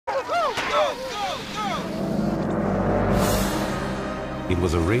It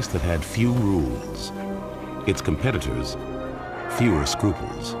was a race that had few rules. Its competitors, fewer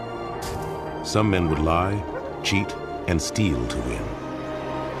scruples. Some men would lie, cheat, and steal to win.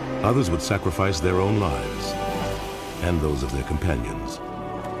 Others would sacrifice their own lives and those of their companions.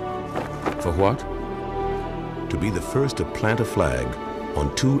 For what? To be the first to plant a flag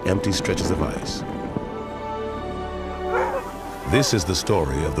on 2 empty stretches of ice. This is the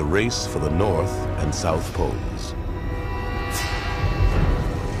story of the race for the North and South Poles.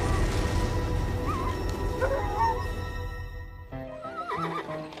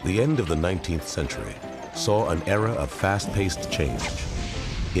 The end of the 19th century saw an era of fast-paced change.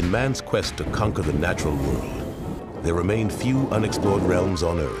 In man's quest to conquer the natural world, there remained few unexplored realms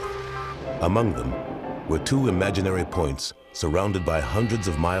on Earth. Among them were 2 imaginary points surrounded by hundreds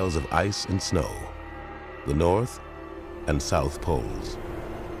of miles of ice and snow, the North and South Poles.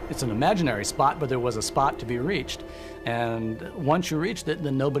 It's an imaginary spot, but there was a spot to be reached. And once you reached it,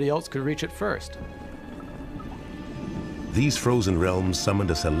 then nobody else could reach it first. These frozen realms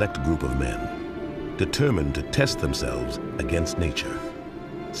summoned a select group of men, determined to test themselves against nature,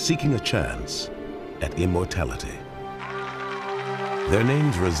 seeking a chance at immortality. Their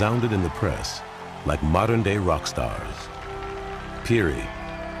names resounded in the press like modern-day rock stars. Peary,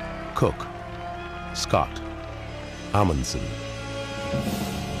 Cook, Scott, Amundsen.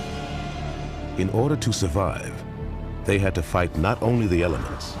 In order to survive, they had to fight not only the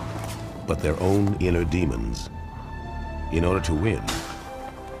elements, but their own inner demons. In order to win,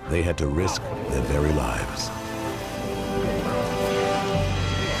 they had to risk their very lives.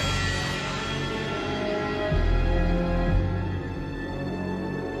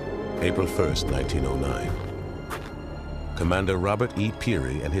 April 1st, 1909. Commander Robert E.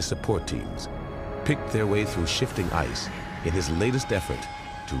 Peary and his support teams picked their way through shifting ice in his latest effort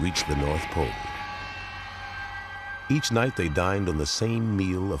to reach the North Pole. Each night they dined on the same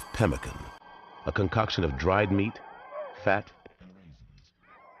meal of pemmican, a concoction of dried meat, fat, and raisins.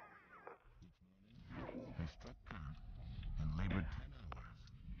 They struck camp and labored 10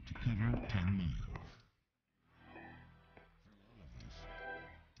 hours to cover 10 meals. Through all of this,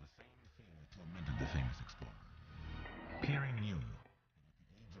 the same fear tormented the famous explorer. Peary knew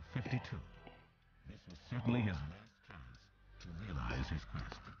that at the age of 52, this was certainly his last chance to realize his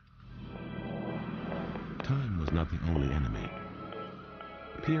quest. Time was not the only enemy.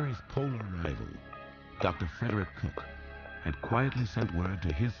 Peary's polar rival, Dr. Frederick Cook, had quietly sent word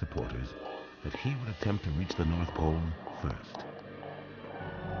to his supporters that he would attempt to reach the North Pole first.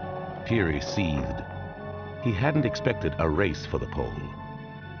 Peary seethed. He hadn't expected a race for the pole.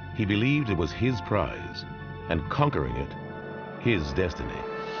 He believed it was his prize, and conquering it, his destiny.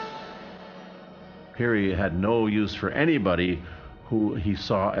 Peary had no use for anybody who he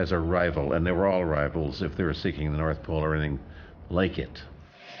saw as a rival, and they were all rivals if they were seeking the North Pole or anything like it.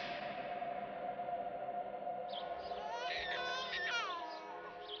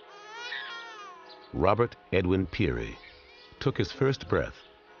 Robert Edwin Peary took his first breath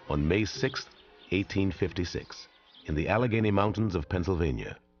on May 6, 1856, in the Allegheny Mountains of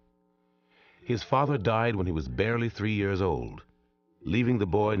Pennsylvania. His father died when he was barely 3 years old, leaving the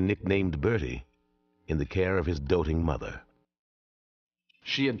boy nicknamed Bertie in the care of his doting mother.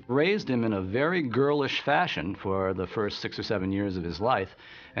 She had raised him in a very girlish fashion for the first 6 or 7 years of his life,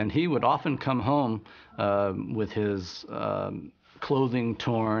 and he would often come home with his clothing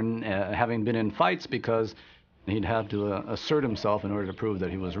torn, having been in fights, because he'd have to assert himself in order to prove that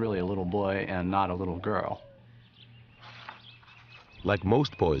he was really a little boy and not a little girl. Like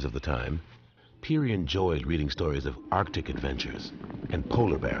most boys of the time, Peary enjoyed reading stories of Arctic adventures and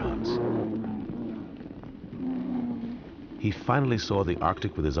polar bear hunts. He finally saw the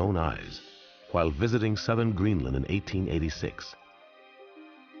Arctic with his own eyes while visiting southern Greenland in 1886.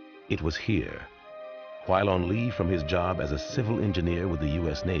 It was here, while on leave from his job as a civil engineer with the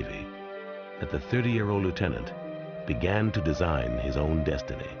U.S. Navy, that the 30-year-old lieutenant began to design his own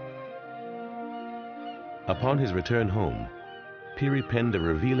destiny. Upon his return home, Peary penned a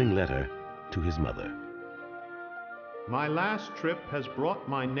revealing letter to his mother. My last trip has brought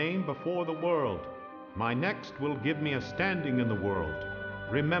my name before the world. My next will give me a standing in the world.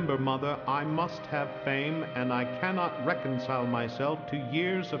 Remember, Mother, I must have fame, and I cannot reconcile myself to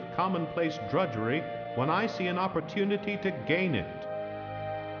years of commonplace drudgery when I see an opportunity to gain it.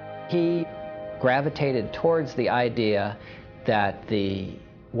 He gravitated towards the idea that the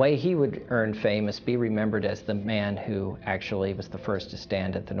way he would earn fame is be remembered as the man who actually was the first to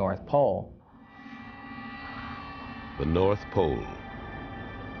stand at the North Pole. The North Pole.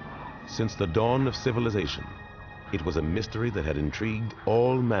 Since the dawn of civilization, it was a mystery that had intrigued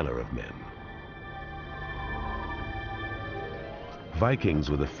all manner of men. Vikings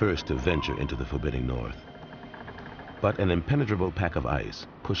were the first to venture into the forbidding north. But an impenetrable pack of ice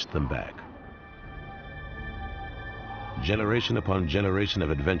pushed them back. Generation upon generation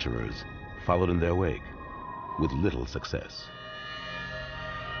of adventurers followed in their wake, with little success.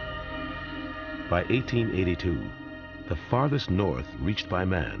 By 1882, the farthest north reached by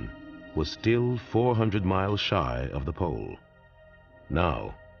man was still 400 miles shy of the pole.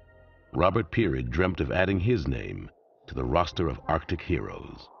 Now, Robert Peary dreamt of adding his name to the roster of Arctic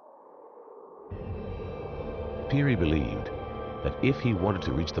heroes. Peary believed that if he wanted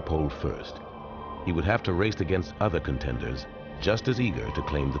to reach the pole first, he would have to race against other contenders just as eager to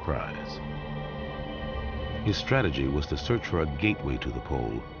claim the prize. His strategy was to search for a gateway to the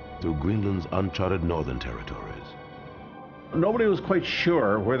pole through Greenland's uncharted northern territories. Nobody was quite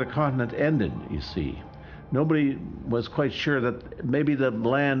sure where the continent ended, you see. Nobody was quite sure that maybe the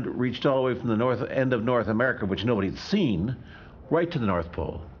land reached all the way from the north end of North America, which nobody had seen, right to the North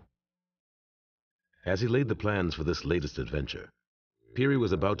Pole. As he laid the plans for this latest adventure, Peary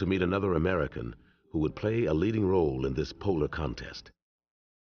was about to meet another American who would play a leading role in this polar contest.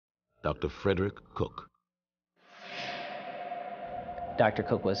 Dr. Frederick Cook. Dr.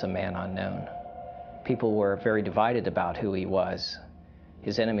 Cook was a man unknown. People were very divided about who he was.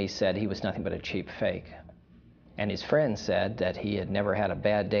 His enemies said he was nothing but a cheap fake. And his friends said that he had never had a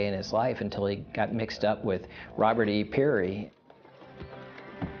bad day in his life until he got mixed up with Robert E. Peary.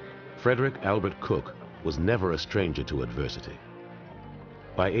 Frederick Albert Cook was never a stranger to adversity.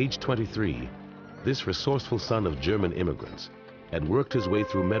 By age 23, this resourceful son of German immigrants had worked his way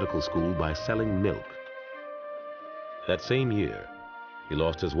through medical school by selling milk. That same year, he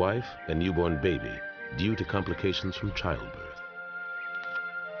lost his wife and newborn baby due to complications from childbirth.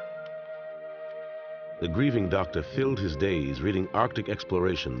 The grieving doctor filled his days reading Arctic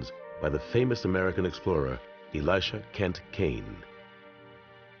explorations by the famous American explorer Elisha Kent Kane.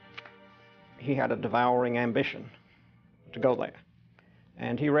 He had a devouring ambition to go there.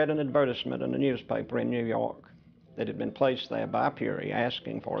 And he read an advertisement in a newspaper in New York that had been placed there by Peary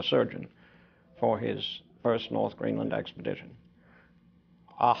asking for a surgeon for his first North Greenland expedition.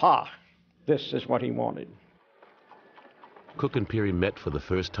 Aha! This is what he wanted. Cook and Peary met for the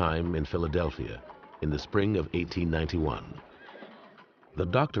first time in Philadelphia in the spring of 1891. The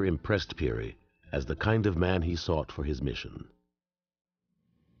doctor impressed Peary as the kind of man he sought for his mission.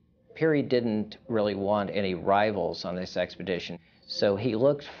 Peary didn't really want any rivals on this expedition, so he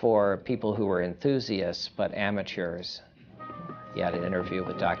looked for people who were enthusiasts but amateurs. He had an interview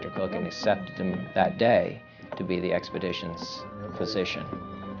with Dr. Cook and accepted him that day to be the expedition's physician.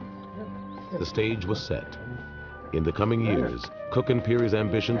 The stage was set. In the coming years, Cook and Peary's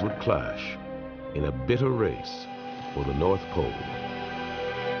ambitions would clash in a bitter race for the North Pole.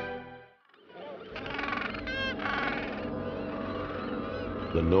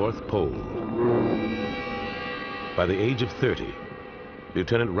 The North Pole. By the age of 30,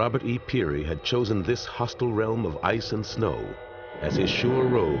 Lieutenant Robert E. Peary had chosen this hostile realm of ice and snow as his sure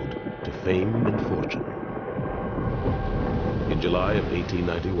road to fame and fortune. In July of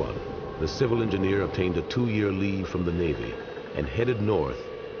 1891, the civil engineer obtained a 2-year leave from the Navy and headed north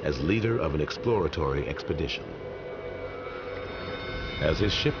as leader of an exploratory expedition. As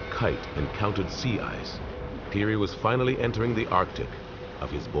his ship Kite encountered sea ice, Peary was finally entering the Arctic of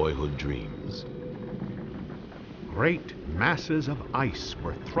his boyhood dreams. Great masses of ice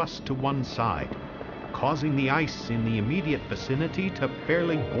were thrust to one side, causing the ice in the immediate vicinity to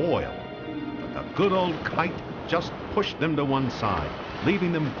fairly boil. But the good old Kite just pushed them to one side,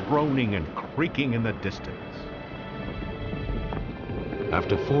 leaving them groaning and creaking in the distance.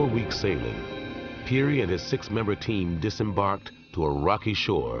 After 4 weeks sailing, Peary and his 6-member team disembarked to a rocky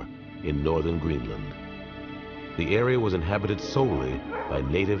shore in northern Greenland. The area was inhabited solely by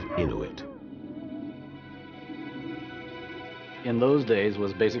native Inuit. In those days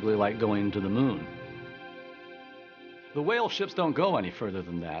was basically like going to the moon. The whale ships don't go any further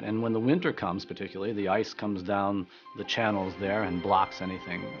than that, and when the winter comes particularly, the ice comes down the channels there and blocks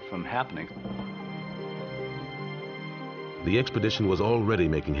anything from happening. The expedition was already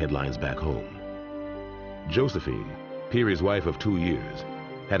making headlines back home. Josephine, Peary's wife of 2 years,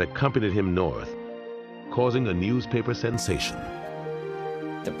 had accompanied him north, causing a newspaper sensation.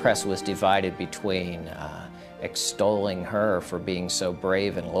 The press was divided between extolling her for being so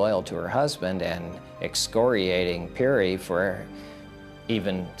brave and loyal to her husband and excoriating Peary for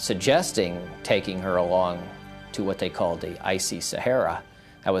even suggesting taking her along to what they called the icy Sahara.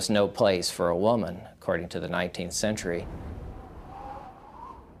 That was no place for a woman, according to the 19th century.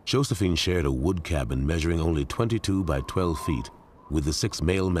 Josephine shared a wood cabin measuring only 22 by 12 feet with the 6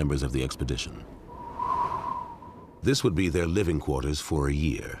 male members of the expedition. This would be their living quarters for a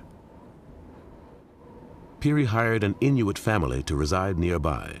year. Peary hired an Inuit family to reside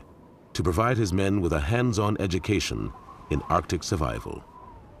nearby, to provide his men with a hands-on education in Arctic survival.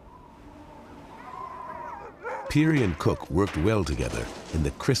 Peary and Cook worked well together in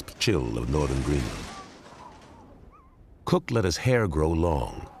the crisp chill of northern Greenland. Cook let his hair grow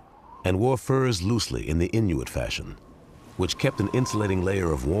long and wore furs loosely in the Inuit fashion, which kept an insulating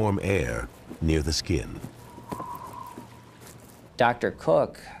layer of warm air near the skin. Dr.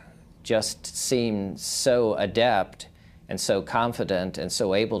 Cook just seemed so adept and so confident and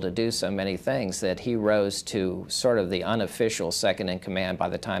so able to do so many things that he rose to sort of the unofficial second in command by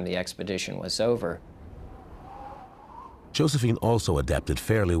the time the expedition was over. Josephine also adapted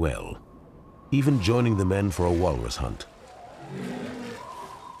fairly well, even joining the men for a walrus hunt.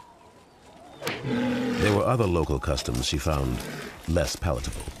 There were other local customs she found less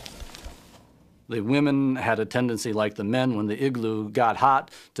palatable. The women had a tendency, like the men, when the igloo got hot,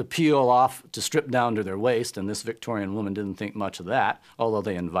 to peel off, to strip down to their waist, and this Victorian woman didn't think much of that, although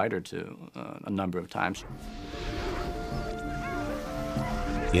they invited her to a number of times.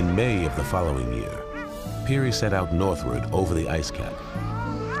 In May of the following year, Peary set out northward over the ice cap.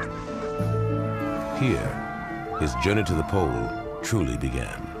 Here, his journey to the pole truly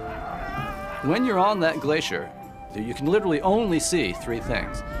began. When you're on that glacier, you can literally only see three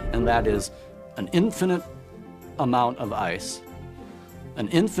things, and that is an infinite amount of ice, an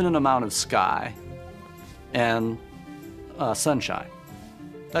infinite amount of sky, and sunshine.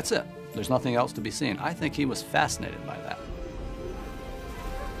 That's it. There's nothing else to be seen. I think he was fascinated by that.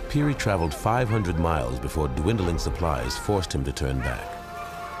 Peary traveled 500 miles before dwindling supplies forced him to turn back.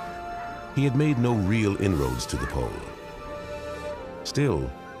 He had made no real inroads to the pole.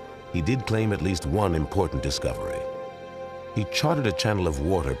 Still, he did claim at least one important discovery. He charted a channel of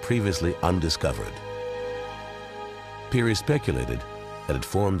water previously undiscovered. Peary speculated that it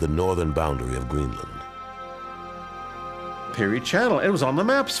formed the northern boundary of Greenland. Peary Channel. It was on the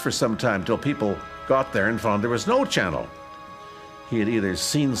maps for some time till people got there and found there was no channel. He had either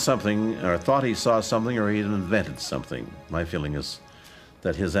seen something or thought he saw something, or he had invented something. My feeling is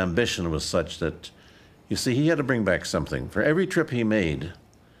that his ambition was such that, you see, he had to bring back something. For every trip he made,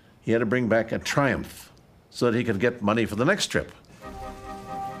 he had to bring back a triumph so that he could get money for the next trip.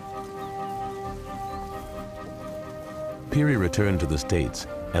 Peary returned to the States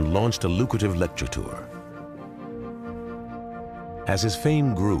and launched a lucrative lecture tour. As his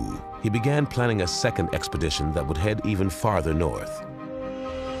fame grew, he began planning a second expedition that would head even farther north.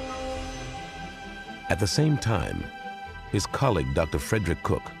 At the same time, his colleague, Dr. Frederick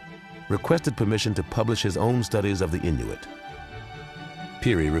Cook, requested permission to publish his own studies of the Inuit.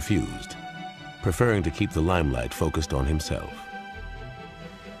 Peary refused, preferring to keep the limelight focused on himself.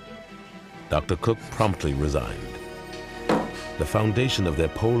 Dr. Cook promptly resigned. The foundation of their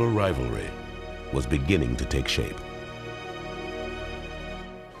polar rivalry was beginning to take shape.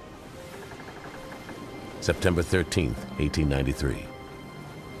 September 13th, 1893.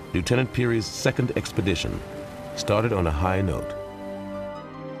 Lieutenant Peary's second expedition started on a high note.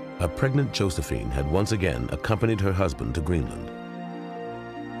 A pregnant Josephine had once again accompanied her husband to Greenland.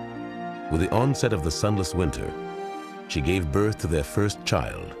 With the onset of the sunless winter, she gave birth to their first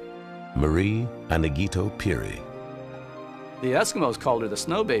child, Marie Anegito Peary. The Eskimos called her the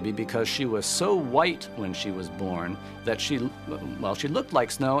snow baby because she was so white when she was born that she looked like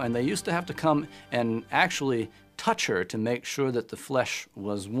snow, and they used to have to come and actually touch her to make sure that the flesh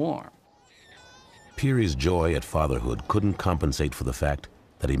was warm. Peary's joy at fatherhood couldn't compensate for the fact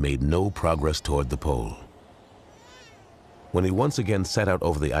that he made no progress toward the pole. When he once again set out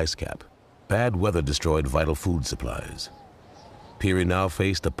over the ice cap, bad weather destroyed vital food supplies. Peary now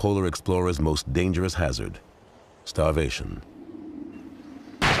faced a polar explorer's most dangerous hazard: starvation.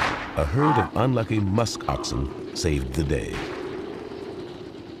 A herd of unlucky musk oxen saved the day.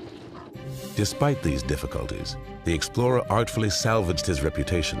 Despite these difficulties, the explorer artfully salvaged his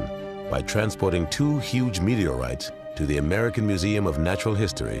reputation by transporting 2 huge meteorites to the American Museum of Natural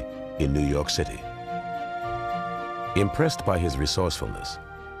History in New York City. Impressed by his resourcefulness,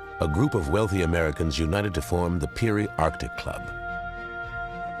 a group of wealthy Americans united to form the Peary Arctic Club.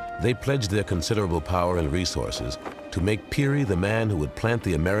 They pledged their considerable power and resources to make Peary the man who would plant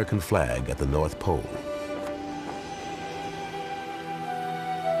the American flag at the North Pole.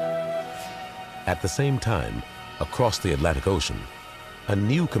 At the same time, across the Atlantic Ocean, a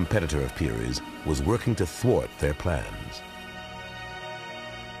new competitor of Peary's was working to thwart their plans.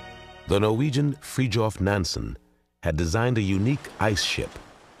 The Norwegian Fridtjof Nansen had designed a unique ice ship,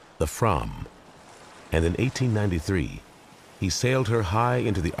 the Fram, and in 1893, he sailed her high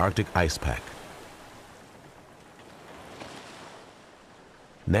into the Arctic ice pack.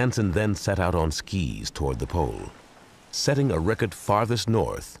 Nansen then set out on skis toward the pole, setting a record farthest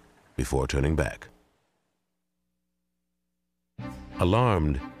north before turning back.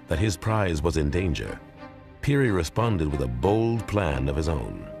 Alarmed that his prize was in danger, Peary responded with a bold plan of his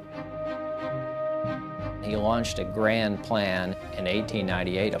own. He launched a grand plan in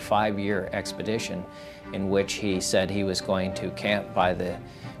 1898, a 5-year expedition, in which he said he was going to camp by the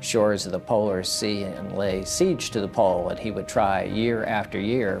shores of the polar sea and lay siege to the pole, and he would try year after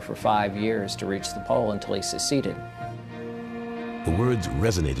year for 5 years to reach the pole until he succeeded. The words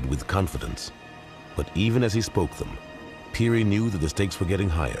resonated with confidence, but even as he spoke them, Peary knew that the stakes were getting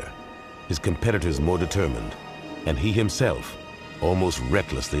higher, his competitors more determined, and he himself almost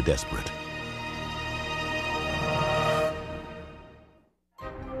recklessly desperate.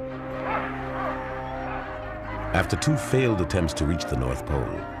 After 2 failed attempts to reach the North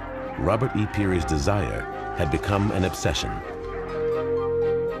Pole, Robert E. Peary's desire had become an obsession.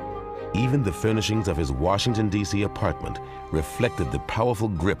 Even the furnishings of his Washington, D.C. apartment reflected the powerful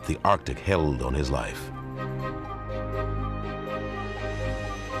grip the Arctic held on his life.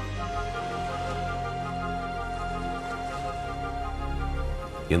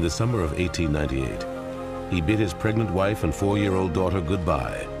 In the summer of 1898, he bid his pregnant wife and 4-year-old daughter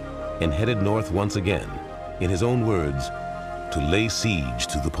goodbye and headed north once again, in his own words, to lay siege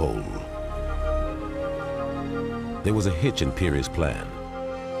to the pole. There was a hitch in Peary's plan.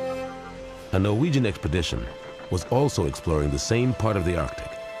 A Norwegian expedition was also exploring the same part of the Arctic.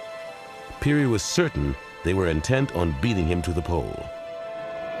 Peary was certain they were intent on beating him to the pole.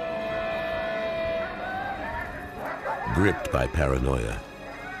 Gripped by paranoia,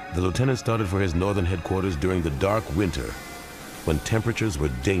 the lieutenant started for his northern headquarters during the dark winter, when temperatures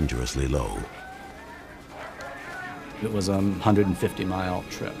were dangerously low. It was a 150-mile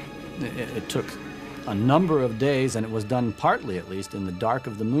trip. It took a number of days, and it was done partly, at least, in the dark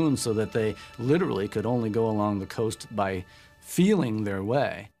of the moon, so that they literally could only go along the coast by feeling their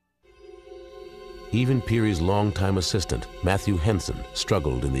way. Even Peary's longtime assistant, Matthew Henson,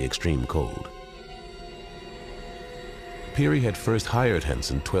 struggled in the extreme cold. Peary had first hired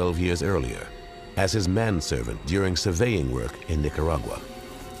Henson 12 years earlier as his manservant during surveying work in Nicaragua.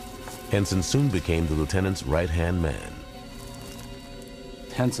 Henson soon became the lieutenant's right-hand man.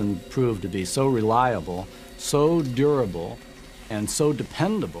 Henson proved to be so reliable, so durable, and so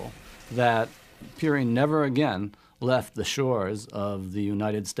dependable that Peary never again left the shores of the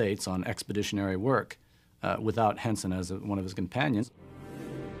United States on expeditionary work without Henson as one of his companions.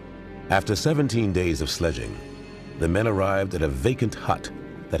 After 17 days of sledging, the men arrived at a vacant hut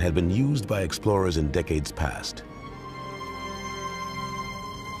that had been used by explorers in decades past.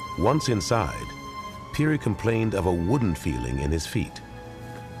 Once inside, Peary complained of a wooden feeling in his feet.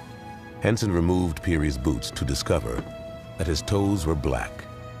 Henson removed Peary's boots to discover that his toes were black.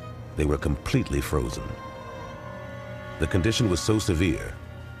 They were completely frozen. The condition was so severe,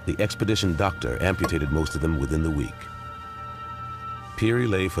 the expedition doctor amputated most of them within the week. Peary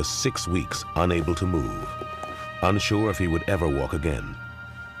lay for 6 weeks unable to move, unsure if he would ever walk again.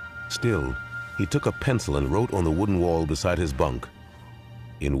 Still, he took a pencil and wrote on the wooden wall beside his bunk,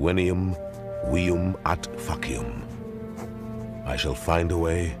 "Inveniam vium at facium." I shall find a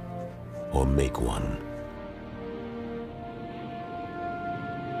way or make one.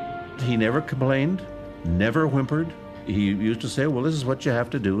 He never complained, never whimpered. He used to say, well, this is what you have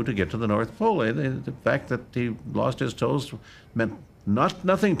to do to get to the North Pole. The fact that he lost his toes meant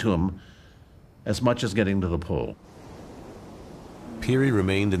nothing to him as much as getting to the pole. Peary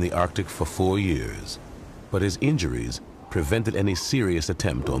remained in the Arctic for 4 years, but his injuries prevented any serious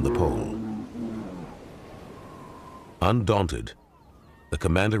attempt on the pole. Undaunted, the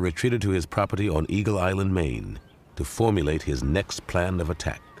commander retreated to his property on Eagle Island, Maine, to formulate his next plan of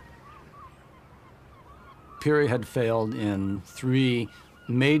attack. Peary had failed in 3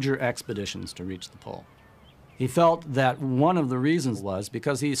 major expeditions to reach the pole. He felt that one of the reasons was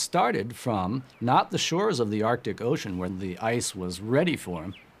because he started from not the shores of the Arctic Ocean where the ice was ready for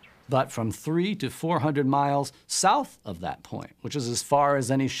him, but from 300 to 400 miles south of that point, which is as far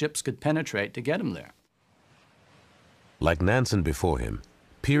as any ships could penetrate to get him there. Like Nansen before him,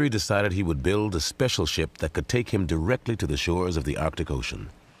 Peary decided he would build a special ship that could take him directly to the shores of the Arctic Ocean.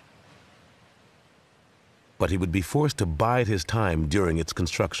 But he would be forced to bide his time during its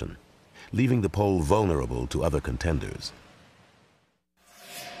construction, leaving the pole vulnerable to other contenders.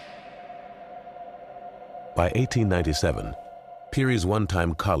 By 1897, Peary's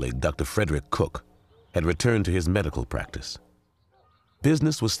one-time colleague, Dr. Frederick Cook, had returned to his medical practice.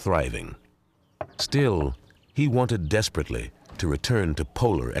 Business was thriving. Still, he wanted desperately to return to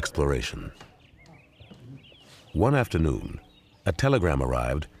polar exploration. One afternoon, a telegram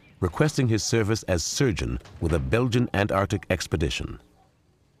arrived requesting his service as surgeon with a Belgian Antarctic expedition.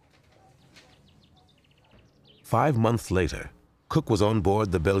 5 months later, Cook was on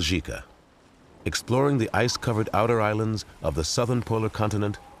board the Belgica, exploring the ice-covered outer islands of the southern polar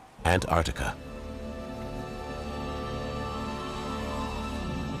continent, Antarctica.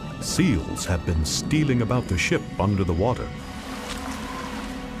 Seals have been stealing about the ship under the water.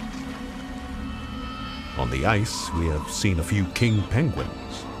 On the ice, we have seen a few king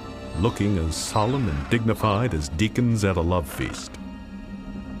penguins, looking as solemn and dignified as deacons at a love feast.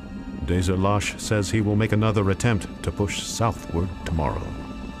 Deserlache says he will make another attempt to push southward tomorrow.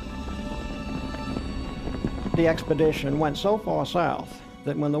 The expedition went so far south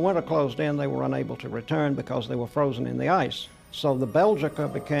that when the winter closed in, they were unable to return because they were frozen in the ice. So the Belgica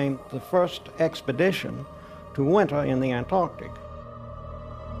became the first expedition to winter in the Antarctic.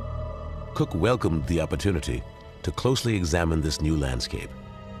 Cook welcomed the opportunity to closely examine this new landscape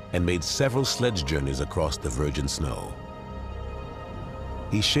and made several sledge journeys across the virgin snow.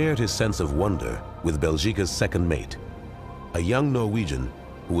 He shared his sense of wonder with Belgica's second mate, a young Norwegian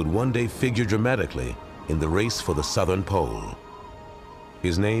who would one day figure dramatically in the race for the Southern Pole.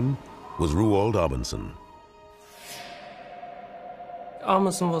 His name was Roald Amundsen.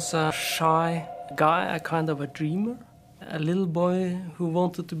 Amundsen was a shy guy, a kind of a dreamer, a little boy who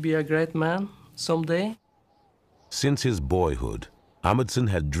wanted to be a great man someday. Since his boyhood, Amundsen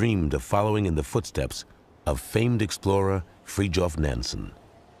had dreamed of following in the footsteps of famed explorer Fridtjof Nansen.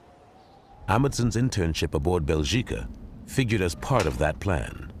 Amundsen's internship aboard Belgica figured as part of that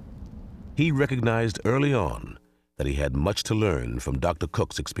plan. He recognized early on that he had much to learn from Dr.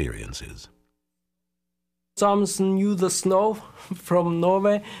 Cook's experiences. Amundsen knew the snow from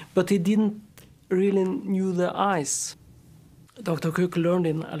Norway, but he didn't really knew the ice. Dr. Cook learned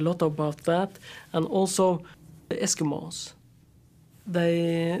a lot about that, and also the Eskimos.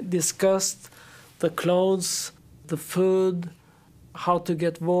 They discussed the clothes, the food, how to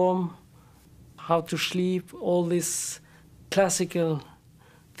get warm, how to sleep, all these classical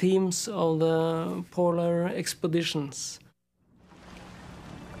themes of the polar expeditions.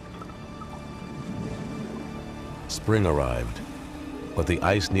 Spring arrived, but the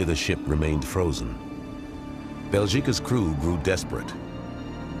ice near the ship remained frozen. Belgica's crew grew desperate.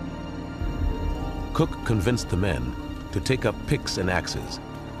 Cook convinced the men to take up picks and axes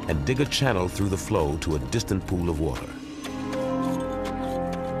and dig a channel through the floe to a distant pool of water.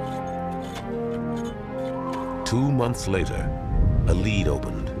 2 months later, a lead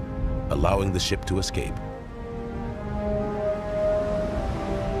opened, allowing the ship to escape.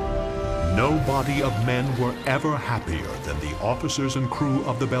 No body of men were ever happier than the officers and crew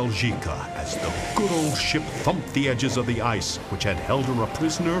of the Belgica as the good old ship thumped the edges of the ice, which had held her a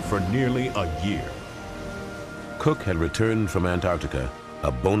prisoner for nearly a year. Cook had returned from Antarctica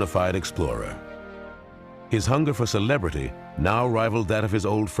a bona fide explorer. His hunger for celebrity now rivaled that of his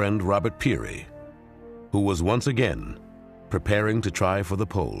old friend Robert Peary, who was once again preparing to try for the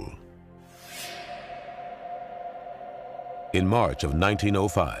pole. In March of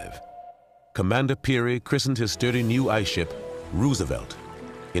 1905, Commander Peary christened his sturdy new ice ship Roosevelt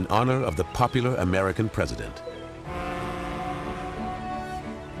in honor of the popular American president.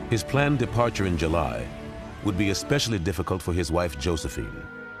 His planned departure in July would be especially difficult for his wife Josephine.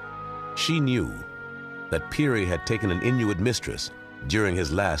 She knew that Peary had taken an Inuit mistress during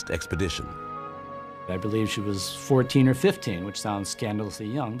his last expedition. I believe she was 14 or 15, which sounds scandalously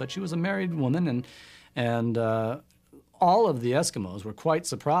young, but she was a married woman, and all of the Eskimos were quite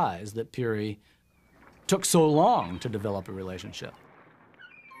surprised that Peary took so long to develop a relationship.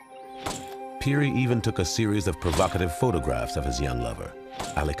 Peary even took a series of provocative photographs of his young lover,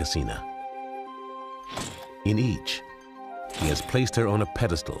 Alikasina. In each, he has placed her on a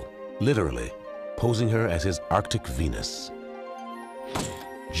pedestal, literally posing her as his Arctic Venus.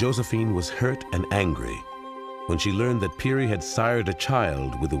 Josephine was hurt and angry when she learned that Peary had sired a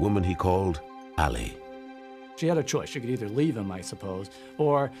child with the woman he called Ali. She had a choice. She could either leave him, I suppose,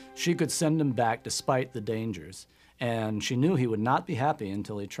 or she could send him back despite the dangers. And she knew he would not be happy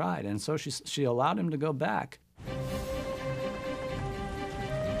until he tried, and so she allowed him to go back.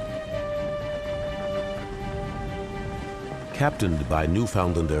 Captained by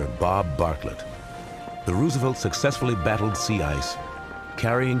Newfoundlander Bob Bartlett, the Roosevelt successfully battled sea ice,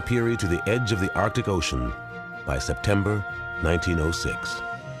 carrying Peary to the edge of the Arctic Ocean by September 1906.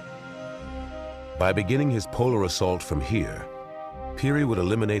 By beginning his polar assault from here, Peary would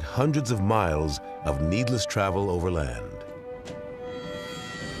eliminate hundreds of miles of needless travel over land.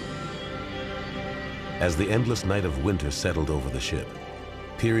 As the endless night of winter settled over the ship,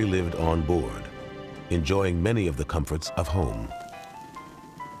 Peary lived on board, enjoying many of the comforts of home.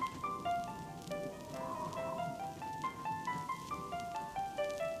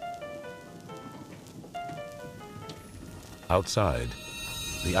 Outside,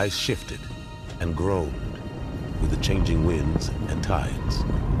 the ice shifted and groaned with the changing winds and tides.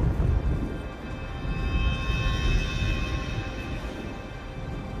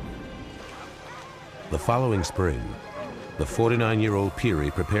 The following spring, the 49-year-old Peary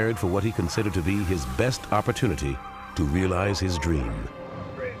prepared for what he considered to be his best opportunity to realize his dream.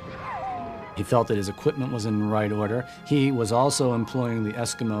 He felt that his equipment was in right order. He was also employing the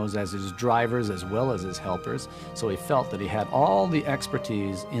Eskimos as his drivers as well as his helpers, so he felt that he had all the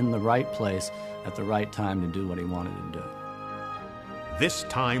expertise in the right place at the right time to do what he wanted to do. This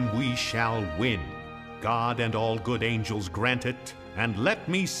time we shall win. God and all good angels grant it, and let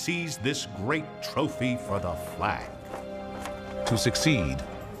me seize this great trophy for the flag. To succeed,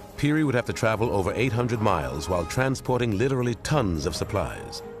 Peary would have to travel over 800 miles while transporting literally tons of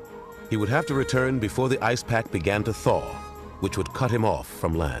supplies. He would have to return before the ice pack began to thaw, which would cut him off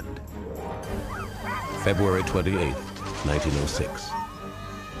from land. February 28, 1906.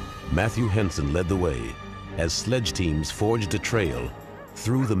 Matthew Henson led the way as sledge teams forged a trail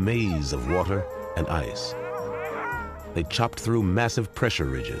through the maze of water and ice. They chopped through massive pressure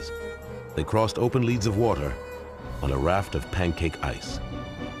ridges. They crossed open leads of water on a raft of pancake ice.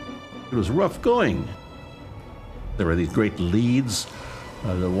 It was rough going. There were these great leads.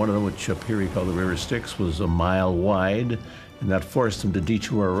 One of them, which Peary called the River Styx, was a mile wide, and that forced them to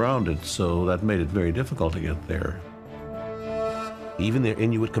detour around it, so that made it very difficult to get there. Even their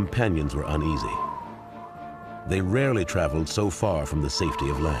Inuit companions were uneasy. They rarely traveled so far from the safety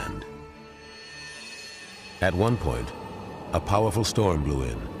of land. At one point, a powerful storm blew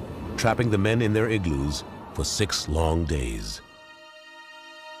in, trapping the men in their igloos for 6 long days.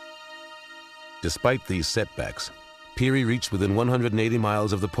 Despite these setbacks, Peary reached within 180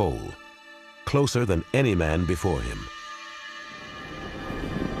 miles of the pole, closer than any man before him.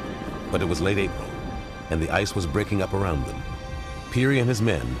 But it was late April, and the ice was breaking up around them. Peary and his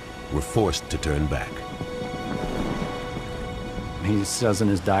men were forced to turn back. He says in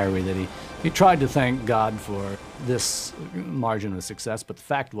his diary that he tried to thank God for this margin of success, but the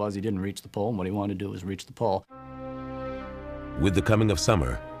fact was he didn't reach the pole, and what he wanted to do was reach the pole. With the coming of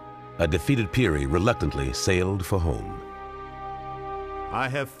summer, a defeated Peary reluctantly sailed for home. I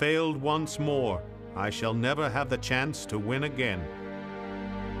have failed once more. I shall never have the chance to win again.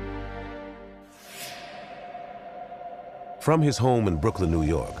 From his home in Brooklyn, New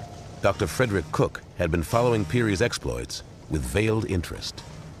York, Dr. Frederick Cook had been following Peary's exploits with veiled interest.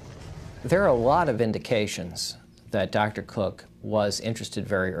 There are a lot of indications that Dr. Cook was interested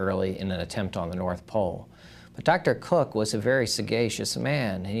very early in an attempt on the North Pole. But Dr. Cook was a very sagacious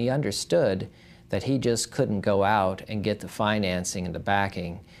man, and he understood that he just couldn't go out and get the financing and the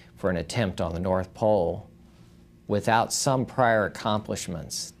backing for an attempt on the North Pole without some prior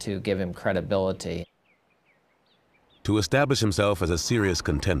accomplishments to give him credibility. To establish himself as a serious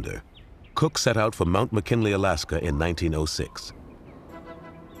contender, Cook set out for Mount McKinley, Alaska in 1906.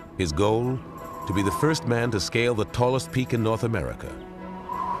 His goal, to be the first man to scale the tallest peak in North America.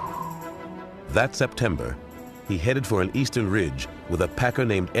 That September, he headed for an eastern ridge with a packer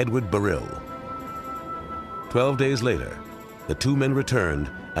named Edward Burrill. 12 days later, the two men returned,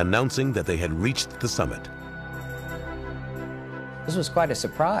 announcing that they had reached the summit. This was quite a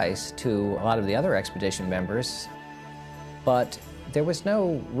surprise to a lot of the other expedition members, but there was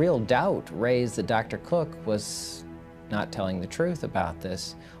no real doubt raised that Dr. Cook was not telling the truth about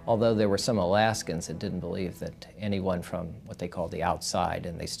this, although there were some Alaskans that didn't believe that anyone from what they called the outside,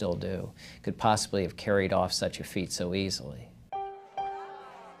 and they still do, could possibly have carried off such a feat so easily.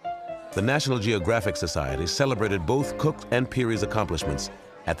 The National Geographic Society celebrated both Cook and Peary's accomplishments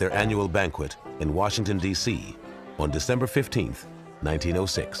at their annual banquet in Washington, D.C. on December 15th,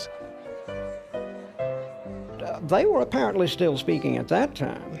 1906. They were apparently still speaking at that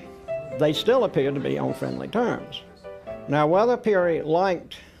time. They still appeared to be on friendly terms. Now, whether Peary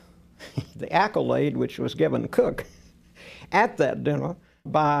liked the accolade which was given Cook at that dinner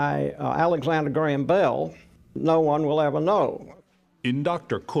by Alexander Graham Bell, no one will ever know. In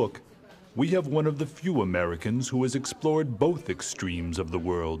Dr. Cook, we have one of the few Americans who has explored both extremes of the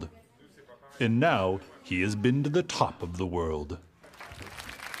world. And now he has been to the top of the world.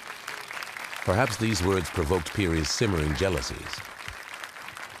 Perhaps these words provoked Peary's simmering jealousies.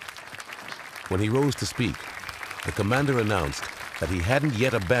 When he rose to speak, the commander announced that he hadn't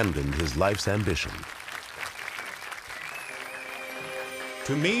yet abandoned his life's ambition.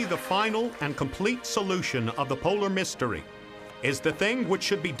 To me, the final and complete solution of the polar mystery is the thing which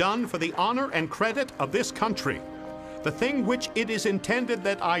should be done for the honor and credit of this country, the thing which it is intended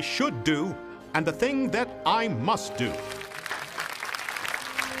that I should do, and the thing that I must do.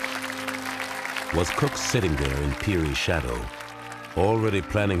 Was Cook sitting there in Peary's shadow, already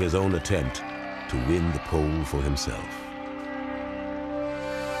planning his own attempt to win the pole for himself?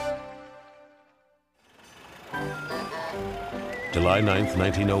 July 9th,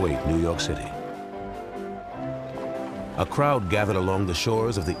 1908, New York City. A crowd gathered along the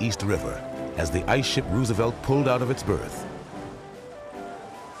shores of the East River as the ice ship Roosevelt pulled out of its berth.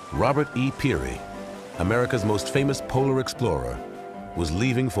 Robert E. Peary, America's most famous polar explorer, was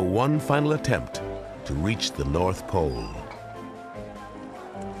leaving for one final attempt to reach the North Pole.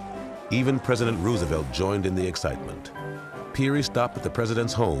 Even President Roosevelt joined in the excitement. Peary stopped at the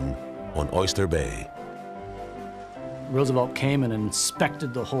president's home on Oyster Bay. Roosevelt came and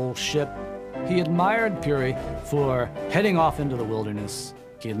inspected the whole ship. He admired Peary for heading off into the wilderness.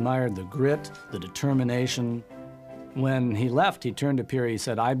 He admired the grit, the determination. When he left, he turned to Peary. He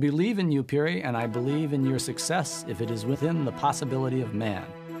said, "I believe in you, Peary, and I believe in your success if it is within the possibility of man."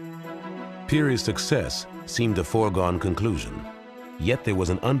 Peary's success seemed a foregone conclusion, yet there was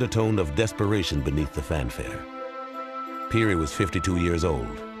an undertone of desperation beneath the fanfare. Peary was 52 years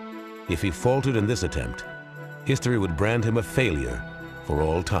old. If he faltered in this attempt, history would brand him a failure for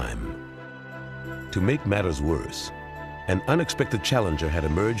all time. To make matters worse, an unexpected challenger had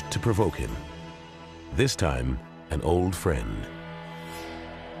emerged to provoke him. This time, an old friend.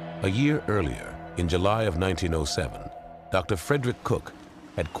 A year earlier, in July of 1907, Dr. Frederick Cook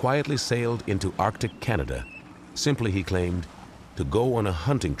had quietly sailed into Arctic Canada, simply, he claimed, to go on a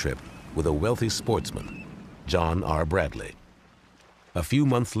hunting trip with a wealthy sportsman, John R. Bradley. A few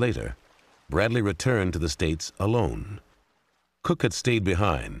months later, Bradley returned to the States alone. Cook had stayed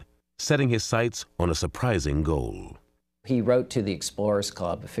behind, setting his sights on a surprising goal. He wrote to the Explorers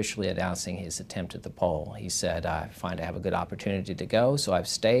Club officially announcing his attempt at the pole. He said, "I find I have a good opportunity to go, so I've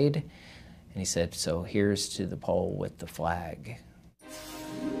stayed." And he said, "So here's to the pole with the flag."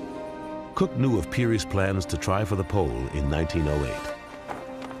 Cook knew of Peary's plans to try for the pole in 1908.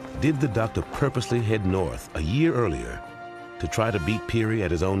 Did the doctor purposely head north a year earlier to try to beat Peary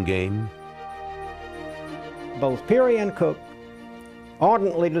at his own game? Both Peary and Cook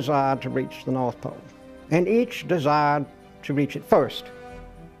ardently desired to reach the North Pole, and each desired to reach it first.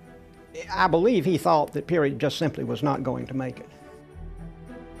 I believe he thought that Peary just simply was not going to make it.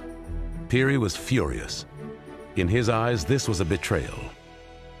 Peary was furious. In his eyes, this was a betrayal.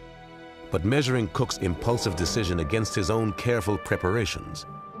 But measuring Cook's impulsive decision against his own careful preparations,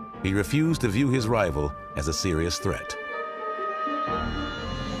 he refused to view his rival as a serious threat.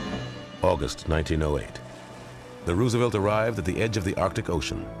 August 1908. The Roosevelt arrived at the edge of the Arctic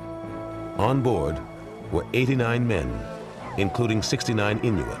Ocean. On board were 89 men, including 69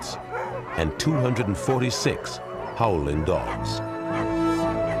 Inuits, and 246 howling dogs.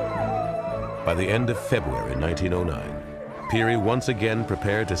 By the end of February 1909, Peary once again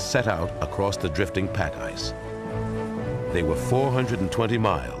prepared to set out across the drifting pack ice. They were 420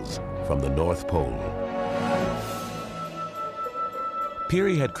 miles from the North Pole.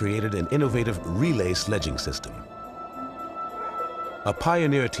 Peary had created an innovative relay sledging system. A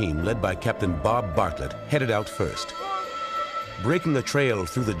pioneer team led by Captain Bob Bartlett headed out first, breaking a trail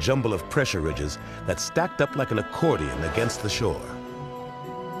through the jumble of pressure ridges that stacked up like an accordion against the shore.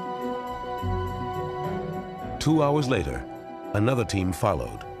 2 hours later, another team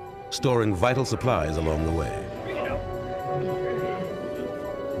followed, storing vital supplies along the way.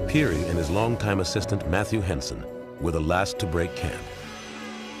 Peary and his longtime assistant Matthew Henson were the last to break camp.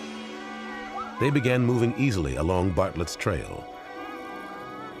 They began moving easily along Bartlett's trail.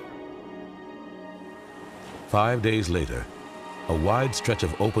 5 days later, a wide stretch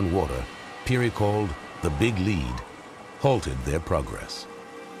of open water Peary called the Big Lead halted their progress.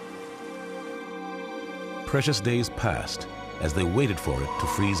 Precious days passed as they waited for it to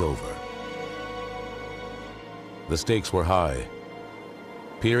freeze over. The stakes were high.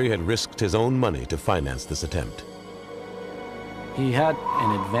 Peary had risked his own money to finance this attempt. He had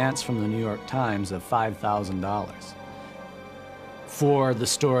an advance from the New York Times of $5,000 for the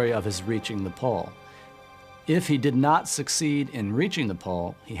story of his reaching the pole. If he did not succeed in reaching the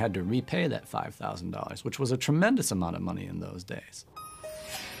pole, he had to repay that $5,000, which was a tremendous amount of money in those days.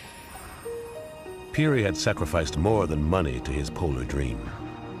 Peary had sacrificed more than money to his polar dream.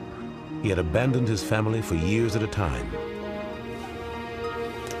 He had abandoned his family for years at a time.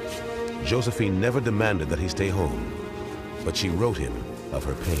 Josephine never demanded that he stay home, but she wrote him of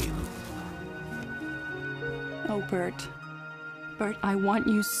her pain. Oh, Bert. Bert, I want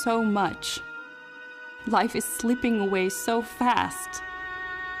you so much. Life is slipping away so fast.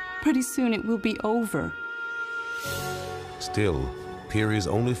 Pretty soon it will be over. Still, Peary's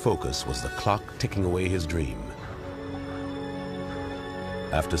only focus was the clock ticking away his dream.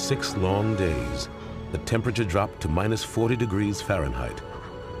 After 6 long days, the temperature dropped to minus 40 degrees Fahrenheit,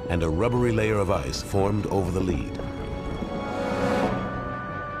 and a rubbery layer of ice formed over the lead.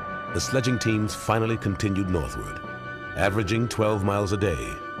 The sledging teams finally continued northward, averaging 12 miles a day.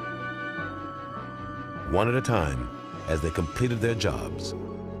 One at a time, as they completed their jobs,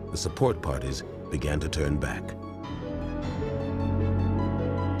 the support parties began to turn back.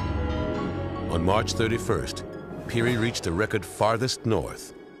 On March 31st, Peary reached the record farthest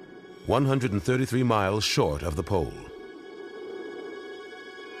north, 133 miles short of the pole.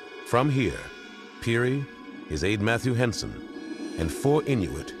 From here, Peary, his aide Matthew Henson, and 4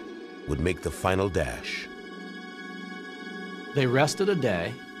 Inuit would make the final dash. They rested a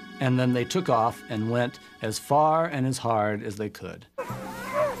day, and then they took off and went as far and as hard as they could.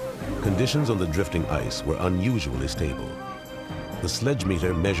 Conditions on the drifting ice were unusually stable. The sledge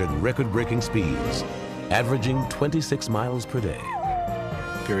meter measured record-breaking speeds, averaging 26 miles per day.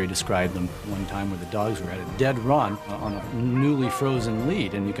 Peary described them one time where the dogs were at a dead run on a newly frozen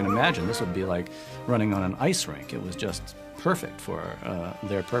lead, and you can imagine this would be like running on an ice rink. It was just perfect for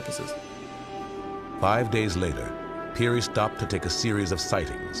their purposes. 5 days later, Peary stopped to take a series of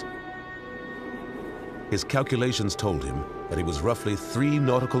sightings. His calculations told him that he was roughly 3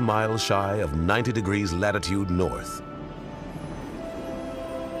 nautical miles shy of 90 degrees latitude north.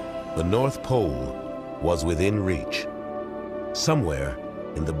 The North Pole was within reach, somewhere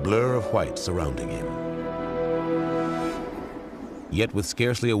in the blur of white surrounding him. Yet with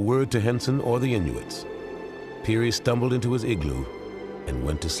scarcely a word to Henson or the Inuits, Peary stumbled into his igloo and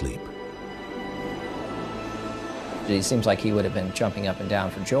went to sleep. It seems like he would have been jumping up and down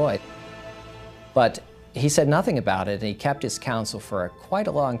for joy. But he said nothing about it, and he kept his counsel for quite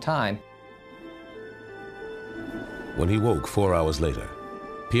a long time. When he woke 4 hours later,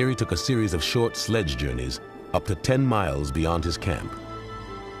 Peary took a series of short sledge journeys up to 10 miles beyond his camp.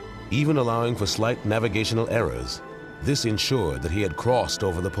 Even allowing for slight navigational errors, this ensured that he had crossed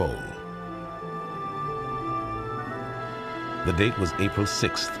over the pole. The date was April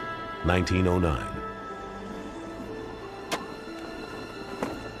 6th, 1909.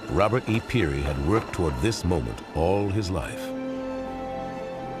 Robert E. Peary had worked toward this moment all his life.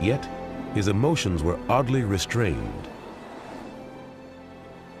 Yet, his emotions were oddly restrained.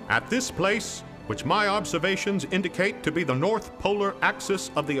 At this place, which my observations indicate to be the north polar axis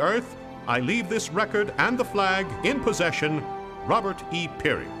of the Earth, I leave this record and the flag in possession, Robert E.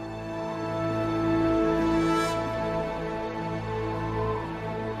 Peary.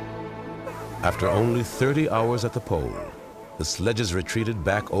 After only 30 hours at the pole, the sledges retreated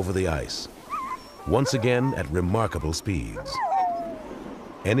back over the ice, once again at remarkable speeds.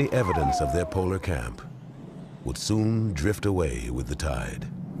 Any evidence of their polar camp would soon drift away with the tide.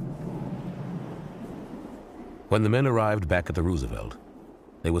 When the men arrived back at the Roosevelt,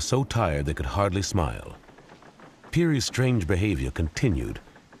 they were so tired they could hardly smile. Peary's strange behavior continued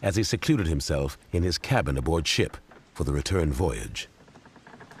as he secluded himself in his cabin aboard ship for the return voyage.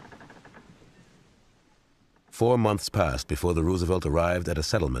 4 months passed before the Roosevelt arrived at a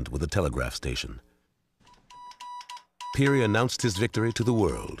settlement with a telegraph station. Peary announced his victory to the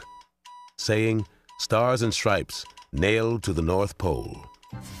world, saying, "Stars and stripes nailed to the North Pole."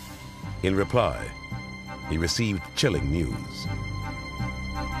 In reply, he received chilling news.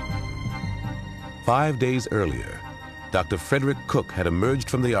 5 days earlier, Dr. Frederick Cook had emerged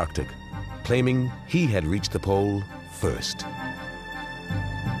from the Arctic, claiming he had reached the pole first.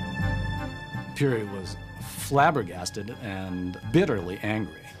 Peary was flabbergasted and bitterly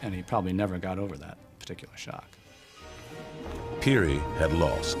angry, and he probably never got over that particular shock. Peary had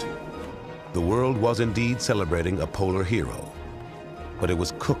lost. The world was indeed celebrating a polar hero, but it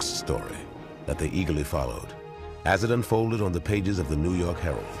was Cook's story that they eagerly followed, as it unfolded on the pages of the New York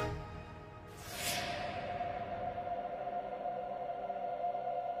Herald.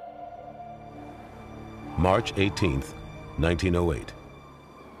 March 18th, 1908.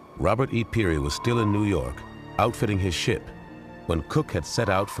 Robert E. Peary was still in New York, outfitting his ship, when Cook had set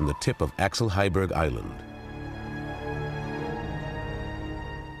out from the tip of Axel Heiberg Island.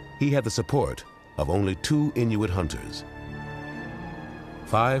 He had the support of only 2 Inuit hunters.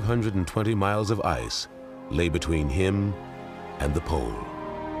 520 miles of ice lay between him and the pole.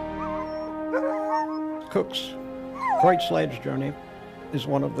 Cook's Great Sledge Journey is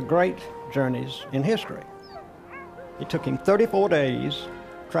one of the great journeys in history. It took him 34 days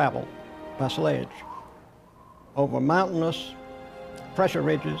travel by sledge over mountainous pressure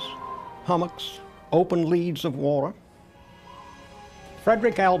ridges, hummocks, open leads of water.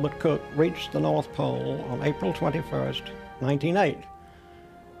 Frederick Albert Cook reached the North Pole on April 21st, 1908.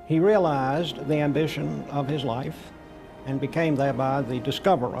 He realized the ambition of his life and became thereby the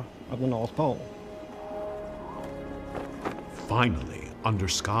discoverer of the North Pole. Finally, under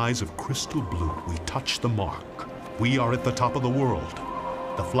skies of crystal blue, we touch the mark. We are at the top of the world.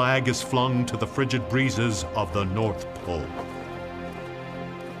 The flag is flung to the frigid breezes of the North Pole.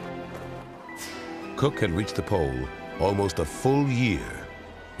 Cook had reached the pole almost a full year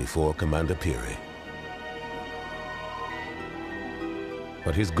before Commander Peary.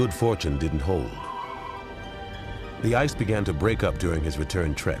 But his good fortune didn't hold. The ice began to break up during his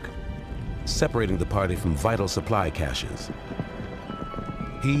return trek, separating the party from vital supply caches.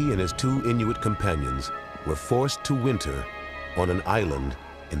 He and his 2 Inuit companions were forced to winter on an island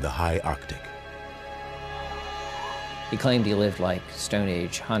in the high Arctic. He claimed he lived like Stone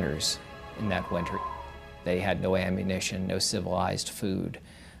Age hunters in that winter. They had no ammunition, no civilized food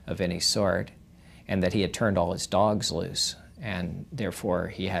of any sort, and that he had turned all his dogs loose, and therefore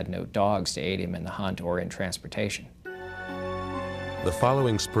he had no dogs to aid him in the hunt or in transportation. The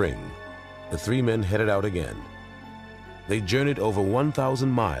following spring, the 3 men headed out again. They journeyed over 1,000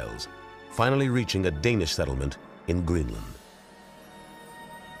 miles, finally reaching a Danish settlement in Greenland.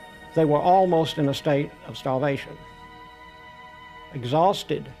 They were almost in a state of starvation,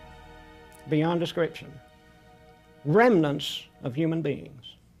 exhausted beyond description, remnants of human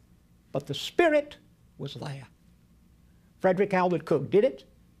beings. But the spirit was there. Frederick Albert Cook did it,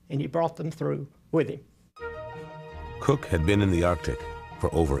 and he brought them through with him. Cook had been in the Arctic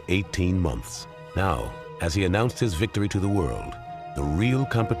for over 18 months. Now, as he announced his victory to the world, the real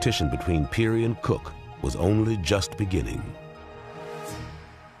competition between Peary and Cook was only just beginning.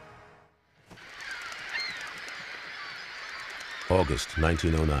 August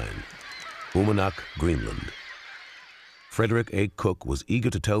 1909, Uummannaq, Greenland. Frederick A. Cook was eager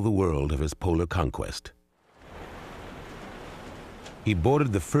to tell the world of his polar conquest. He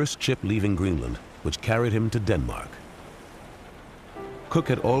boarded the first ship leaving Greenland, which carried him to Denmark. Cook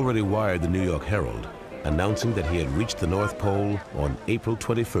had already wired the New York Herald, announcing that he had reached the North Pole on April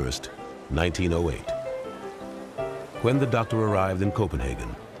 21st, 1908. When the doctor arrived in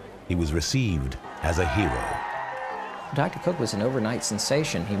Copenhagen, he was received as a hero. Dr. Cook was an overnight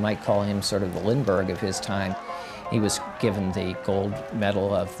sensation. He might call him sort of the Lindbergh of his time. He was given the gold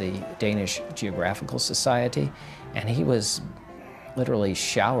medal of the Danish Geographical Society, and he was literally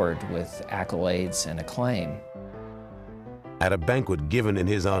showered with accolades and acclaim. At a banquet given in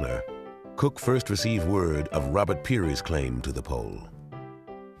his honor, Cook first received word of Robert Peary's claim to the pole.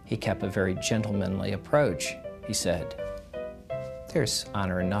 He kept a very gentlemanly approach. He said, "There's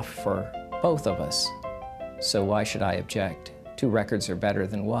honor enough for both of us, so why should I object? 2 records are better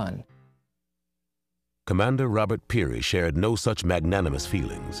than 1. Commander Robert Peary shared no such magnanimous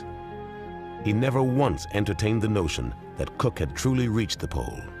feelings. He never once entertained the notion that Cook had truly reached the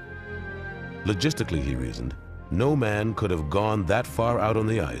pole. Logistically, he reasoned, no man could have gone that far out on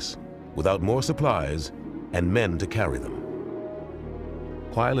the ice without more supplies and men to carry them.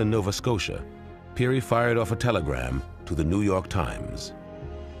 While in Nova Scotia, Peary fired off a telegram to the New York Times.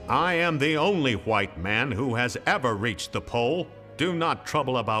 I am the only white man who has ever reached the pole. Do not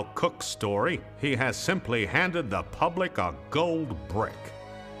trouble about Cook's story. He has simply handed the public a gold brick.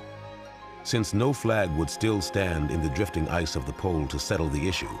 Since no flag would still stand in the drifting ice of the pole to settle the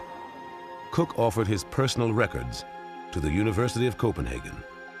issue, Cook offered his personal records to the University of Copenhagen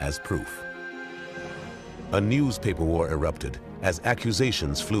as proof. A newspaper war erupted as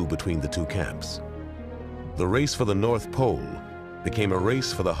accusations flew between the 2 camps. The race for the North Pole became a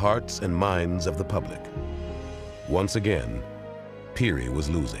race for the hearts and minds of the public. Once again, Peary was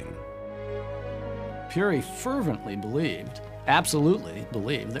losing. Peary fervently believed, absolutely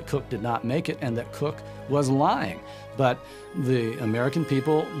believed, that Cook did not make it and that Cook was lying. But the American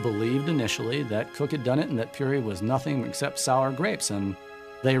people believed initially that Cook had done it and that Peary was nothing except sour grapes, and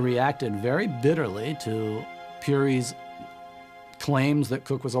they reacted very bitterly to Peary's claims that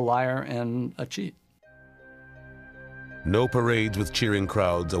Cook was a liar and a cheat. No parades with cheering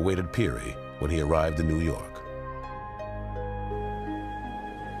crowds awaited Peary when he arrived in New York.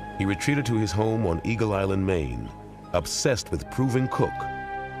 He retreated to his home on Eagle Island, Maine, obsessed with proving Cook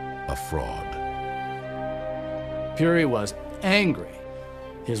a fraud. Peary was angry.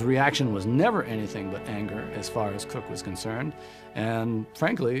 His reaction was never anything but anger as far as Cook was concerned, and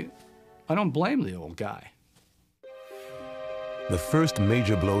frankly, I don't blame the old guy. The first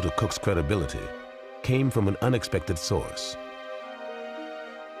major blow to Cook's credibility came from an unexpected source.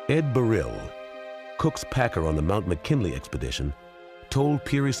 Ed Burrill, Cook's packer on the Mount McKinley expedition, told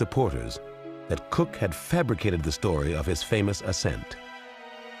Peary supporters that Cook had fabricated the story of his famous ascent.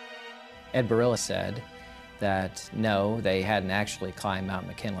 Ed Barilla said that no, they hadn't actually climbed Mount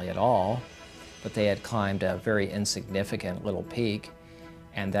McKinley at all, but they had climbed a very insignificant little peak,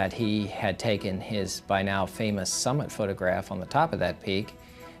 and that he had taken his by now famous summit photograph on the top of that peak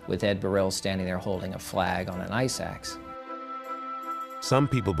with Ed Barilla standing there holding a flag on an ice axe. Some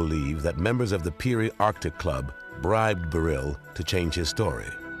people believe that members of the Peary Arctic Club bribed Barilla to change his story.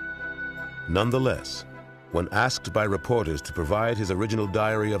 Nonetheless, when asked by reporters to provide his original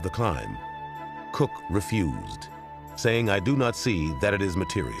diary of the climb, Cook refused, saying, "I do not see that it is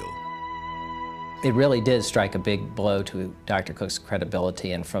material." It really did strike a big blow to Dr. Cook's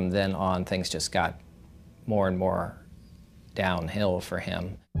credibility, and from then on, things just got more and more downhill for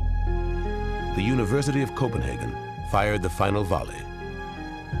him. The University of Copenhagen fired the final volley.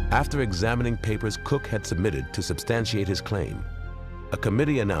 After examining papers Cook had submitted to substantiate his claim, a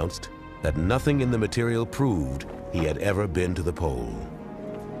committee announced that nothing in the material proved he had ever been to the pole.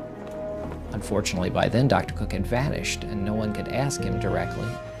 Unfortunately, by then, Dr. Cook had vanished, and no one could ask him directly.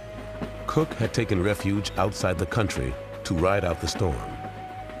 Cook had taken refuge outside the country to ride out the storm.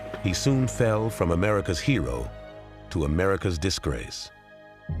 He soon fell from America's hero to America's disgrace.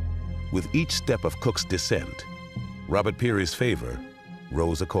 With each step of Cook's descent, Robert Peary's favor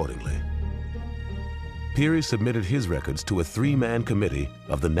rose accordingly. Peary submitted his records to a three-man committee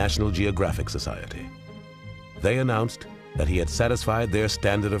of the National Geographic Society. They announced that he had satisfied their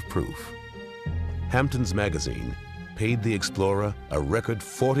standard of proof. Hampton's magazine paid the explorer a record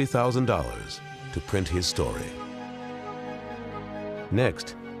 $40,000 to print his story.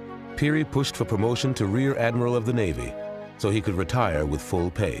 Next, Peary pushed for promotion to Rear Admiral of the Navy so he could retire with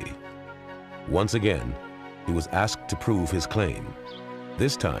full pay. Once again, he was asked to prove his claim,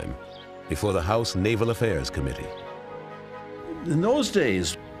 this time before the House Naval Affairs Committee. In those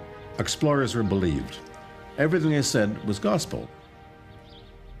days, explorers were believed. Everything they said was gospel.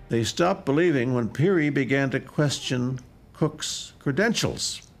 They stopped believing when Peary began to question Cook's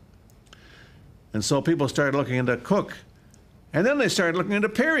credentials. And so people started looking into Cook, and then they started looking into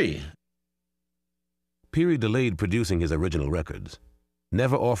Peary. Peary delayed producing his original records,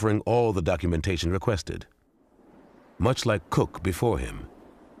 never offering all the documentation requested. Much like Cook before him,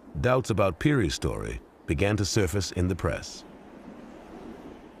 doubts about Peary's story began to surface in the press.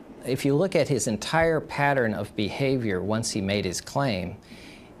 If you look at his entire pattern of behavior once he made his claim,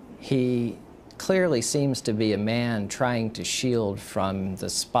 he clearly seems to be a man trying to shield from the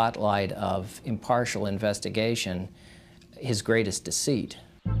spotlight of impartial investigation his greatest deceit.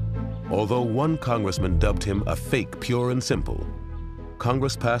 Although one congressman dubbed him a fake pure and simple,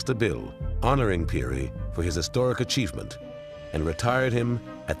 Congress passed a bill honoring Peary for his historic achievement and retired him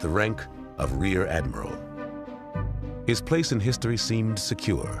at the rank of Rear Admiral. His place in history seemed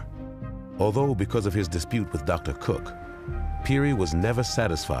secure, although because of his dispute with Dr. Cook, Peary was never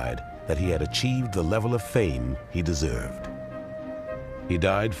satisfied that he had achieved the level of fame he deserved. He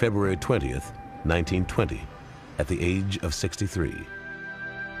died February 20th, 1920, at the age of 63,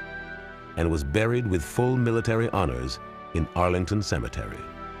 and was buried with full military honors in Arlington Cemetery.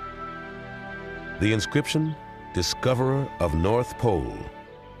 The inscription, "Discoverer of North Pole,"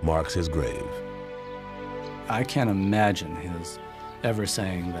 marks his grave. I can't imagine his ever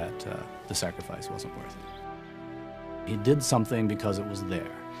saying that the sacrifice wasn't worth it. He did something because it was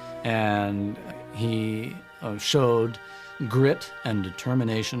there, and he showed grit and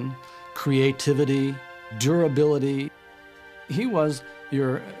determination, creativity, durability. He was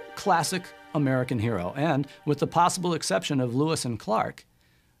your classic American hero, and with the possible exception of Lewis and Clark,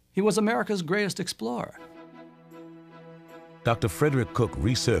 he was America's greatest explorer. Dr. Frederick Cook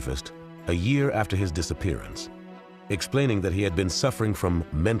resurfaced a year after his disappearance, explaining that he had been suffering from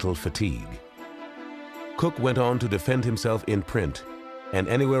mental fatigue. Cook went on to defend himself in print and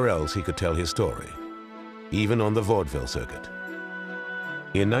anywhere else he could tell his story, even on the vaudeville circuit.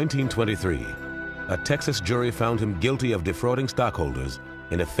 In 1923, a Texas jury found him guilty of defrauding stockholders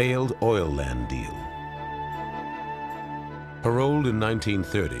in a failed oil land deal. Paroled in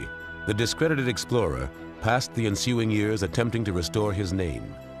 1930, the discredited explorer passed the ensuing years attempting to restore his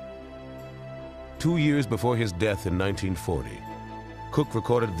name. 2 years before his death in 1940, Cook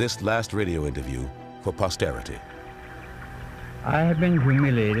recorded this last radio interview for posterity. I have been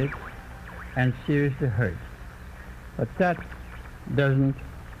humiliated and seriously hurt, but that doesn't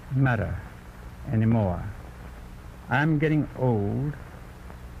matter anymore. I'm getting old,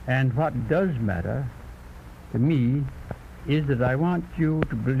 and what does matter to me is that I want you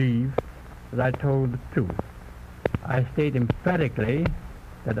to believe that I told the truth. I state emphatically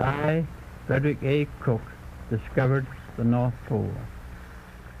that I, Frederick A. Cook, discovered the North Pole.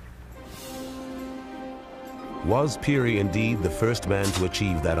 Was Peary indeed the first man to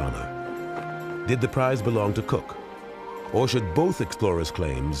achieve that honor? Did the prize belong to Cook? Or should both explorers'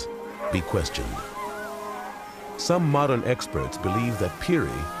 claims be questioned? Some modern experts believe that Peary,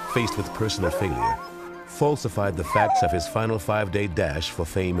 faced with personal failure, falsified the facts of his final 5-day dash for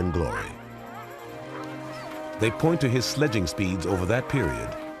fame and glory. They point to his sledging speeds over that period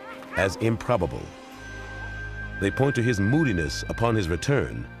as improbable. They point to his moodiness upon his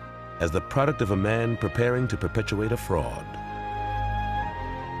return as the product of a man preparing to perpetuate a fraud.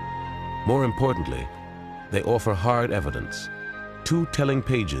 More importantly, they offer hard evidence, 2 telling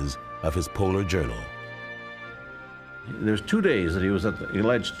pages of his polar journal. There's 2 days that he was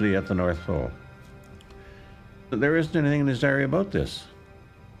allegedly at the North Pole. There isn't anything in his diary about this.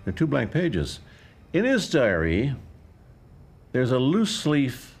 There are 2 blank pages. In his diary, there's a loose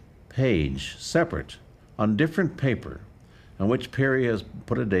leaf page, separate, on different paper, on which Peary has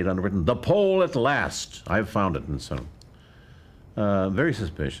put a date on it, written, "The Pole at last. I've found it," and so on. Very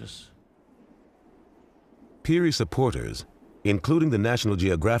suspicious. Peary's supporters, including the National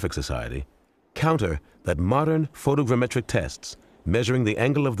Geographic Society, counter that modern photogrammetric tests measuring the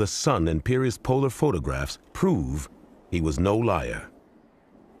angle of the sun in Peary's polar photographs prove he was no liar.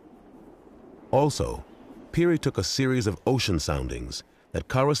 Also, Peary took a series of ocean soundings that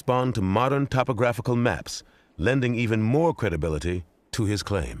correspond to modern topographical maps, lending even more credibility to his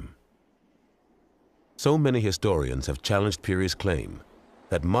claim. So many historians have challenged Peary's claim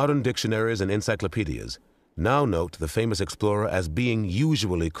that modern dictionaries and encyclopedias now note the famous explorer as being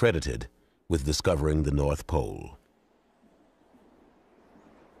usually credited with discovering the North Pole.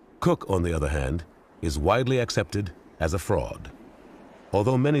 Cook, on the other hand, is widely accepted as a fraud,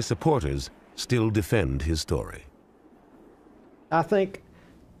 although many supporters still defend his story. I think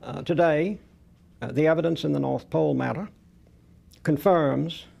today the evidence in the North Pole matter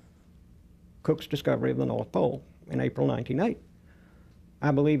confirms Cook's discovery of the North Pole in April 1908.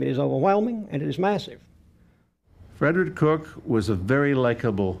 I believe it is overwhelming and it is massive. Frederick Cook was a very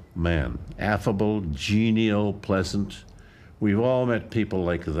likable man, affable, genial, pleasant. We've all met people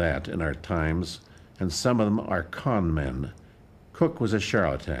like that in our times, and some of them are con men. Cook was a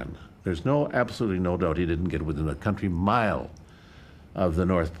charlatan. There's absolutely no doubt he didn't get within a country mile of the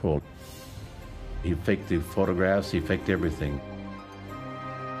North Pole. He faked the photographs, he faked everything.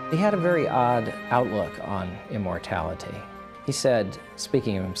 He had a very odd outlook on immortality. He said,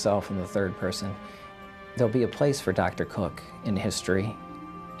 speaking of himself in the third person, there'll be a place for Dr. Cook in history.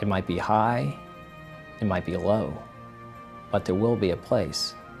 It might be high, it might be low, but there will be a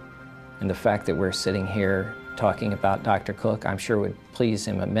place. And the fact that we're sitting here talking about Dr. Cook, I'm sure would please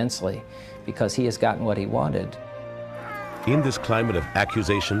him immensely because he has gotten what he wanted. In this climate of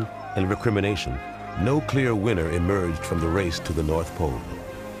accusation and recrimination, no clear winner emerged from the race to the North Pole.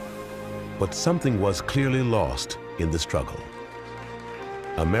 But something was clearly lost in the struggle: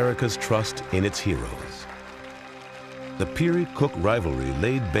 America's trust in its heroes. The Peary-Cook rivalry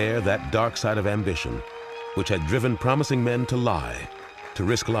laid bare that dark side of ambition, which had driven promising men to lie, to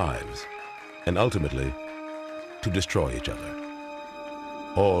risk lives, and ultimately to destroy each other,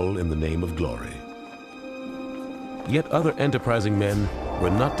 all in the name of glory. Yet other enterprising men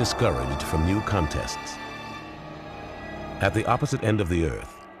were not discouraged from new contests. At the opposite end of the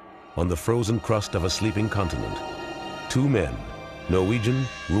earth, on the frozen crust of a sleeping continent, 2 men, Norwegian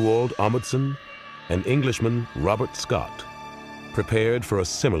Roald Amundsen and Englishman Robert Scott, prepared for a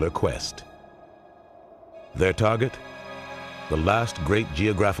similar quest. Their target? The last great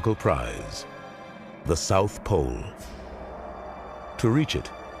geographical prize, the South Pole. To reach it,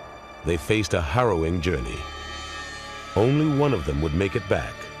 they faced a harrowing journey. Only one of them would make it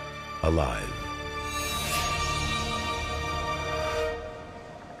back alive.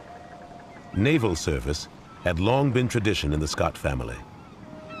 Naval service had long been tradition in the Scott family.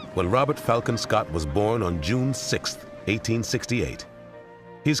 When Robert Falcon Scott was born on June 6, 1868,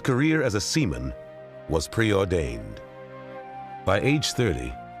 his career as a seaman was preordained. By age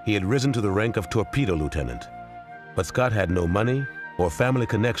 30, he had risen to the rank of torpedo lieutenant, but Scott had no money or family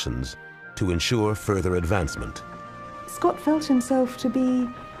connections to ensure further advancement. Scott felt himself to be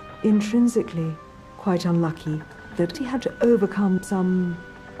intrinsically quite unlucky, that he had to overcome some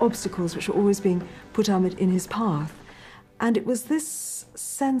obstacles which were always being put in his path. And it was this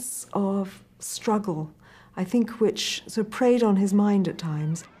sense of struggle, I think, which sort of preyed on his mind at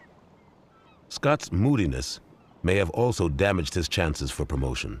times. Scott's moodiness may have also damaged his chances for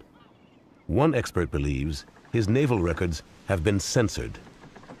promotion. One expert believes his naval records have been censored,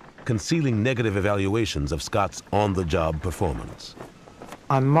 concealing negative evaluations of Scott's on-the-job performance.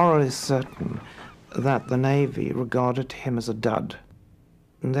 I'm morally certain that the Navy regarded him as a dud.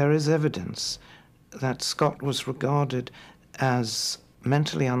 There is evidence that Scott was regarded as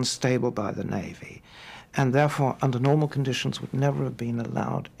mentally unstable by the Navy, and therefore, under normal conditions, would never have been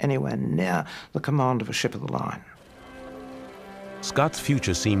allowed anywhere near the command of a ship of the line. Scott's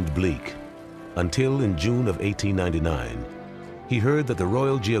future seemed bleak until in June of 1899, he heard that the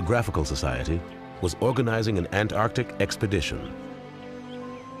Royal Geographical Society was organizing an Antarctic expedition.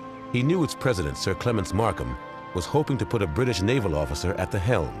 He knew its president, Sir Clements Markham, was hoping to put a British naval officer at the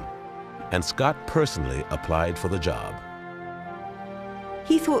helm, and Scott personally applied for the job.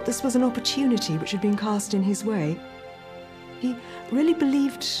 He thought this was an opportunity which had been cast in his way. He really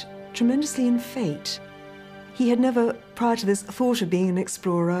believed tremendously in fate. He had never, prior to this, thought of being an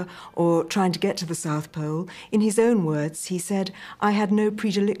explorer or trying to get to the South Pole. In his own words, he said, "I had no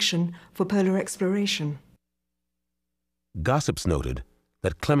predilection for polar exploration." Gossips noted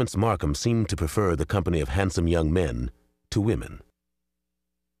that Clements Markham seemed to prefer the company of handsome young men to women.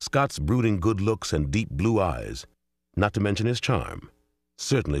 Scott's brooding good looks and deep blue eyes, not to mention his charm,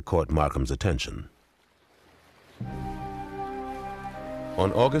 certainly caught Markham's attention.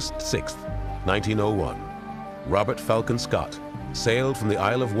 On August 6, 1901, Robert Falcon Scott sailed from the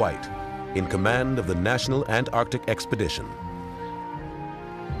Isle of Wight in command of the National Antarctic Expedition.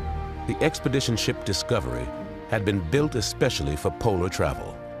 The expedition ship Discovery had been built especially for polar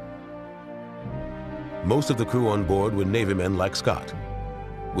travel. Most of the crew on board were Navy men like Scott,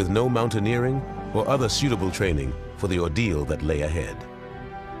 with no mountaineering or other suitable training for the ordeal that lay ahead.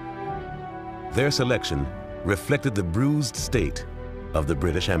 Their selection reflected the bruised state of the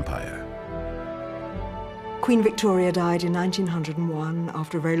British Empire. Queen Victoria died in 1901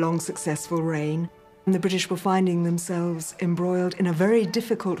 after a very long, successful reign, and the British were finding themselves embroiled in a very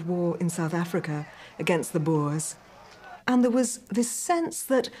difficult war in South Africa against the Boers. And there was this sense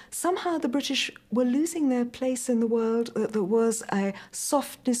that somehow the British were losing their place in the world, that there was a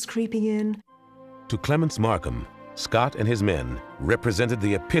softness creeping in. To Clements Markham, Scott and his men represented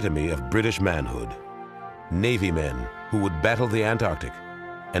the epitome of British manhood. Navy men who would battle the Antarctic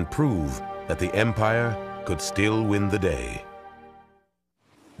and prove that the Empire could still win the day.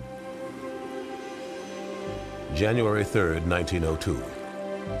 January 3rd, 1902.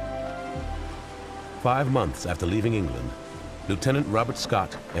 5 months after leaving England, Lieutenant Robert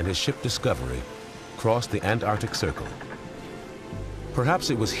Scott and his ship Discovery crossed the Antarctic Circle. Perhaps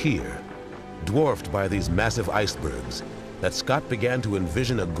it was here, dwarfed by these massive icebergs, that Scott began to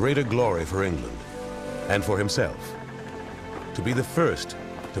envision a greater glory for England and for himself, to be the first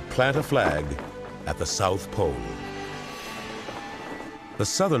to plant a flag at the South Pole. The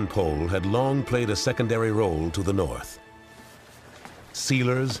Southern Pole had long played a secondary role to the North.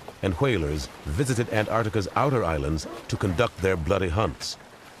 Sealers and whalers visited Antarctica's outer islands to conduct their bloody hunts,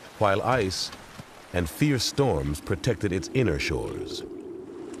 while ice and fierce storms protected its inner shores.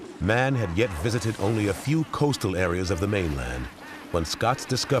 Man had yet visited only a few coastal areas of the mainland when Scott's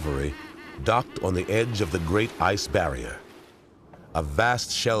Discovery docked on the edge of the Great Ice Barrier, a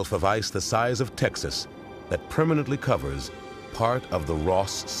vast shelf of ice the size of Texas that permanently covers part of the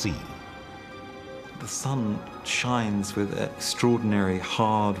Ross Sea. The sun shines with extraordinary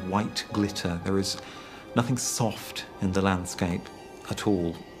hard white glitter. There is nothing soft in the landscape at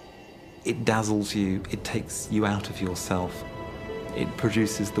all. It dazzles you, it takes you out of yourself. It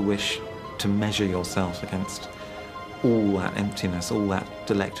produces the wish to measure yourself against all that emptiness, all that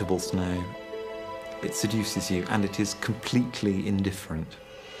delectable snow. It seduces you, and it is completely indifferent.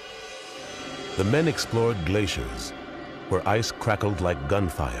 The men explored glaciers, where ice crackled like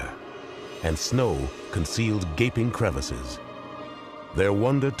gunfire, and snow concealed gaping crevices. Their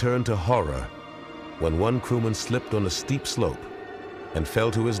wonder turned to horror when one crewman slipped on a steep slope and fell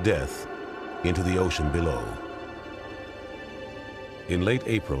to his death into the ocean below. In late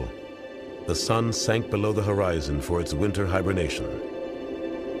April, the sun sank below the horizon for its winter hibernation.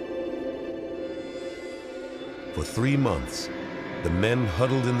 For 3 months, the men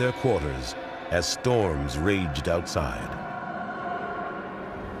huddled in their quarters as storms raged outside.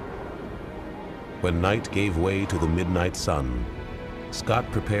 When night gave way to the midnight sun, Scott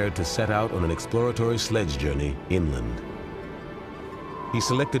prepared to set out on an exploratory sledge journey inland. He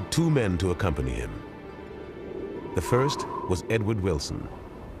selected 2 men to accompany him. The first was Edward Wilson,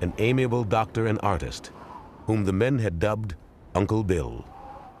 an amiable doctor and artist, whom the men had dubbed Uncle Bill.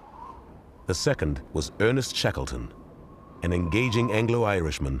 The second was Ernest Shackleton, an engaging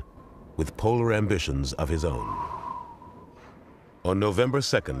Anglo-Irishman with polar ambitions of his own. On November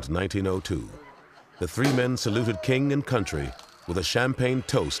 2nd, 1902, the 3 men saluted king and country with a champagne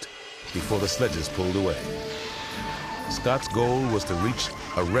toast before the sledges pulled away. Scott's goal was to reach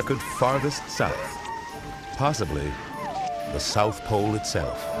a record farthest south, possibly the South Pole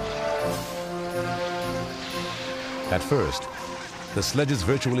itself. At first, the sledges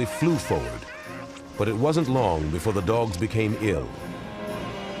virtually flew forward, but it wasn't long before the dogs became ill.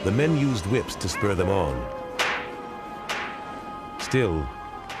 The men used whips to spur them on. Still,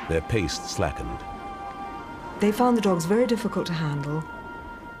 their pace slackened. They found the dogs very difficult to handle.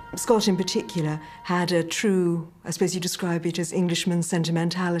 Scott in particular had a true, I suppose you describe it as Englishman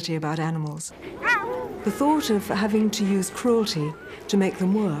sentimentality about animals. The thought of having to use cruelty to make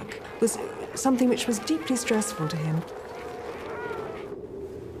them work was something which was deeply stressful to him.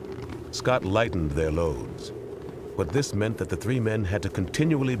 Scott lightened their loads, but this meant that the three men had to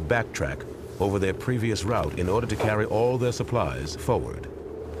continually backtrack over their previous route in order to carry all their supplies forward.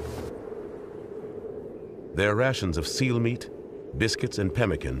 Their rations of seal meat, biscuits, and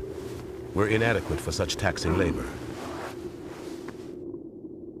pemmican were inadequate for such taxing labor.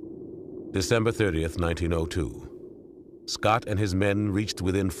 December 30th, 1902. Scott and his men reached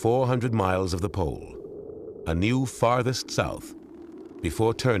within 400 miles of the pole, a new farthest south,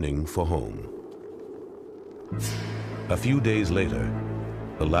 before turning for home. A few days later,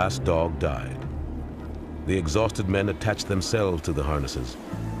 the last dog died. The exhausted men attached themselves to the harnesses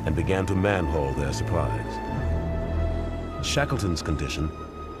and began to man-haul their supplies. Shackleton's condition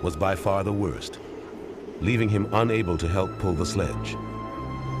was by far the worst, leaving him unable to help pull the sledge.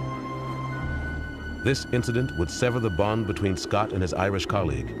 This incident would sever the bond between Scott and his Irish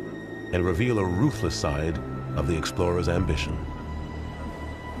colleague and reveal a ruthless side of the explorer's ambition.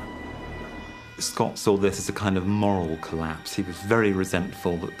 Scott saw this as a kind of moral collapse. He was very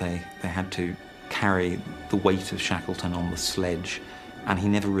resentful that they had to carry the weight of Shackleton on the sledge, and he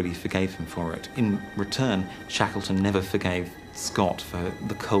never really forgave him for it. In return, Shackleton never forgave Scott for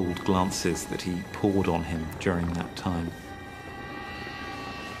the cold glances that he poured on him during that time.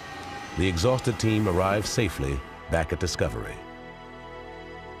 The exhausted team arrived safely back at Discovery.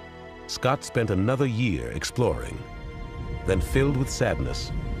 Scott spent another year exploring, then filled with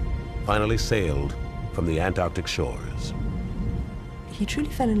sadness, finally sailed from the Antarctic shores. He truly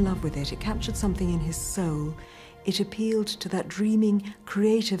fell in love with it. It captured something in his soul. It appealed to that dreaming,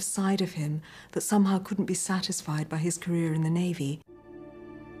 creative side of him that somehow couldn't be satisfied by his career in the Navy.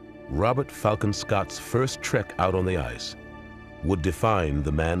 Robert Falcon Scott's first trek out on the ice would define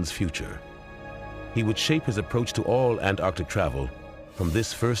the man's future. He would shape his approach to all Antarctic travel from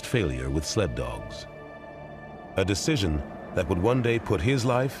this first failure with sled dogs. A decision that would one day put his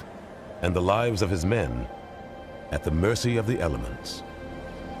life and the lives of his men at the mercy of the elements.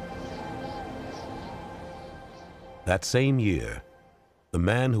 That same year, the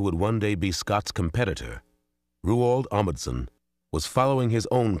man who would one day be Scott's competitor, Roald Amundsen, was following his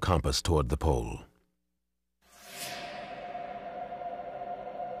own compass toward the pole.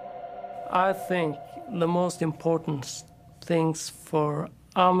 I think the most important things for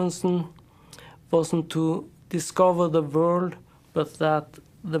Amundsen wasn't to discover the world, but that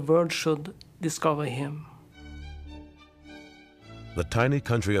the world should discover him. The tiny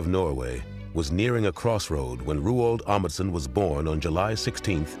country of Norway was nearing a crossroad when Roald Amundsen was born on July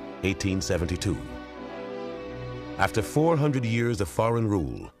 16, 1872. After 400 years of foreign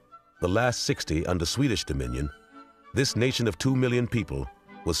rule, the last 60 under Swedish dominion, this nation of 2 million people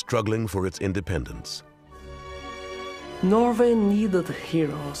was struggling for its independence. Norway needed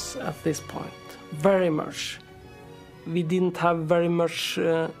heroes at this point, very much. We didn't have very much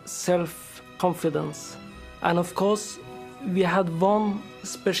self-confidence. And of course, we had one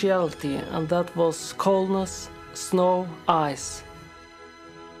specialty, and that was coldness, snow, ice.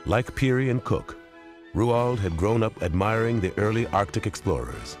 Like Peary and Cook, Roald had grown up admiring the early Arctic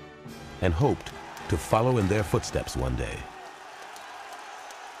explorers and hoped to follow in their footsteps one day.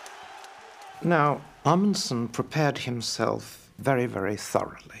 Now, Amundsen prepared himself very, very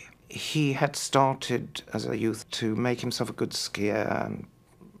thoroughly. He had started as a youth to make himself a good skier and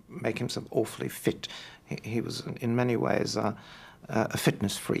make himself awfully fit. He was in many ways a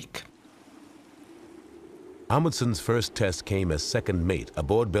fitness freak. Amundsen's first test came as second mate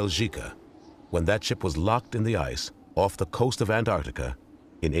aboard Belgica when that ship was locked in the ice off the coast of Antarctica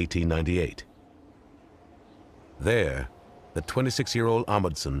in 1898. There, the 26-year-old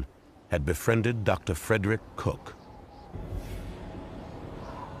Amundsen had befriended Dr. Frederick Cook.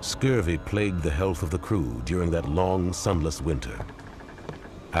 Scurvy plagued the health of the crew during that long, sunless winter.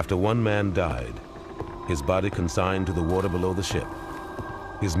 After one man died, his body consigned to the water below the ship,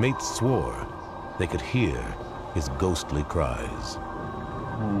 his mates swore they could hear his ghostly cries.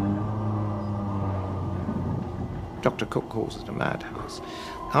 Dr. Cook calls it a madhouse.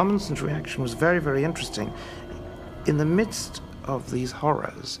 Amundsen's reaction was very, very interesting. In the midst of these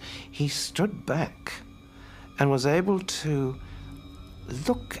horrors, he stood back and was able to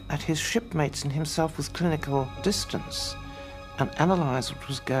look at his shipmates and himself with clinical distance and analyze what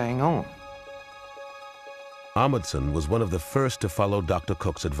was going on. Amundsen was one of the first to follow Dr.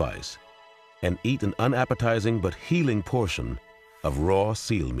 Cook's advice and eat an unappetizing but healing portion of raw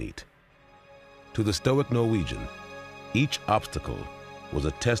seal meat. To the stoic Norwegian, each obstacle was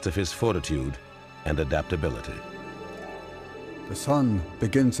a test of his fortitude and adaptability. The sun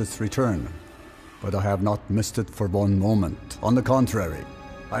begins its return, but I have not missed it for one moment. On the contrary,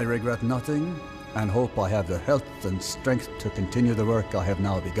 I regret nothing and hope I have the health and strength to continue the work I have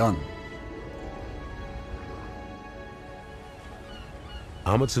now begun.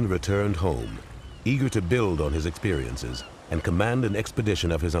 Amundsen returned home, eager to build on his experiences and command an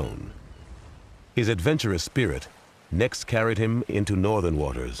expedition of his own. His adventurous spirit next carried him into northern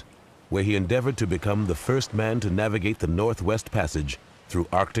waters, where he endeavored to become the first man to navigate the Northwest Passage through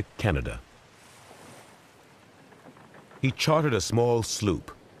Arctic Canada. He chartered a small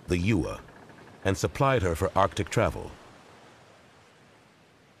sloop, the Ua, and supplied her for Arctic travel.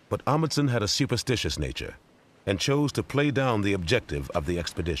 But Amundsen had a superstitious nature and chose to play down the objective of the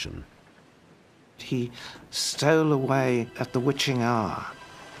expedition. He stole away at the witching hour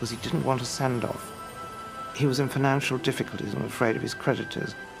because he didn't want a send-off. He was in financial difficulties and afraid of his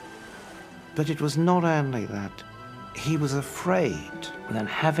creditors. But it was not only that. He was afraid that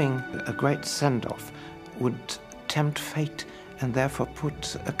having a great send-off would tempt fate and therefore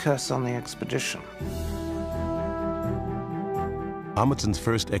put a curse on the expedition. Amundsen's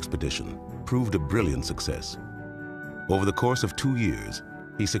first expedition proved a brilliant success. Over the course of 2 years,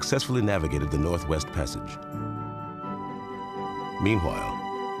 he successfully navigated the Northwest Passage. Meanwhile,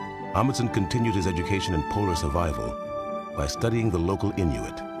 Amundsen continued his education in polar survival by studying the local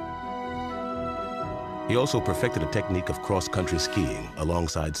Inuit. He also perfected a technique of cross-country skiing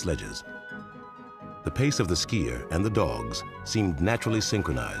alongside sledges. The pace of the skier and the dogs seemed naturally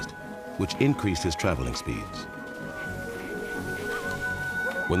synchronized, which increased his traveling speeds.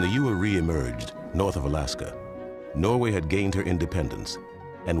 When the Ua re-emerged north of Alaska, Norway had gained her independence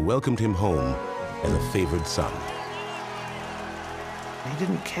and welcomed him home as a favored son. He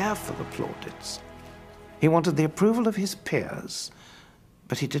didn't care for the plaudits. He wanted the approval of his peers,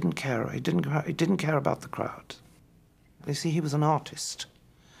 but he didn't care about the crowd. You see, he was an artist.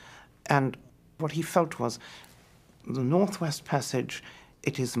 And what he felt was, the Northwest Passage,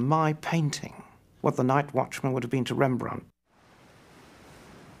 it is my painting, what the Night Watchman would have been to Rembrandt.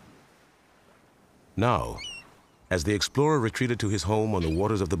 Now, as the explorer retreated to his home on the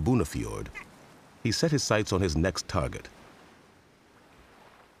waters of the Bunafjord, he set his sights on his next target.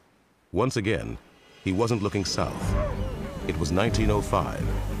 Once again, he wasn't looking south. It was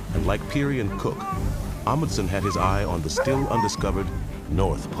 1905, and like Peary and Cook, Amundsen had his eye on the still undiscovered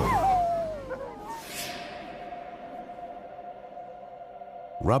North Pole.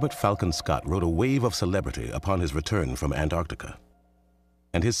 Robert Falcon Scott rode a wave of celebrity upon his return from Antarctica,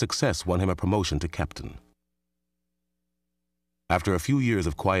 and his success won him a promotion to captain. After a few years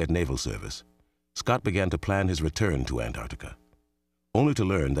of quiet naval service, Scott began to plan his return to Antarctica, only to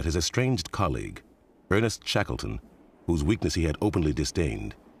learn that his estranged colleague, Ernest Shackleton, whose weakness he had openly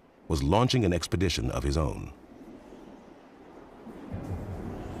disdained, was launching an expedition of his own.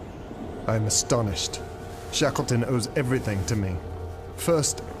 I'm astonished. Shackleton owes everything to me.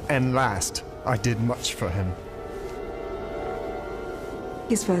 First and last, I did much for him.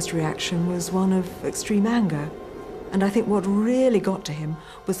 His first reaction was one of extreme anger. And I think what really got to him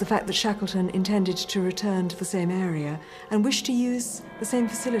was the fact that Shackleton intended to return to the same area and wished to use the same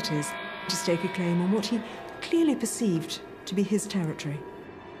facilities to stake a claim on what he clearly perceived to be his territory.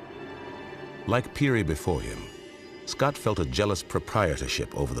 Like Peary before him, Scott felt a jealous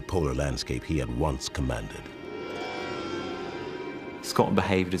proprietorship over the polar landscape he had once commanded. Scott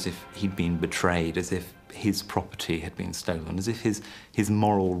behaved as if he'd been betrayed, as if his property had been stolen, as if his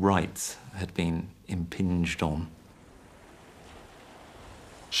moral rights had been impinged on.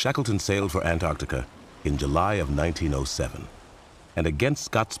 Shackleton sailed for Antarctica in July of 1907, and against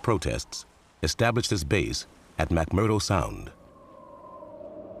Scott's protests, established his base at McMurdo Sound.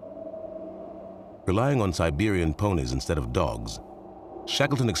 Relying on Siberian ponies instead of dogs,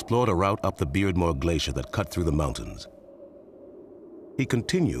 Shackleton explored a route up the Beardmore Glacier that cut through the mountains. He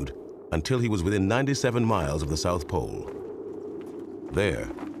continued until he was within 97 miles of the South Pole. There,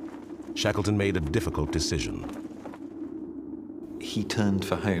 Shackleton made a difficult decision. He turned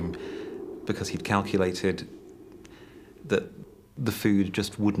for home because he'd calculated that the food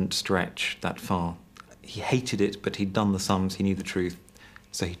just wouldn't stretch that far. He hated it, but he'd done the sums, he knew the truth,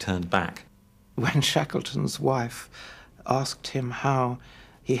 so he turned back. When Shackleton's wife asked him how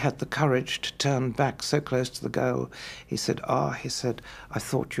he had the courage to turn back so close to the goal. He said, he said, I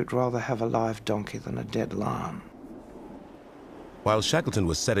thought you'd rather have a live donkey than a dead lion. While Shackleton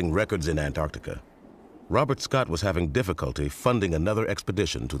was setting records in Antarctica, Robert Scott was having difficulty funding another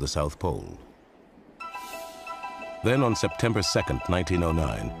expedition to the South Pole. Then on September 2nd,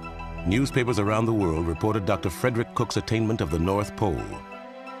 1909, newspapers around the world reported Dr. Frederick Cook's attainment of the North Pole.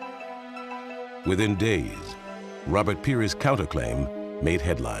 Within days, Robert Peary's counterclaim made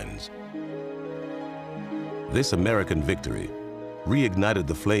headlines. This American victory reignited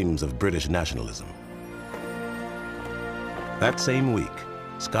the flames of British nationalism. That same week,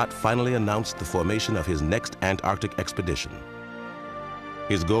 Scott finally announced the formation of his next Antarctic expedition.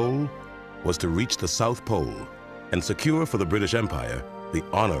 His goal was to reach the South Pole and secure for the British Empire the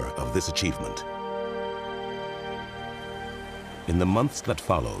honor of this achievement. In the months that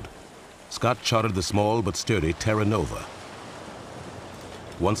followed, Scott chartered the small but sturdy Terra Nova.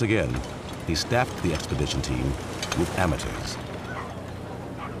 Once again, he staffed the expedition team with amateurs.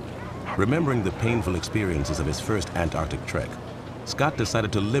 Remembering the painful experiences of his first Antarctic trek, Scott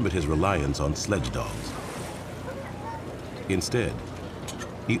decided to limit his reliance on sledge dogs. Instead,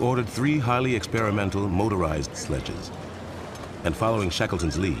 he ordered 3 highly experimental motorized sledges, and following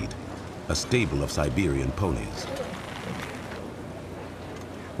Shackleton's lead, a stable of Siberian ponies.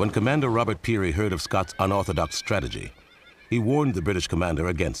 When Commander Robert Peary heard of Scott's unorthodox strategy, he warned the British commander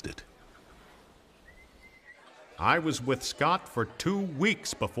against it. I was with Scott for 2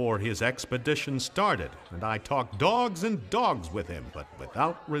 weeks before his expedition started, and I talked dogs and dogs with him, but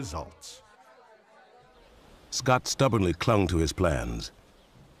without results. Scott stubbornly clung to his plans.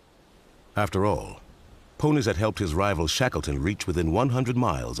 After all, ponies had helped his rival Shackleton reach within 100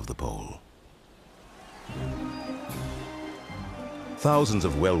 miles of the pole. Thousands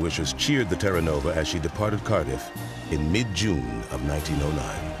of well-wishers cheered the Terra Nova as she departed Cardiff in mid-June of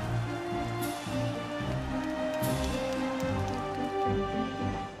 1909.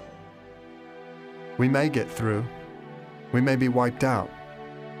 We may get through. We may be wiped out.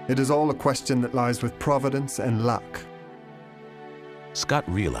 It is all a question that lies with providence and luck. Scott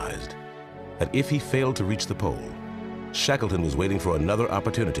realized that if he failed to reach the pole, Shackleton was waiting for another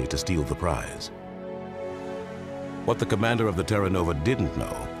opportunity to steal the prize. What the commander of the Terra Nova didn't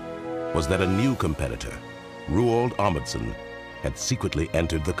know was that a new competitor, Roald Amundsen, had secretly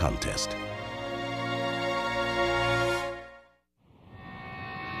entered the contest.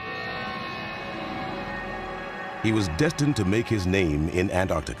 He was destined to make his name in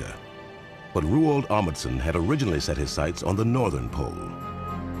Antarctica, but Roald Amundsen had originally set his sights on the northern pole.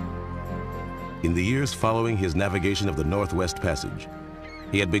 In the years following his navigation of the Northwest Passage,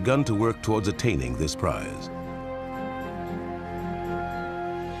 he had begun to work towards attaining this prize.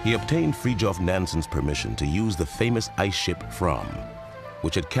 He obtained Fridtjof Nansen's permission to use the famous ice ship Fram,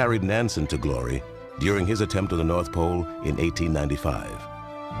 which had carried Nansen to glory during his attempt on the North Pole in 1895.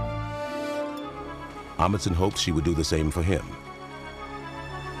 Amundsen hoped she would do the same for him.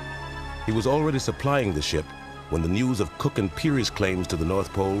 He was already supplying the ship when the news of Cook and Peary's claims to the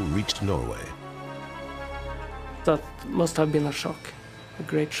North Pole reached Norway. That must have been a shock, a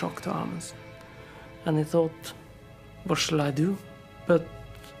great shock to Amundsen. And he thought, what shall I do? But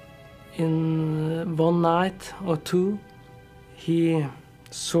in one night or two, he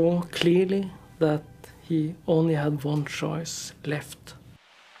saw clearly that he only had one choice left.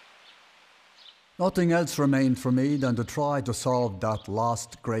 Nothing else remained for me than to try to solve that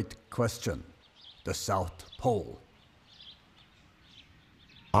last great question, the South Pole.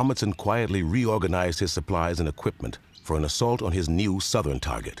 Amundsen quietly reorganized his supplies and equipment for an assault on his new southern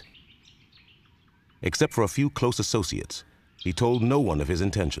target. Except for a few close associates, he told no one of his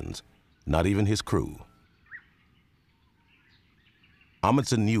intentions, not even his crew.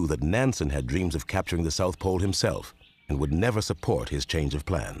 Amundsen knew that Nansen had dreams of capturing the South Pole himself and would never support his change of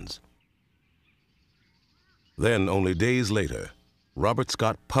plans. Then, only days later, Robert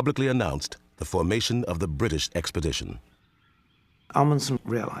Scott publicly announced the formation of the British expedition. Amundsen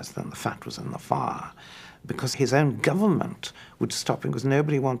realized then the fat was in the fire, because his own government would stop him, because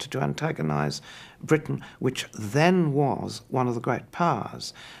nobody wanted to antagonize Britain, which then was one of the great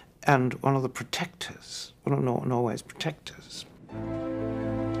powers and one of the protectors, one of Norway's protectors.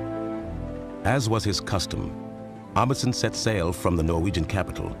 As was his custom, Amundsen set sail from the Norwegian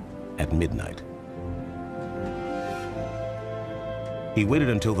capital at midnight. He waited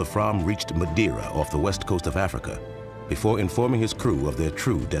until the Fram reached Madeira off the west coast of Africa before informing his crew of their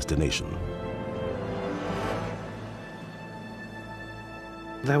true destination.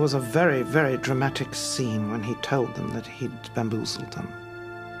 There was a very, very dramatic scene when he told them that he'd bamboozled them.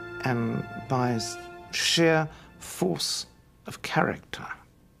 And by sheer force of character,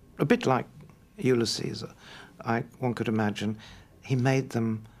 A bit like Ulysses, one could imagine, he made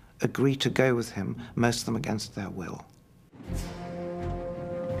them agree to go with him, most of them against their will.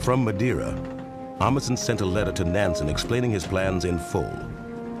 From Madeira, Amundsen sent a letter to Nansen explaining his plans in full.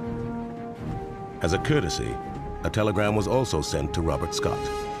 As a courtesy, a telegram was also sent to Robert Scott.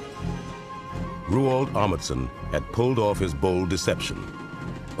 Roald Amundsen had pulled off his bold deception,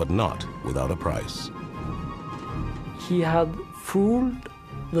 but not without a price. He had fooled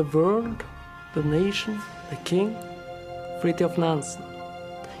the world, the nation, the king, Fridtjof Nansen.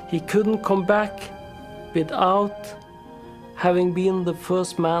 He couldn't come back without having been the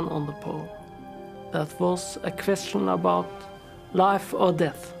first man on the pole. That was a question about life or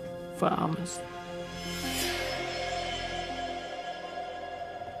death for Amundsen.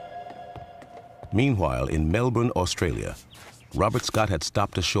 Meanwhile, in Melbourne, Australia, Robert Scott had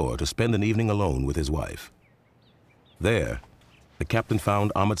stopped ashore to spend an evening alone with his wife. There, the captain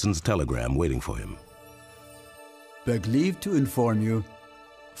found Amundsen's telegram waiting for him. Beg leave to inform you,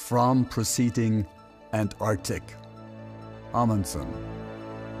 from proceeding Antarctic. Amundsen.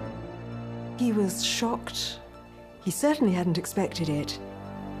 He was shocked. He certainly hadn't expected it.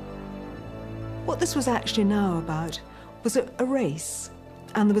 What this was actually now about was a race.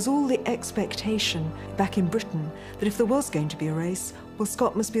 And there was all the expectation back in Britain that if there was going to be a race, well,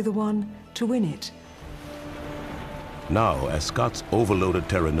 Scott must be the one to win it. Now, as Scott's overloaded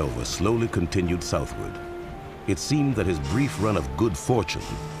Terra Nova slowly continued southward, it seemed that his brief run of good fortune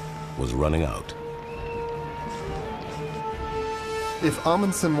was running out. If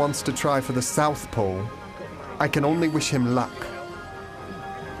Amundsen wants to try for the South Pole, I can only wish him luck.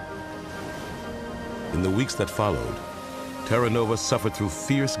 In the weeks that followed, Terra Nova suffered through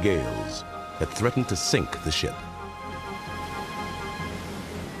fierce gales that threatened to sink the ship.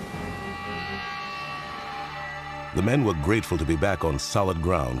 The men were grateful to be back on solid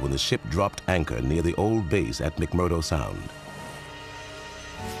ground when the ship dropped anchor near the old base at McMurdo Sound.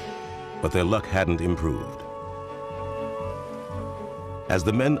 But their luck hadn't improved. As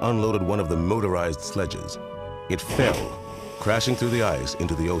the men unloaded one of the motorized sledges, it fell, crashing through the ice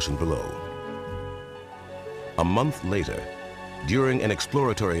into the ocean below. A month later, during an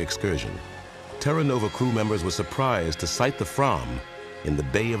exploratory excursion, Terra Nova crew members were surprised to sight the Fram in the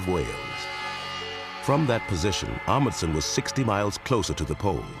Bay of Whales. From that position, Amundsen was 60 miles closer to the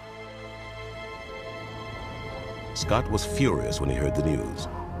pole. Scott was furious when he heard the news,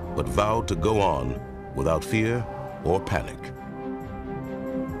 but vowed to go on without fear or panic.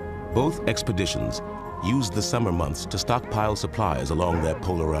 Both expeditions used the summer months to stockpile supplies along their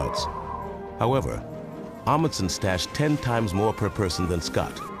polar routes. However, Amundsen stashed 10 times more per person than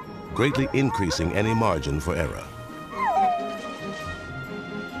Scott, greatly increasing any margin for error.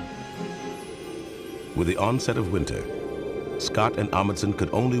 With the onset of winter, Scott and Amundsen could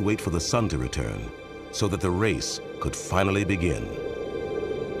only wait for the sun to return so that the race could finally begin.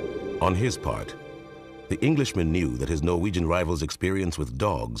 On his part, the Englishman knew that his Norwegian rival's experience with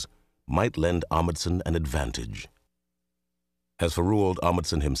dogs might lend Amundsen an advantage. As for Roald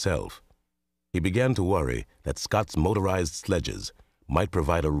Amundsen himself, he began to worry that Scott's motorized sledges might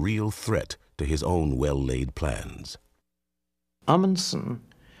provide a real threat to his own well-laid plans. Amundsen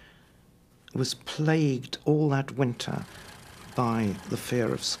was plagued all that winter by the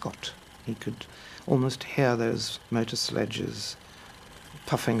fear of Scott. He could almost hear those motor sledges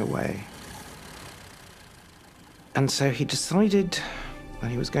puffing away. And so he decided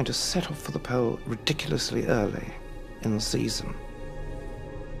that he was going to set off for the pole ridiculously early in the season.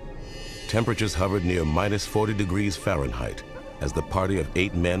 Temperatures hovered near minus 40 degrees Fahrenheit as the party of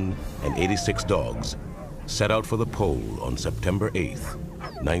 8 men and 86 dogs set out for the pole on September 8th,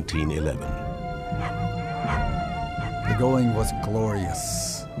 1911. The going was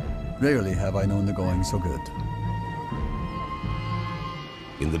glorious. Rarely have I known the going so good.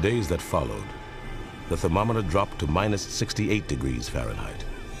 In the days that followed, the thermometer dropped to minus 68 degrees Fahrenheit.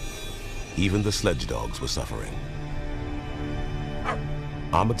 Even the sledge dogs were suffering.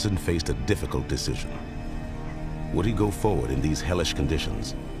 Amundsen faced a difficult decision. Would he go forward in these hellish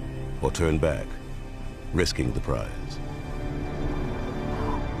conditions, or turn back, risking the prize?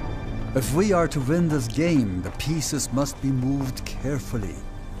 If we are to win this game, the pieces must be moved carefully.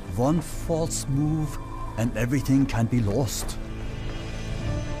 One false move and everything can be lost.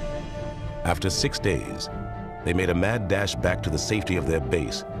 After 6 days, they made a mad dash back to the safety of their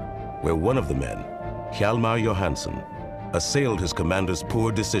base, where one of the men, Hjalmar Johansson, assailed his commander's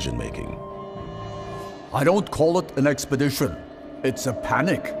poor decision-making. I don't call it an expedition. It's a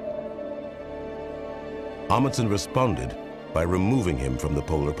panic. Amundsen responded by removing him from the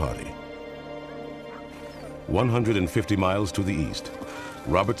polar party. 150 miles to the east,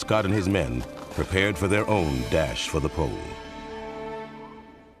 Robert Scott and his men prepared for their own dash for the pole.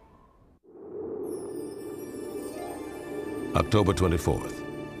 October 24th,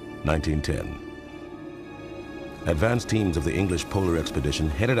 1910. Advance teams of the English polar expedition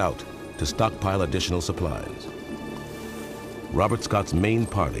headed out to stockpile additional supplies. Robert Scott's main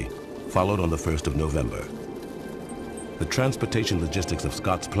party followed on the 1st of November. The transportation logistics of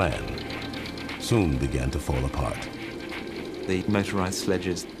Scott's plan soon began to fall apart. The motorized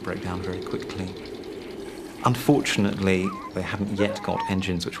sledges broke down very quickly. Unfortunately, they hadn't yet got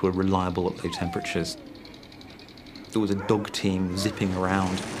engines which were reliable at low temperatures. There was a dog team zipping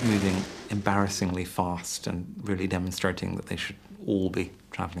around, moving embarrassingly fast and really demonstrating that they should all be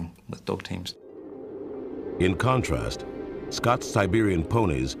traveling with dog teams. In contrast, Scott's Siberian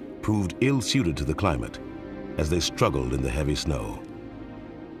ponies proved ill-suited to the climate as they struggled in the heavy snow.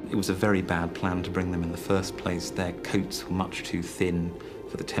 It was a very bad plan to bring them in the first place. Their coats were much too thin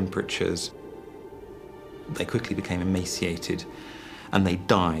for the temperatures. They quickly became emaciated and they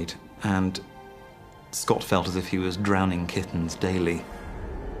died, and Scott felt as if he was drowning kittens daily.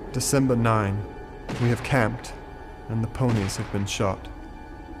 December 9, we have camped and the ponies have been shot.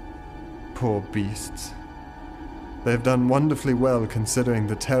 Poor beasts. They have done wonderfully well considering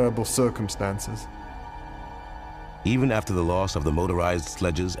the terrible circumstances. Even after the loss of the motorized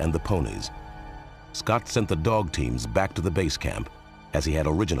sledges and the ponies, Scott sent the dog teams back to the base camp as he had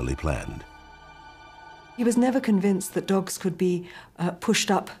originally planned. He was never convinced that dogs could be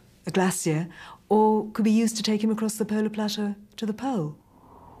pushed up a glacier or could be used to take him across the polar plateau to the pole.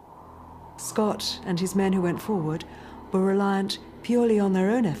 Scott and his men who went forward were reliant purely on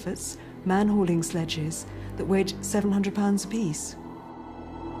their own efforts, man-hauling sledges that weighed 700 pounds apiece.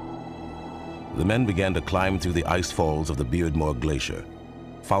 The men began to climb through the ice falls of the Beardmore Glacier,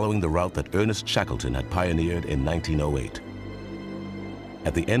 following the route that Ernest Shackleton had pioneered in 1908.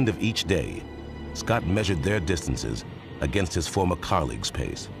 At the end of each day, Scott measured their distances against his former colleague's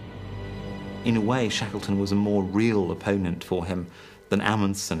pace. In a way, Shackleton was a more real opponent for him than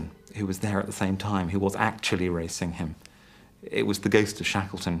Amundsen, who was there at the same time, who was actually racing him. It was the ghost of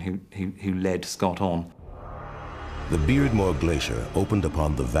Shackleton who led Scott on. The Beardmore Glacier opened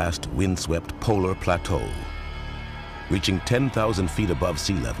upon the vast, windswept polar plateau. Reaching 10,000 feet above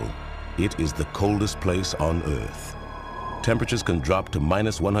sea level, it is the coldest place on Earth. Temperatures can drop to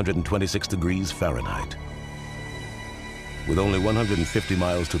minus 126 degrees Fahrenheit. With only 150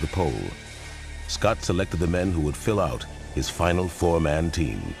 miles to the pole, Scott selected the men who would fill out his final four-man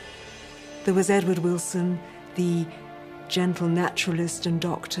team. There was Edward Wilson, the gentle naturalist and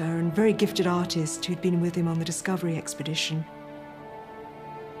doctor and very gifted artist who'd been with him on the Discovery expedition.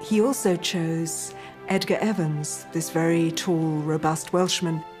 He also chose Edgar Evans, this very tall, robust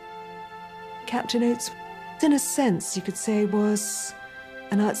Welshman. Captain Oates, in a sense, you could say, was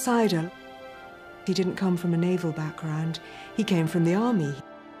an outsider. He didn't come from a naval background. He came from the army.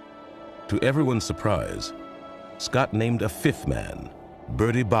 To everyone's surprise, Scott named a fifth man,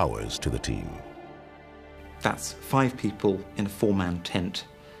 Bertie Bowers, to the team. That's 5 people in a 4-man tent,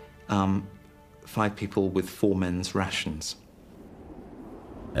 5 people with 4 men's rations.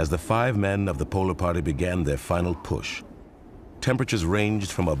 As the 5 men of the polar party began their final push, temperatures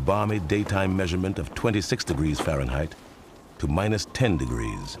ranged from a balmy daytime measurement of 26 degrees Fahrenheit to minus 10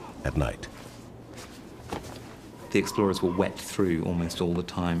 degrees at night. The explorers were wet through almost all the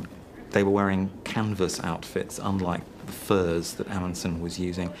time. They were wearing canvas outfits, unlike the furs that Amundsen was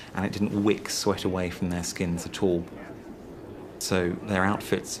using, and it didn't wick sweat away from their skins at all. So their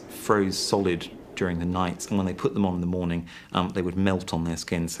outfits froze solid during the nights, and when they put them on in the morning, they would melt on their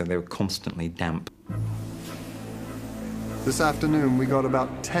skins, so they were constantly damp. This afternoon we got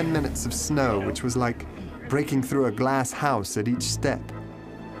about 10 minutes of snow, which was like breaking through a glass house at each step.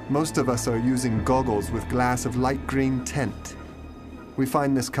 Most of us are using goggles with glass of light green tint. We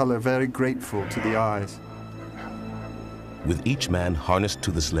find this color very grateful to the eyes. With each man harnessed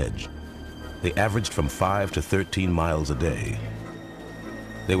to the sledge, they averaged from 5 to 13 miles a day.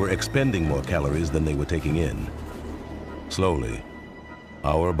 They were expending more calories than they were taking in. Slowly,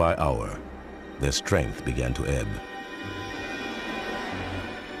 hour by hour, their strength began to ebb.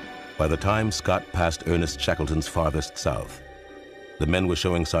 By the time Scott passed Ernest Shackleton's farthest south, the men were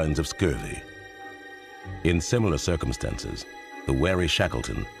showing signs of scurvy. In similar circumstances, the wary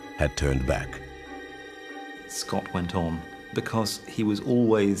Shackleton had turned back. Scott went on because he was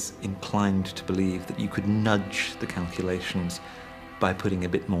always inclined to believe that you could nudge the calculations by putting a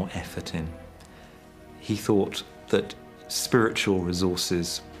bit more effort in. He thought that spiritual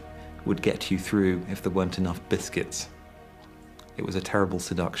resources would get you through if there weren't enough biscuits. It was a terrible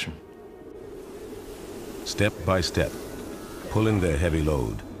seduction. Step by step, pulling their heavy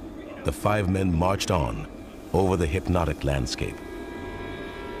load, the 5 men marched on over the hypnotic landscape.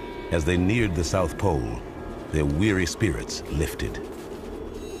 As they neared the South Pole, their weary spirits lifted.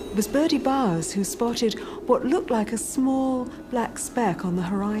 It was Birdie Bowers who spotted what looked like a small black speck on the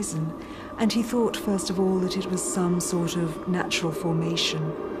horizon, and he thought first of all that it was some sort of natural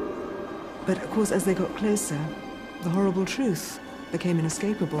formation. But of course, as they got closer, the horrible truth became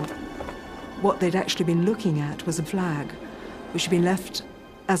inescapable. What they'd actually been looking at was a flag, which had been left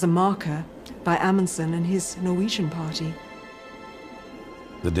as a marker by Amundsen and his Norwegian party.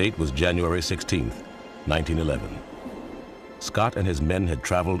 The date was January 16th, 1911. Scott and his men had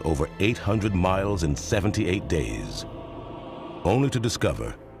traveled over 800 miles in 78 days, only to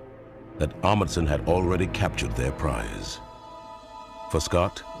discover that Amundsen had already captured their prize. For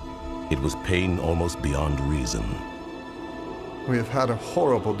Scott, it was pain almost beyond reason. We have had a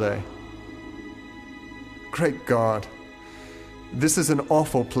horrible day. Great God, this is an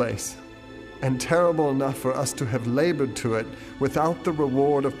awful place, and terrible enough for us to have labored to it without the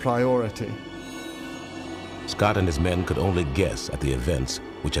reward of priority. Scott and his men could only guess at the events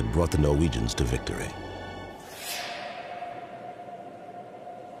which had brought the Norwegians to victory.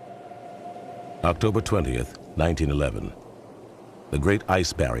 October 20th, 1911. The great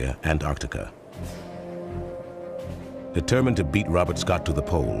ice barrier, Antarctica. Determined to beat Robert Scott to the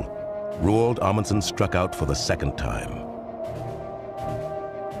pole, Roald Amundsen struck out for the second time.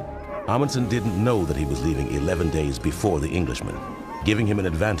 Amundsen didn't know that he was leaving 11 days before the Englishman, giving him an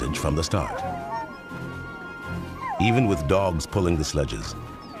advantage from the start. Even with dogs pulling the sledges,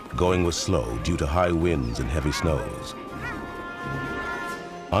 going was slow due to high winds and heavy snows.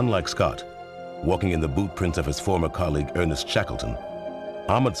 Unlike Scott, walking in the boot prints of his former colleague Ernest Shackleton,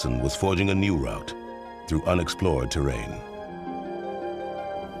 Amundsen was forging a new route through unexplored terrain.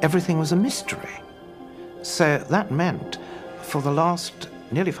 Everything was a mystery. So that meant, for the last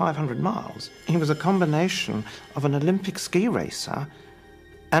nearly 500 miles, he was a combination of an Olympic ski racer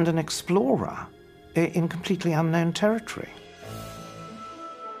and an explorer in completely unknown territory.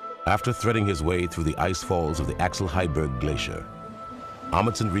 After threading his way through the ice falls of the Axel Heiberg Glacier,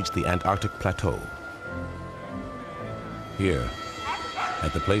 Amundsen reached the Antarctic Plateau. Here,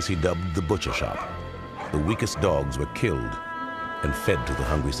 at the place he dubbed the butcher shop, the weakest dogs were killed and fed to the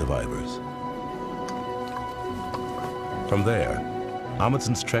hungry survivors. From there,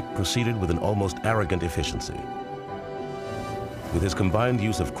 Amundsen's trek proceeded with an almost arrogant efficiency. With his combined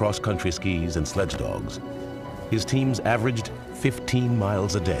use of cross-country skis and sledge dogs, his teams averaged 15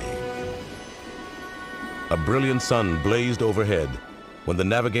 miles a day. A brilliant sun blazed overhead when the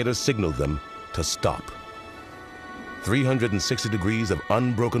navigators signaled them to stop. 360 degrees of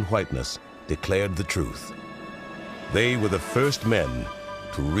unbroken whiteness declared the truth. They were the first men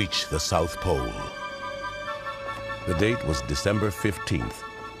to reach the South Pole. The date was December 15th,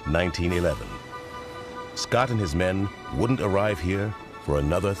 1911. Scott and his men wouldn't arrive here for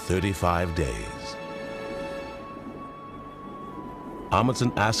another 35 days.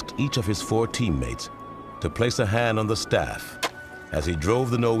 Amundsen asked each of his 4 teammates to place a hand on the staff as he drove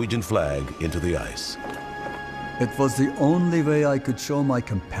the Norwegian flag into the ice. It was the only way I could show my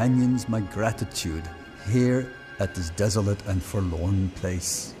companions my gratitude here at this desolate and forlorn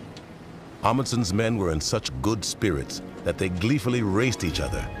place. Amundsen's men were in such good spirits that they gleefully raced each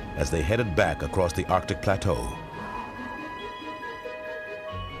other as they headed back across the Arctic plateau.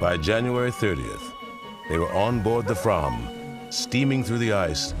 By January 30th, they were on board the Fram, steaming through the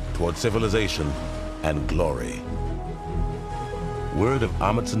ice toward civilization and glory. Word of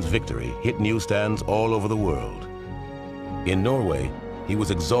Amundsen's victory hit newsstands all over the world. In Norway, he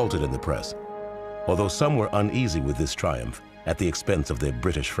was exalted in the press, although some were uneasy with this triumph at the expense of their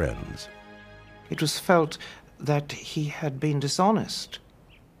British friends. It was felt that he had been dishonest.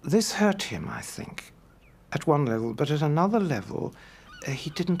 This hurt him, I think, at one level, but at another level, he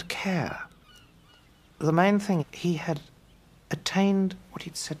didn't care. The main thing, he had attained what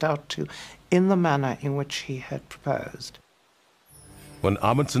he'd set out to in the manner in which he had proposed. When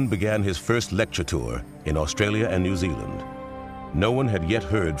Amundsen began his first lecture tour in Australia and New Zealand, no one had yet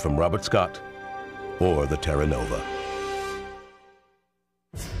heard from Robert Scott or the Terra Nova.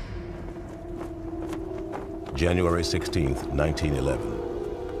 January 16th, 1911.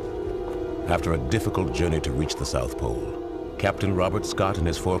 After a difficult journey to reach the South Pole, Captain Robert Scott and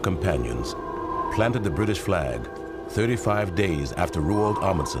his 4 companions planted the British flag 35 days after Roald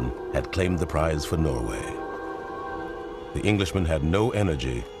Amundsen had claimed the prize for Norway. The Englishmen had no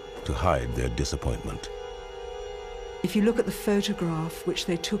energy to hide their disappointment. If you look at the photograph which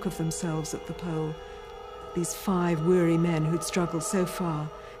they took of themselves at the pole, these 5 weary men who'd struggled so far,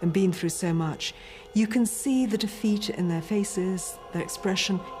 and been through so much, you can see the defeat in their faces, their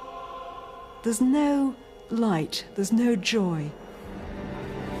expression. There's no light, there's no joy.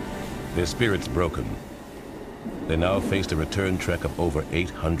 Their spirits broken, they now faced a return trek of over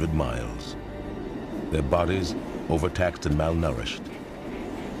 800 miles. Their bodies, overtaxed and malnourished,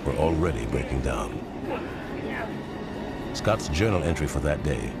 were already breaking down. Scott's journal entry for that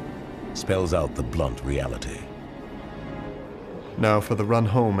day spells out the blunt reality. Now for the run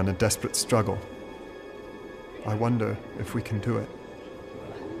home and a desperate struggle. I wonder if we can do it.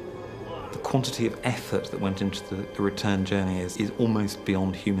 The quantity of effort that went into the return journey is almost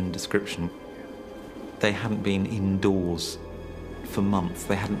beyond human description. They hadn't been indoors for months.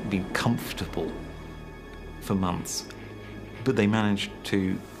 They hadn't been comfortable for months. But they managed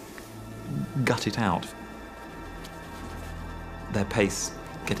to gut it out. Their pace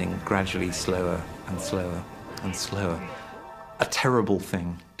getting gradually slower and slower and slower. A terrible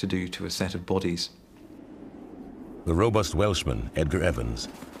thing to do to a set of bodies. The robust Welshman, Edgar Evans,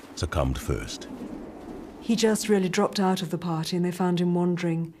 succumbed first. He just really dropped out of the party and they found him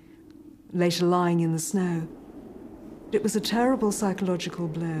wandering, later lying in the snow. It was a terrible psychological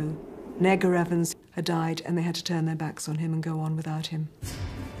blow. Edgar Evans had died and they had to turn their backs on him and go on without him.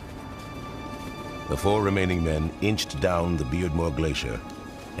 The 4 remaining men inched down the Beardmore Glacier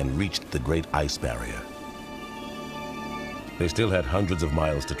and reached the Great Ice Barrier. They still had hundreds of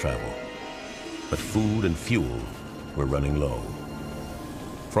miles to travel, but food and fuel were running low.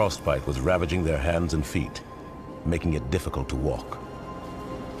 Frostbite was ravaging their hands and feet, making it difficult to walk.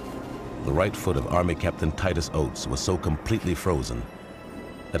 The right foot of Army Captain Titus Oates was so completely frozen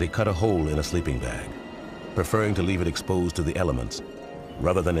that he cut a hole in a sleeping bag, preferring to leave it exposed to the elements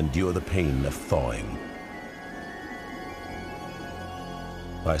rather than endure the pain of thawing.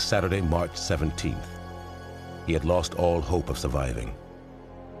 By Saturday, March 17th, he had lost all hope of surviving.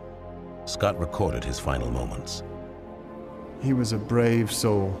 Scott recorded his final moments. He was a brave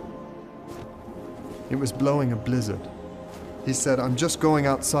soul. It was blowing a blizzard. He said, "I'm just going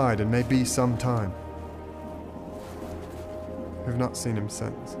outside and may be some time." We've not seen him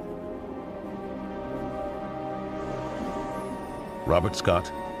since. Robert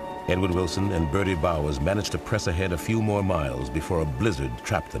Scott, Edward Wilson, and Bertie Bowers managed to press ahead a few more miles before a blizzard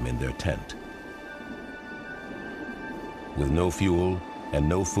trapped them in their tent. With no fuel and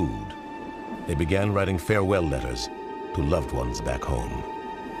no food, they began writing farewell letters to loved ones back home.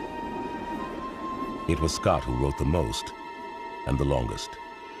 It was Scott who wrote the most and the longest.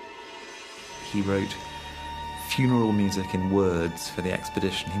 He wrote funeral music in words for the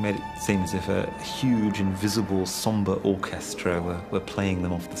expedition. He made it seem as if a huge, invisible, somber orchestra were playing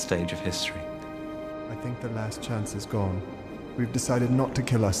them off the stage of history. I think the last chance is gone. We've decided not to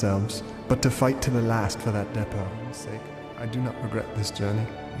kill ourselves, but to fight to the last for that depot. For his sake, I do not regret this journey,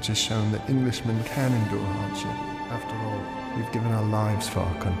 which has shown that Englishmen can endure hardship. After all, we've given our lives for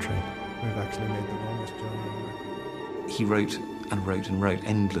our country. We've actually made the longest journey on record. He wrote and wrote and wrote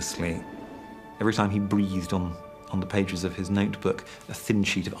endlessly. Every time he breathed on the pages of his notebook, a thin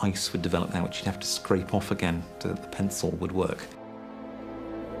sheet of ice would develop there, which he'd have to scrape off again so that the pencil would work.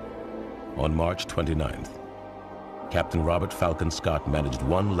 On March 29th, Captain Robert Falcon Scott managed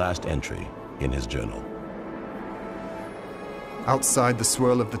one last entry in his journal. Outside the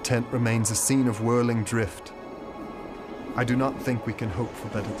swirl of the tent remains a scene of whirling drift. I do not think we can hope for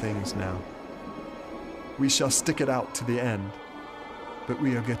better things now. We shall stick it out to the end, but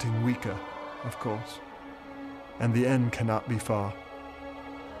we are getting weaker, of course, and the end cannot be far.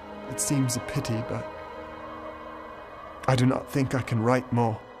 It seems a pity, but I do not think I can write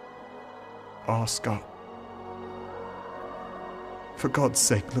more. Ah, Scott, for God's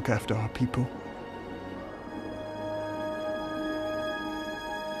sake, look after our people.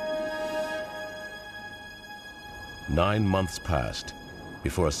 Nine months passed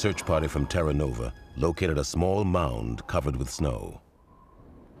before a search party from Terra Nova located a small mound covered with snow.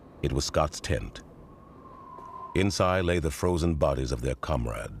 It was Scott's tent. Inside lay the frozen bodies of their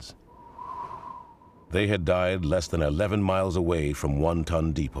comrades. They had died less than 11 miles away from One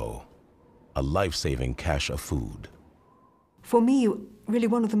Ton Depot, a life-saving cache of food. For me, really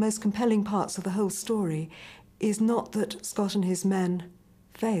one of the most compelling parts of the whole story is not that Scott and his men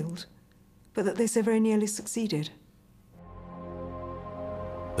failed, but that they so very nearly succeeded.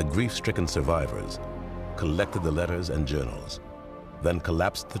 The grief-stricken survivors collected the letters and journals, then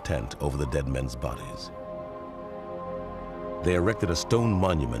collapsed the tent over the dead men's bodies. They erected a stone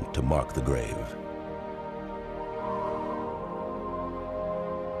monument to mark the grave.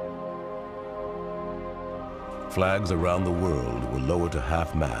 Flags around the world were lowered to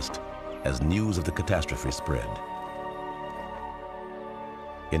half-mast as news of the catastrophe spread.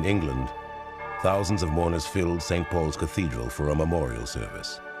 In England, thousands of mourners filled St. Paul's Cathedral for a memorial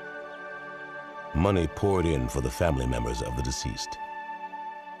service. Money poured in for the family members of the deceased.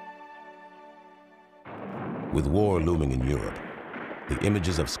 With war looming in Europe, the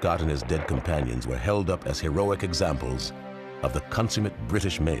images of Scott and his dead companions were held up as heroic examples of the consummate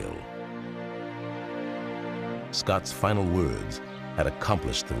British male. Scott's final words had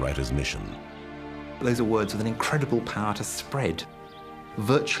accomplished the writer's mission. Those are words with an incredible power to spread.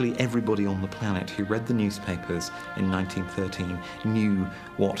 Virtually everybody on the planet who read the newspapers in 1913 knew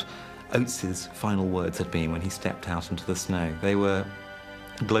what Oates's final words had been when he stepped out into the snow. They were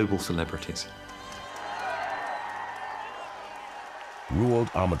global celebrities.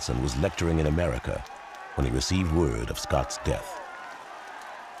 Roald Amundsen was lecturing in America when he received word of Scott's death.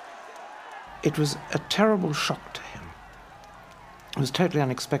 It was a terrible shock to him. It was totally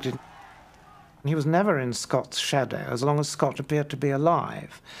unexpected. He was never in Scott's shadow as long as Scott appeared to be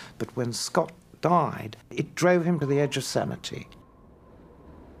alive. But when Scott died, it drove him to the edge of sanity.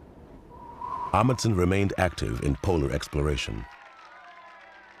 Amundsen remained active in polar exploration.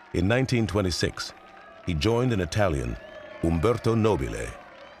 In 1926, he joined an Italian, Umberto Nobile,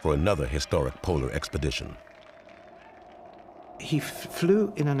 for another historic polar expedition. He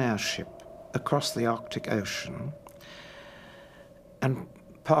flew in an airship across the Arctic Ocean and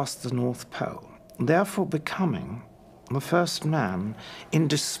past the North Pole, therefore becoming the first man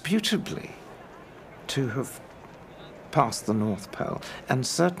indisputably to have passed the North Pole, and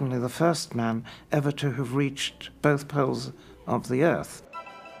certainly the first man ever to have reached both poles of the Earth.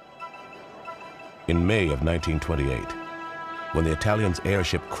 In May of 1928, when the Italian's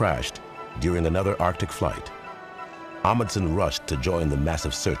airship crashed during another Arctic flight, Amundsen rushed to join the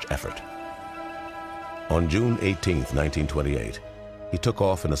massive search effort. On June 18, 1928, he took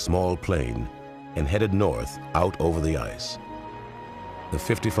off in a small plane and headed north out over the ice. The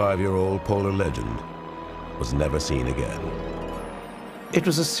 55-year-old polar legend was never seen again. It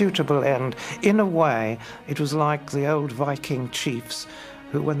was a suitable end. In a way, it was like the old Viking chiefs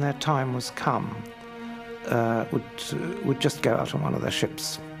who, when their time was come, would just go out on one of their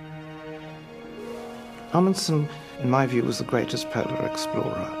ships. Amundsen, in my view, was the greatest polar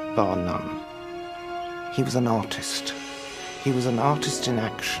explorer, bar none. He was an artist. He was an artist in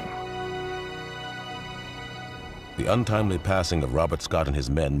action. The untimely passing of Robert Scott and his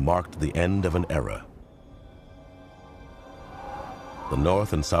men marked the end of an era. The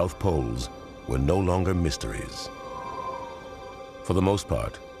North and South Poles were no longer mysteries. For the most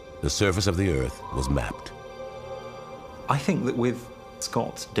part, the surface of the Earth was mapped. I think that with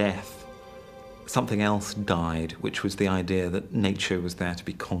Scott's death, something else died, which was the idea that nature was there to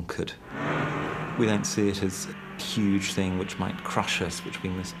be conquered. We don't see it as a huge thing which might crush us, which we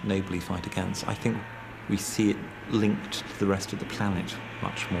must nobly fight against. I think we see it linked to the rest of the planet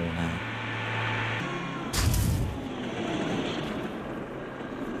much more now.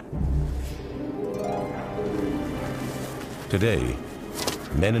 Today,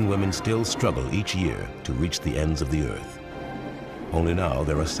 men and women still struggle each year to reach the ends of the Earth. Only now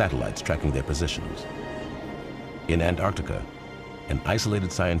there are satellites tracking their positions. In Antarctica, an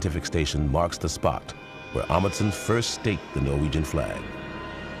isolated scientific station marks the spot where Amundsen first staked the Norwegian flag.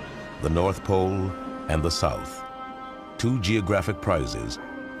 The North Pole and the South, two geographic prizes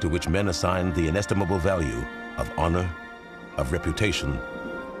to which men assigned the inestimable value of honor, of reputation,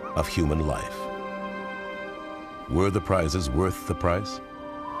 of human life. Were the prizes worth the price?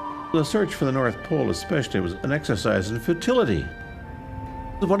 The search for the North Pole especially was an exercise in futility.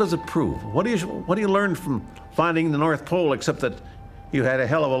 What does it prove? What do you learn from finding the North Pole except that you had a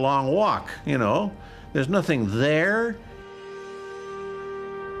hell of a long walk, you know? There's nothing there.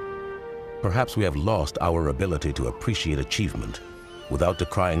 Perhaps we have lost our ability to appreciate achievement without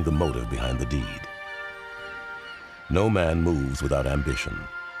decrying the motive behind the deed. No man moves without ambition.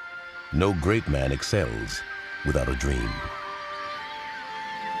 No great man excels without a dream.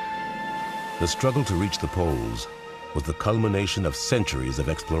 The struggle to reach the poles was the culmination of centuries of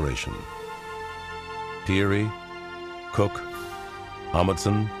exploration. Peary, Cook,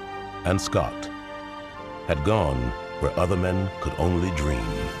 Amundsen, and Scott had gone where other men could only dream.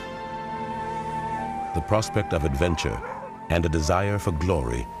 The prospect of adventure and a desire for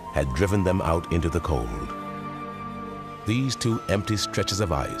glory had driven them out into the cold. These two empty stretches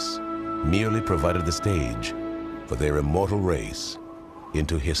of ice merely provided the stage for their immortal race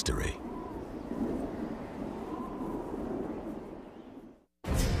into history.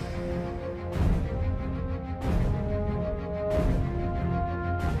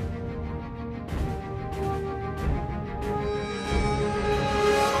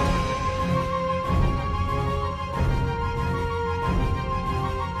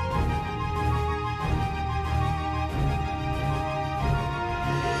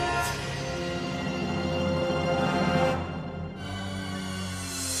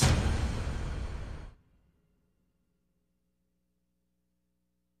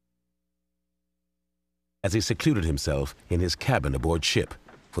 as he secluded himself in his cabin aboard ship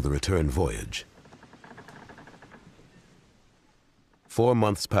for the return voyage. 4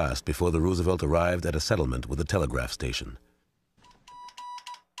 months passed before the Roosevelt arrived at a settlement with a telegraph station.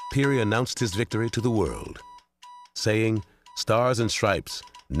 Peary announced his victory to the world, saying, "Stars and stripes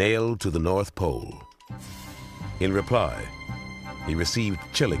nailed to the North Pole." In reply, he received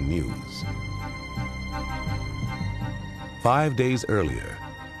chilling news. 5 days earlier,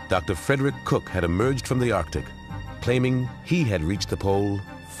 Dr. Frederick Cook had emerged from the Arctic, claiming he had reached the pole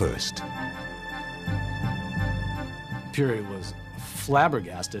first. Peary was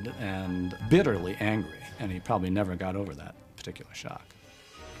flabbergasted and bitterly angry, and he probably never got over that particular shock.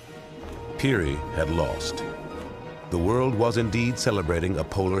 Peary had lost. The world was indeed celebrating a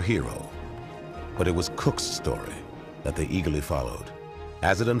polar hero, but it was Cook's story that they eagerly followed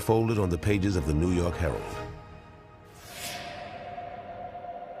as it unfolded on the pages of the New York Herald.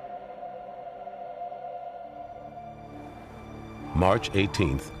 March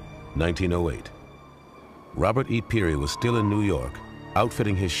 18th, 1908. Robert E. Peary was still in New York,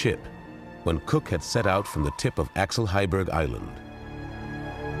 outfitting his ship, when Cook had set out from the tip of Axel Heiberg Island.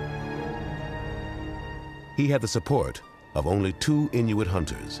 He had the support of only 2 Inuit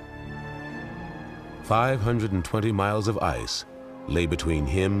hunters. 520 miles of ice lay between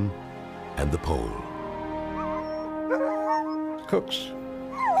him and the pole. Cook's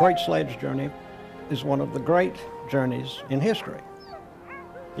Great Sledge Journey is one of the great journeys in history.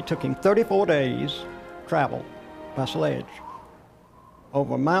 It took him 34 days travel by sledge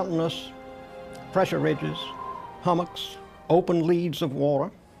over mountainous pressure ridges, hummocks, open leads of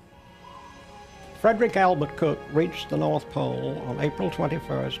water. Frederick Albert Cook reached the North Pole on April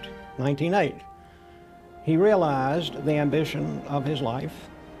 21st, 1908. He realized the ambition of his life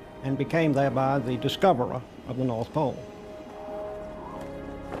and became thereby the discoverer of the North Pole.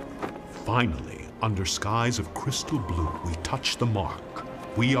 Finally, under skies of crystal blue, we touch the mark.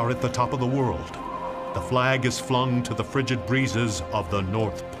 We are at the top of the world. The flag is flung to the frigid breezes of the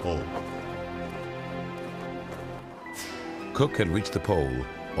North Pole. Cook had reached the pole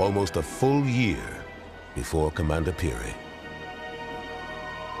almost a full year before Commander Peary.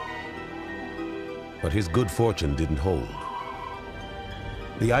 But his good fortune didn't hold.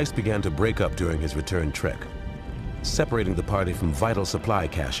 The ice began to break up during his return trek, separating the party from vital supply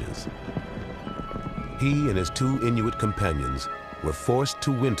caches. He and his 2 Inuit companions were forced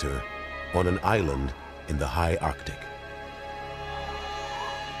to winter on an island in the high Arctic.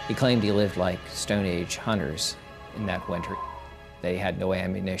 He claimed he lived like Stone Age hunters in that winter. They had no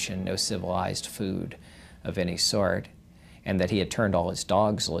ammunition, no civilized food of any sort, and that he had turned all his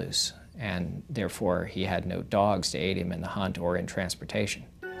dogs loose, and therefore he had no dogs to aid him in the hunt or in transportation.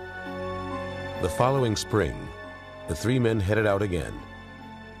 The following spring, the 3 men headed out again.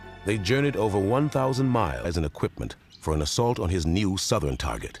 They journeyed over 1,000 miles as an equipment for an assault on his new southern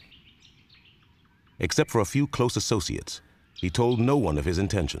target. Except for a few close associates, he told no one of his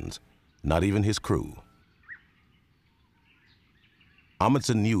intentions, not even his crew.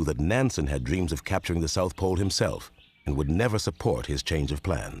 Amundsen knew that Nansen had dreams of capturing the South Pole himself and would never support his change of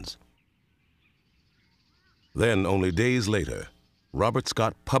plans. Then, only days later, Robert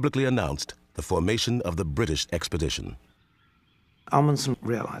Scott publicly announced the formation of the British expedition. Amundsen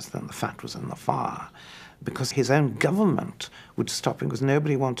realized then the fat was in the fire, because his own government would stop him, because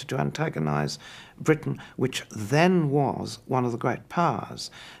nobody wanted to antagonize Britain, which then was one of the great powers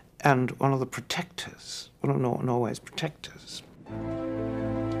and one of the protectors, one of Norway's protectors.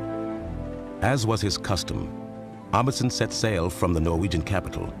 As was his custom, Amundsen set sail from the Norwegian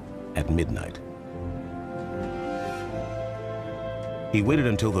capital at midnight. He waited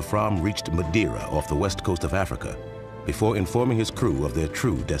until the Fram reached Madeira off the west coast of Africa before informing his crew of their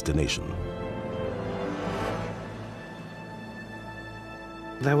true destination.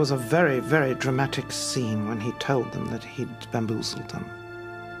 There was a very, very dramatic scene when he told them that he'd bamboozled them.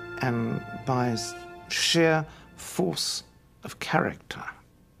 And by sheer force of character,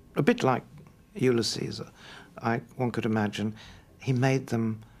 a bit like Ulysses, one could imagine, he made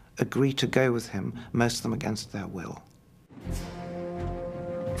them agree to go with him, most of them against their will.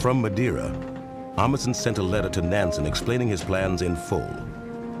 From Madeira, Amundsen sent a letter to Nansen explaining his plans in full.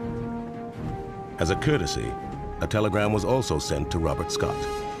 As a courtesy, a telegram was also sent to Robert Scott.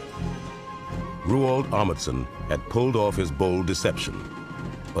 Roald Amundsen had pulled off his bold deception,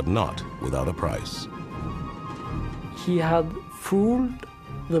 but not without a price. He had fooled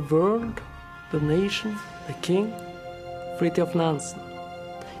the world, the nation, the king, Fridtjof Nansen.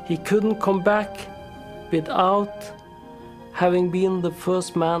 He couldn't come back without having been the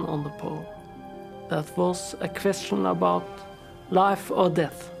first man on the pole. That was a question about life or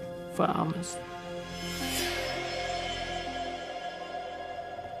death for Amundsen.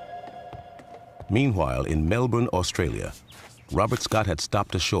 Meanwhile, in Melbourne, Australia, Robert Scott had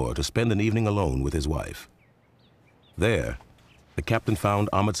stopped ashore to spend an evening alone with his wife. There, the captain found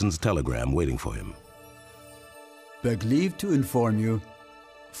Amundsen's telegram waiting for him. Beg leave to inform you,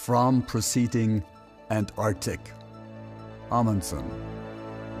 from proceeding Antarctic. Amundsen.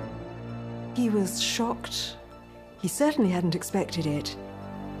 He was shocked. He certainly hadn't expected it.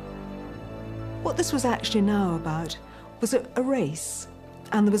 What this was actually now about was a race.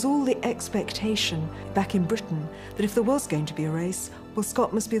 And there was all the expectation back in Britain that if there was going to be a race, well,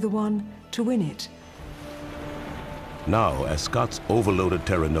 Scott must be the one to win it. Now, as Scott's overloaded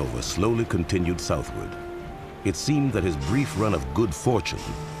Terra Nova slowly continued southward, it seemed that his brief run of good fortune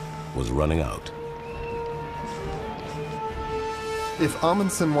was running out. If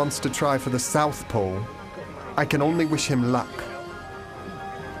Amundsen wants to try for the South Pole, I can only wish him luck.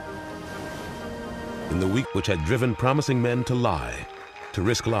 In the week which had driven promising men to lie, to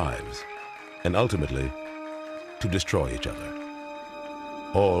risk lives, and ultimately to destroy each other,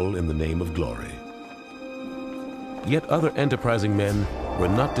 all in the name of glory. Yet other enterprising men were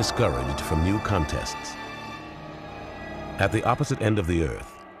not discouraged from new contests. At the opposite end of the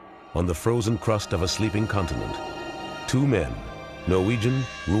earth, on the frozen crust of a sleeping continent, two men, Norwegian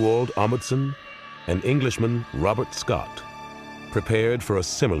Roald Amundsen and Englishman Robert Scott, prepared for a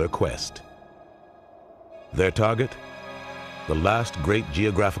similar quest. Their target? The last great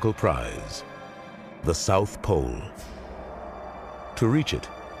geographical prize, the South Pole. To reach it,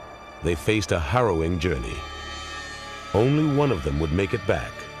 they faced a harrowing journey. Only one of them would make it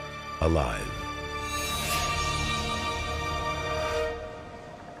back alive.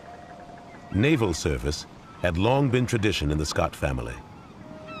 Naval service had long been tradition in the Scott family.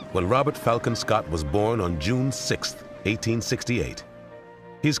 When Robert Falcon Scott was born on June 6, 1868,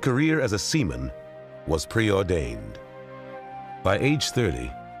 his career as a seaman was preordained. By age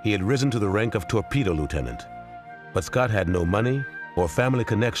 30, he had risen to the rank of torpedo lieutenant, but Scott had no money or family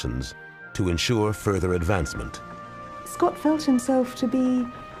connections to ensure further advancement. Scott felt himself to be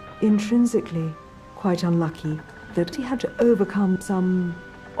intrinsically quite unlucky, that he had to overcome some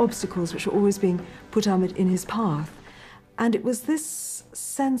obstacles which were always being put in his path. And it was this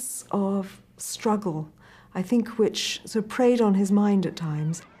sense of struggle, I think, which sort of preyed on his mind at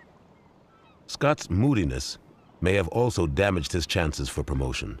times. Scott's moodiness may have also damaged his chances for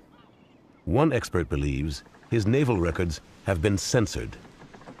promotion. One expert believes his naval records have been censored,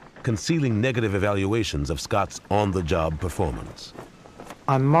 concealing negative evaluations of Scott's on-the-job performance.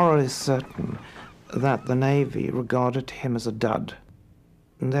 I'm morally certain that the Navy regarded him as a dud.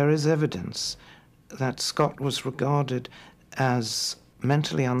 There is evidence that Scott was regarded as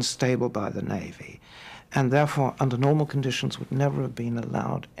mentally unstable by the Navy, and therefore under normal conditions would never have been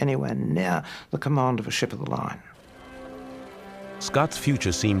allowed anywhere near the command of a ship of the line. Scott's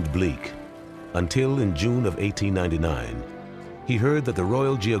future seemed bleak until in June of 1899, he heard that the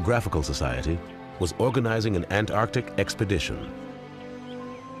Royal Geographical Society was organizing an Antarctic expedition.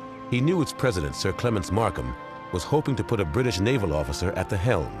 He knew its president, Sir Clements Markham, was hoping to put a British naval officer at the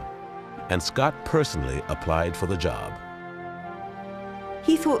helm, and Scott personally applied for the job.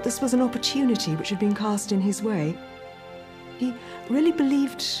 He thought this was an opportunity which had been cast in his way. He really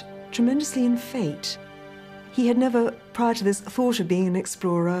believed tremendously in fate. He had never, prior to this, thought of being an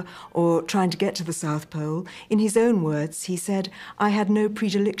explorer or trying to get to the South Pole. In his own words, he said, "I had no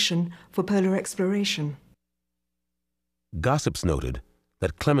predilection for polar exploration." Gossips noted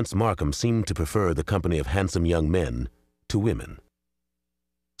that Clements Markham seemed to prefer the company of handsome young men to women.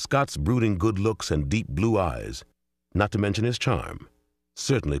 Scott's brooding good looks and deep blue eyes, not to mention his charm,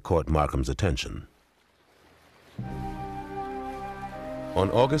 certainly caught Markham's attention. On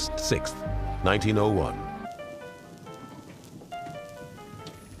August 6, 1901,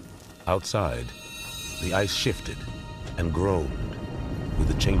 outside, the ice shifted and groaned with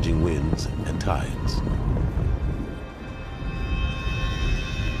the changing winds and tides.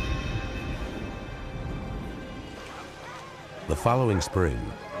 The following spring,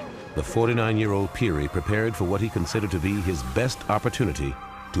 the 49-year-old Peary prepared for what he considered to be his best opportunity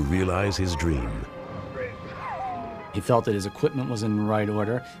to realize his dream. He felt that his equipment was in the right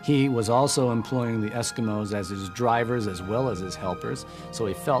order. He was also employing the Eskimos as his drivers as well as his helpers, so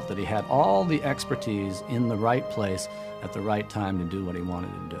he felt that he had all the expertise in the right place at the right time to do what he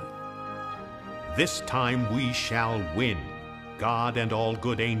wanted to do. This time we shall win. God and all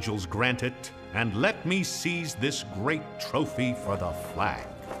good angels grant it, and let me seize this great trophy for the flag.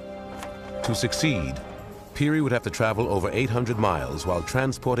 To succeed, Peary would have to travel over 800 miles while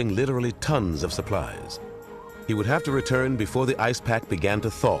transporting literally tons of supplies. He would have to return before the ice pack began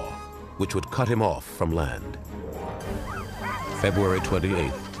to thaw, which would cut him off from land. February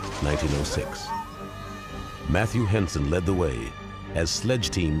 28, 1906. Matthew Henson led the way as sledge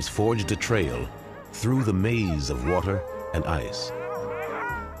teams forged a trail through the maze of water and ice.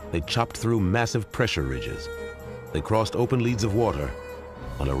 They chopped through massive pressure ridges. They crossed open leads of water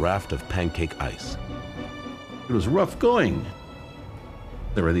on a raft of pancake ice. It was rough going.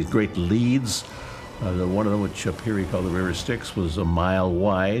 There were these great leads. One of them, which Peary called the River Styx, was a mile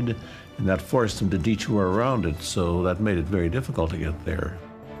wide, and that forced them to detour around it, so that made it very difficult to get there.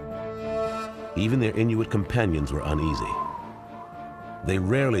 Even their Inuit companions were uneasy. They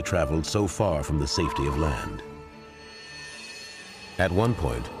rarely traveled so far from the safety of land. At one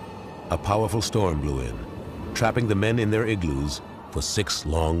point, a powerful storm blew in, trapping the men in their igloos for 6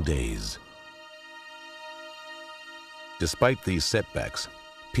 long days. Despite these setbacks,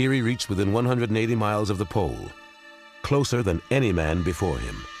 Peary reached within 180 miles of the pole, closer than any man before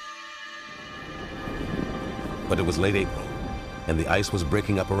him. But it was late April, and the ice was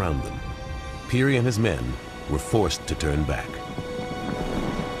breaking up around them. Peary and his men were forced to turn back.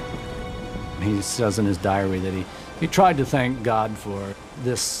 He says in his diary that he tried to thank God for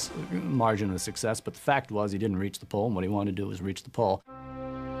this margin of success, but the fact was he didn't reach the pole, and what he wanted to do was reach the pole.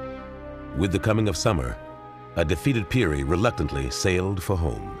 With the coming of summer, a defeated Peary reluctantly sailed for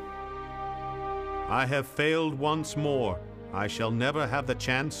home. I have failed once more. I shall never have the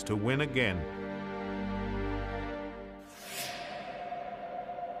chance to win again.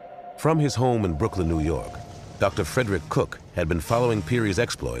 From his home in Brooklyn, New York, Dr. Frederick Cook had been following Peary's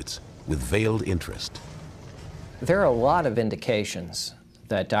exploits with veiled interest. There are a lot of indications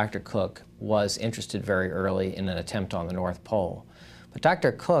that Dr. Cook was interested very early in an attempt on the North Pole. But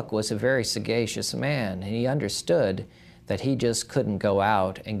Dr. Cook was a very sagacious man, and he understood that he just couldn't go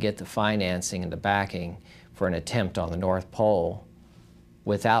out and get the financing and the backing for an attempt on the North Pole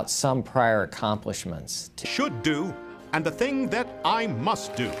without some prior accomplishments. Should do, and the thing that I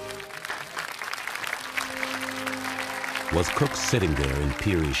must do. Was Cook sitting there in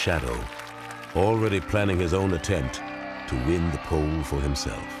Peary's shadow, already planning his own attempt to win the pole for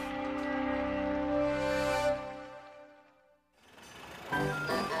himself?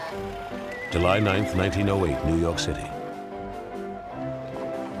 July 9th, 1908, New York City.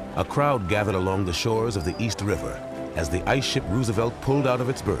 A crowd gathered along the shores of the East River as the ice ship Roosevelt pulled out of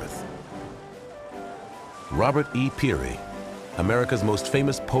its berth. Robert E. Peary, America's most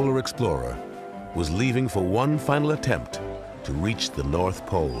famous polar explorer, was leaving for one final attempt to reach the North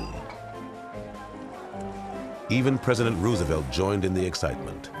Pole. Even President Roosevelt joined in the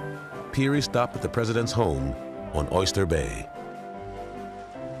excitement. Peary stopped at the president's home on Oyster Bay.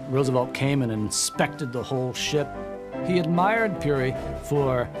 Roosevelt came and inspected the whole ship. He admired Peary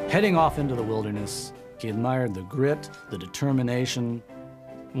for heading off into the wilderness. He admired the grit, the determination.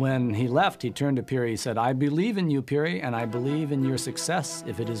 When he left, he turned to Peary. He said, "I believe in you, Peary, and I believe in your success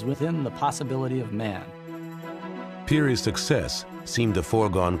if it is within the possibility of man." Peary's success seemed a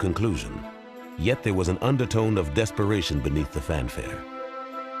foregone conclusion, yet there was an undertone of desperation beneath the fanfare.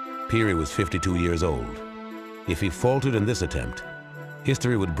 Peary was 52 years old. If he faltered in this attempt,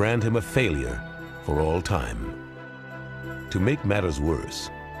 history would brand him a failure for all time. To make matters worse,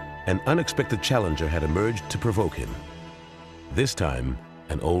 an unexpected challenger had emerged to provoke him. This time,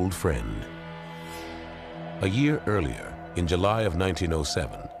 an old friend. A year earlier, in July of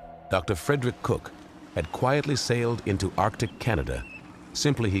 1907, Dr. Frederick Cook had quietly sailed into Arctic Canada,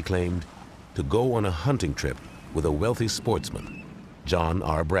 simply, he claimed, to go on a hunting trip with a wealthy sportsman, John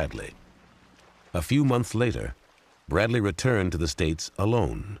R. Bradley. A few months later, Bradley returned to the States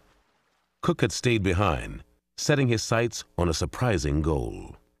alone. Cook had stayed behind, setting his sights on a surprising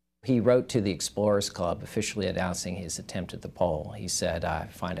goal. He wrote to the Explorers Club officially announcing his attempt at the pole. He said, "I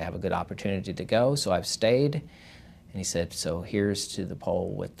find I have a good opportunity to go, so I've stayed." And he said, "So here's to the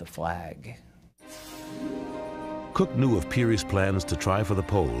pole with the flag." Cook knew of Peary's plans to try for the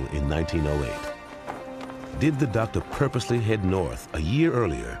pole in 1908. Did the doctor purposely head north a year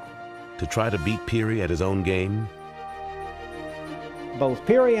earlier to try to beat Peary at his own game? Both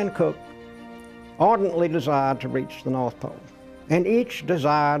Peary and Cook ardently desired to reach the North Pole, and each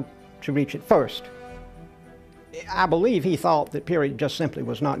desired to reach it first. I believe he thought that Peary just simply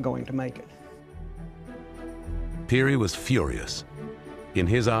was not going to make it. Peary was furious. In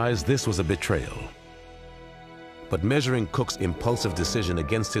his eyes, this was a betrayal. But measuring Cook's impulsive decision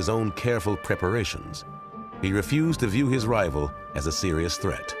against his own careful preparations, he refused to view his rival as a serious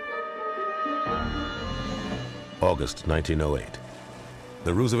threat. August 1908.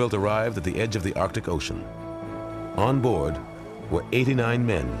 The Roosevelt arrived at the edge of the Arctic Ocean. On board were 89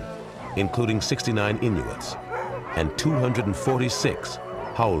 men, including 69 Inuits, and 246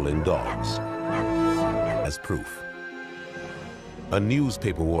 howling dogs. As proof, a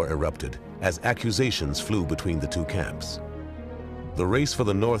newspaper war erupted as accusations flew between the two camps. The race for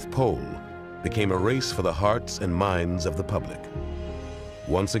the North Pole became a race for the hearts and minds of the public.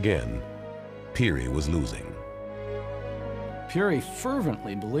 Once again, Peary was losing. Peary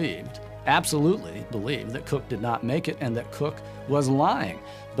fervently believed, absolutely believed, that Cook did not make it and that Cook was lying.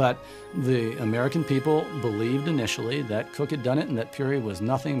 But the American people believed initially that Cook had done it and that Peary was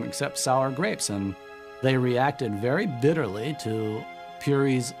nothing except sour grapes, and they reacted very bitterly to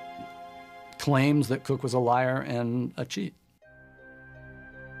Peary's claims that Cook was a liar and a cheat.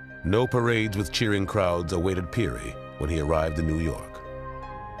 No parades with cheering crowds awaited Peary when he arrived in New York.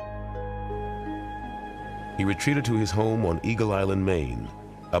 He retreated to his home on Eagle Island, Maine,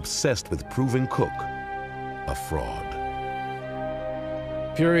 obsessed with proving Cook a fraud.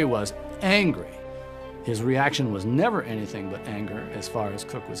 Peary was angry. His reaction was never anything but anger as far as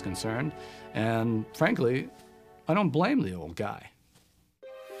Cook was concerned, and frankly, I don't blame the old guy.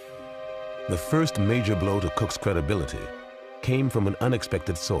 The first major blow to Cook's credibility came from an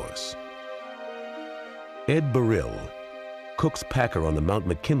unexpected source. Ed Burrill, Cook's packer on the Mount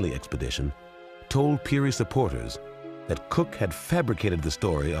McKinley expedition, told Peary supporters that Cook had fabricated the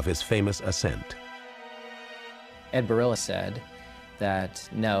story of his famous ascent. Ed Burrill said that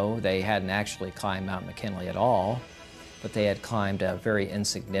no, they hadn't actually climbed Mount McKinley at all, but they had climbed a very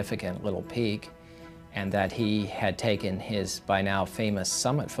insignificant little peak, and that he had taken his by now famous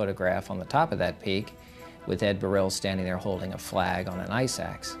summit photograph on the top of that peak with Ed Burrill standing there holding a flag on an ice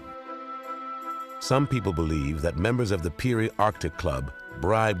axe. Some people believe that members of the Peary Arctic Club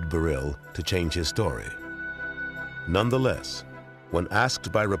bribed Burrill to change his story. Nonetheless, when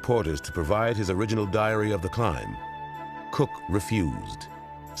asked by reporters to provide his original diary of the climb, Cook refused,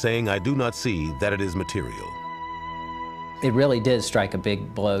 saying, "I do not see that it is material." It really did strike a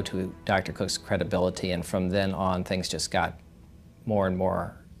big blow to Dr. Cook's credibility, and from then on, things just got more and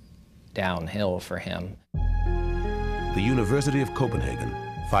more downhill for him. The University of Copenhagen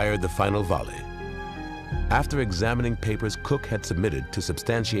fired the final volley. After examining papers Cook had submitted to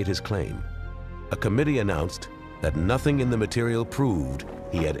substantiate his claim, a committee announced that nothing in the material proved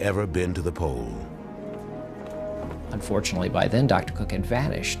he had ever been to the pole. Unfortunately, by then, Dr. Cook had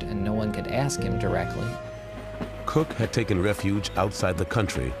vanished, and no one could ask him directly. Cook had taken refuge outside the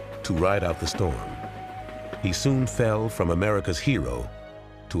country to ride out the storm. He soon fell from America's hero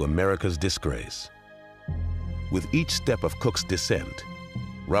to America's disgrace. With each step of Cook's descent,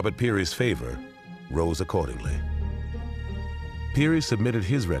 Robert Peary's favor rose accordingly. Peary submitted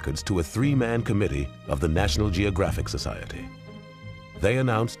his records to a three-man committee of the National Geographic Society. They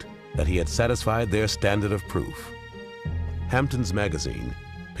announced that he had satisfied their standard of proof. Hampton's magazine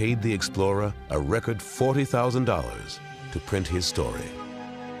paid the explorer a record $40,000 to print his story.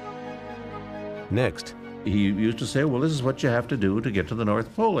 Next, he used to say, well, this is what you have to do to get to the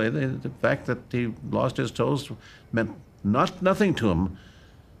North Pole. The fact that he lost his toes meant nothing to him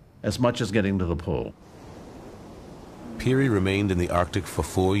as much as getting to the pole. Peary remained in the Arctic for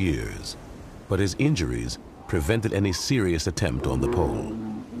 4 years, but his injuries prevented any serious attempt on the pole.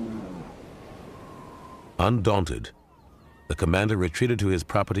 Undaunted, the commander retreated to his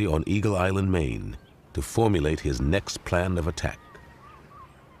property on Eagle Island, Maine, to formulate his next plan of attack.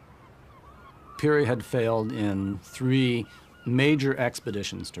 Peary had failed in 3 major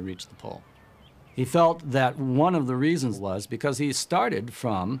expeditions to reach the pole. He felt that one of the reasons was because he started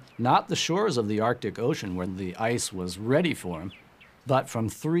from not the shores of the Arctic Ocean where the ice was ready for him, but from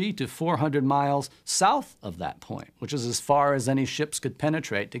 300 to 400 miles south of that point, which is as far as any ships could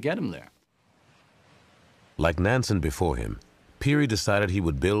penetrate to get him there. Like Nansen before him, Peary decided he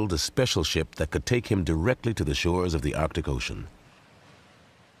would build a special ship that could take him directly to the shores of the Arctic Ocean.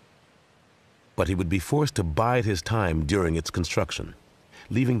 But he would be forced to bide his time during its construction,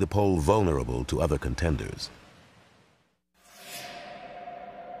 leaving the pole vulnerable to other contenders.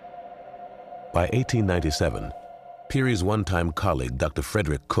 By 1897, Peary's one-time colleague, Dr.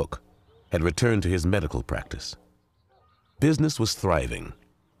 Frederick Cook, had returned to his medical practice. Business was thriving.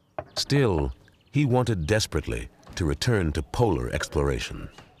 Still, he wanted desperately to return to polar exploration.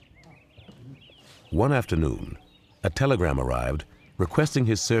 One afternoon, a telegram arrived requesting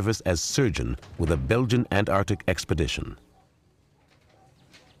his service as surgeon with a Belgian Antarctic expedition.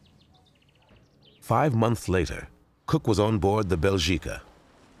 5 months later, Cook was on board the Belgica,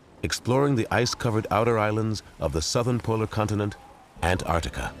 exploring the ice-covered outer islands of the southern polar continent,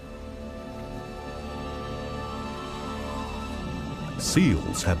 Antarctica.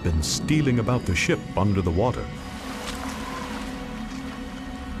 Seals have been stealing about the ship under the water.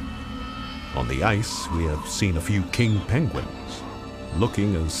 On the ice, we have seen a few king penguins,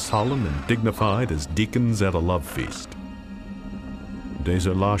 looking as solemn and dignified as deacons at a love feast.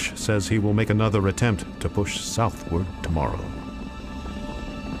 Deserlache says he will make another attempt to push southward tomorrow.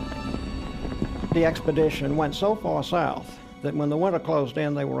 The expedition went so far south that when the winter closed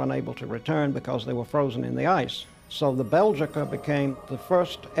in, they were unable to return because they were frozen in the ice. So the Belgica became the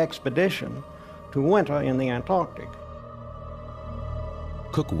first expedition to winter in the Antarctic.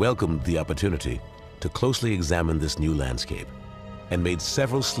 Cook welcomed the opportunity to closely examine this new landscape and made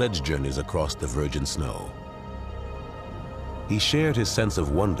several sledge journeys across the virgin snow. He shared his sense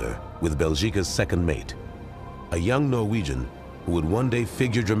of wonder with Belgica's second mate, a young Norwegian who would one day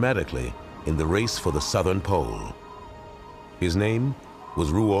figure dramatically in the race for the Southern Pole. His name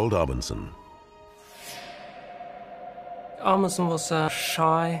was Roald Amundsen. Amundsen was a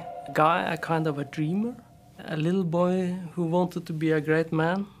shy guy, a kind of a dreamer, a little boy who wanted to be a great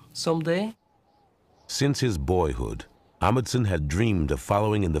man someday. Since his boyhood, Amundsen had dreamed of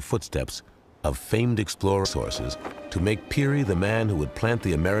following in the footsteps of famed explorer sources to make Peary the man who would plant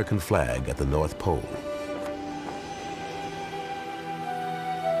the American flag at the North Pole.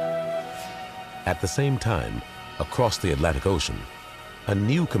 At the same time, across the Atlantic Ocean, a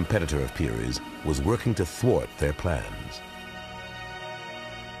new competitor of Peary's was working to thwart their plans.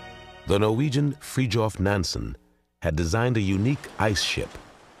 The Norwegian Fridtjof Nansen had designed a unique ice ship,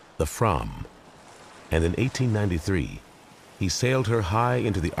 the Fram, and in 1893, he sailed her high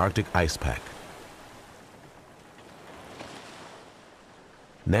into the Arctic ice pack.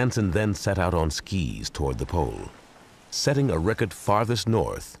 Nansen then set out on skis toward the pole, setting a record farthest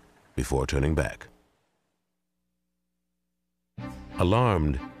north before turning back.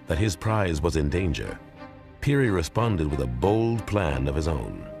 Alarmed that his prize was in danger, Peary responded with a bold plan of his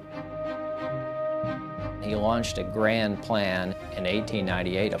own. He launched a grand plan in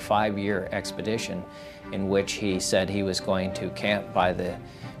 1898, a 5-year expedition in which he said he was going to camp by the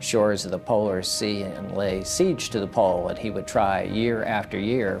shores of the Polar Sea and lay siege to the pole, and he would try year after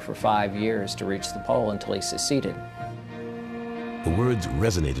year for 5 years to reach the pole until he succeeded. The words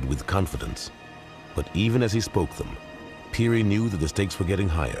resonated with confidence, but even as he spoke them, Peary knew that the stakes were getting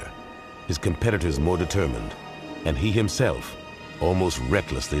higher, his competitors more determined, and he himself almost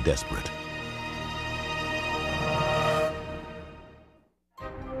recklessly desperate.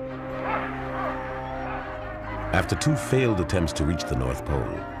 After 2 failed attempts to reach the North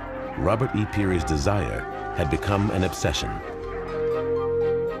Pole, Robert E. Peary's desire had become an obsession.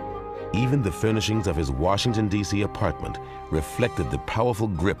 Even the furnishings of his Washington, D.C. apartment reflected the powerful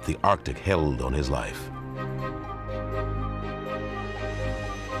grip the Arctic held on his life.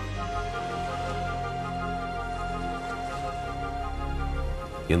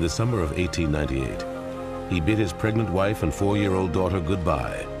 In the summer of 1898, he bid his pregnant wife and 4-year-old daughter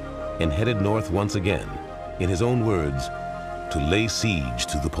goodbye and headed north once again, in his own words, to lay siege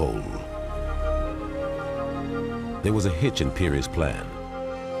to the pole. There was a hitch in Peary's plan.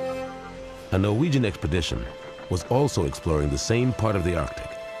 A Norwegian expedition was also exploring the same part of the Arctic.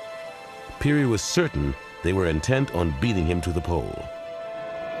 Peary was certain they were intent on beating him to the pole.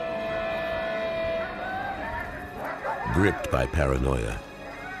 Gripped by paranoia,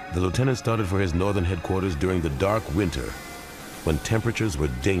 the lieutenant started for his northern headquarters during the dark winter, when temperatures were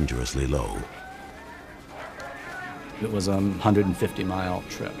dangerously low. It was a 150-mile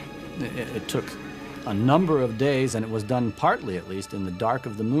trip. It took a number of days, and it was done partly, at least, in the dark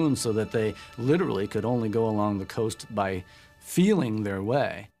of the moon, so that they literally could only go along the coast by feeling their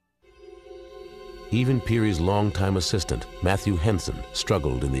way. Even Peary's longtime assistant, Matthew Henson,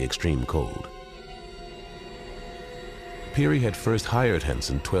 struggled in the extreme cold. Peary had first hired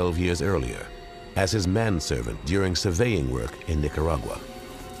Henson 12 years earlier as his manservant during surveying work in Nicaragua.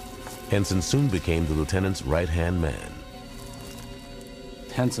 Henson soon became the lieutenant's right-hand man.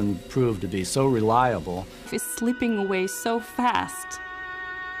 Henson proved to be so reliable. It's slipping away so fast.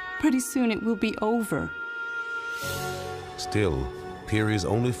 Pretty soon it will be over. Still, Peary's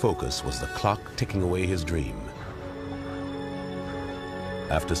only focus was the clock ticking away his dream.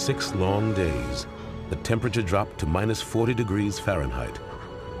 After 6 long days, the temperature dropped to minus 40 degrees Fahrenheit,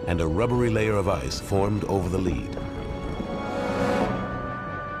 and a rubbery layer of ice formed over the lead.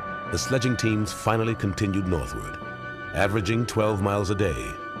 The sledging teams finally continued northward, averaging 12 miles a day.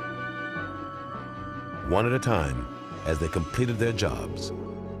 One at a time, as they completed their jobs,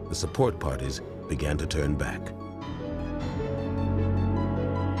 the support parties began to turn back.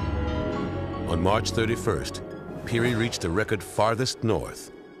 On March 31st, Peary reached a record farthest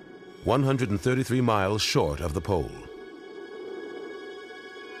north, 133 miles short of the pole.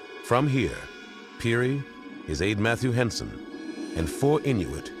 From here, Peary, his aide Matthew Henson, and 4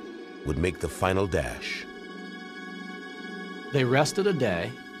 Inuit would make the final dash. They rested a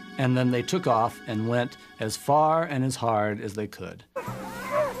day, and then they took off and went as far and as hard as they could.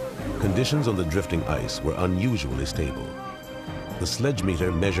 Conditions on the drifting ice were unusually stable. The sledge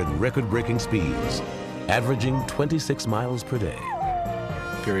meter measured record-breaking speeds, averaging 26 miles per day.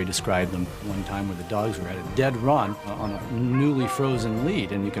 Peary described them one time where the dogs were at a dead run on a newly frozen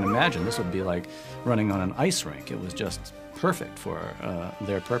lead, and you can imagine this would be like running on an ice rink. It was just perfect for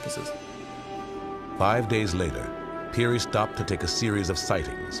their purposes. 5 days later, Peary stopped to take a series of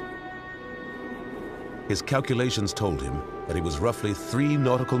sightings. His calculations told him that he was roughly 3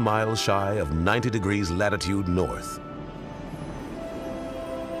 nautical miles shy of 90 degrees latitude north.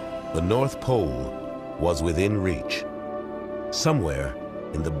 The North Pole was within reach, somewhere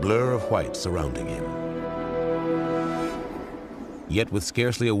in the blur of white surrounding him. Yet with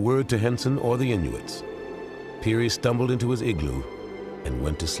scarcely a word to Henson or the Inuits, Peary stumbled into his igloo and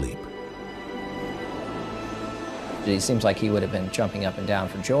went to sleep. It seems like he would have been jumping up and down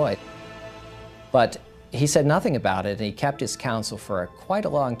for joy. But he said nothing about it, and he kept his counsel for quite a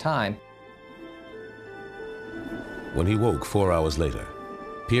long time. When he woke 4 hours later,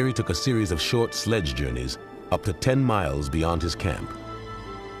 Peary took a series of short sledge journeys up to 10 miles beyond his camp.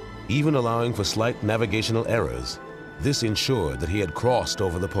 Even allowing for slight navigational errors, this ensured that he had crossed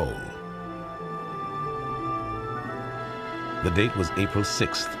over the pole. The date was April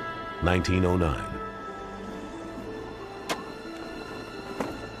 6th, 1909.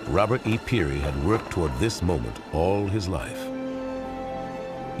 Robert E. Peary had worked toward this moment all his life.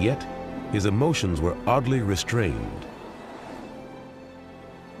 Yet, his emotions were oddly restrained.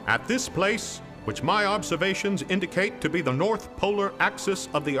 At this place, which my observations indicate to be the north polar axis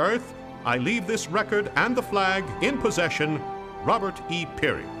of the Earth, I leave this record and the flag in possession, Robert E.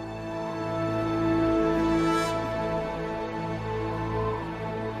 Peary.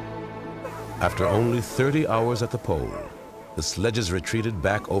 After only 30 hours at the pole, the sledges retreated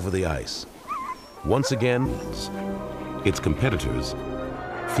back over the ice. Once again, its competitors,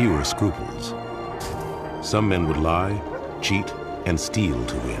 fewer scruples. Some men would lie, cheat, and steal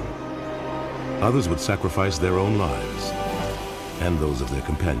to win. Others would sacrifice their own lives and those of their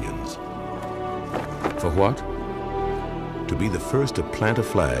companions. For what? To be the first to plant a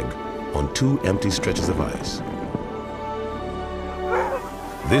flag on 2 empty stretches of ice.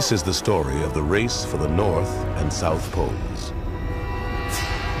 This is the story of the race for the North and South Poles.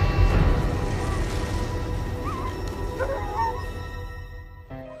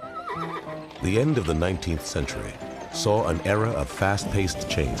 The end of the 19th century saw an era of fast-paced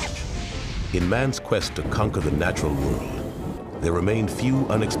change. In man's quest to conquer the natural world, there remained few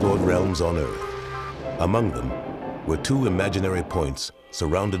unexplored realms on Earth. Among them were 2 imaginary points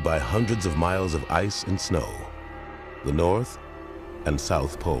surrounded by hundreds of miles of ice and snow, the North and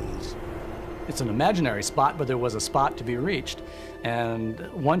South Poles. It's an imaginary spot, but there was a spot to be reached, and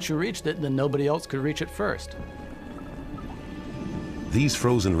once you reached it, then nobody else could reach it first. These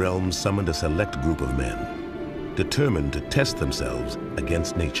frozen realms summoned a select group of men, determined to test themselves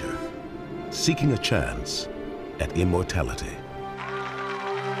against nature, seeking a chance at immortality.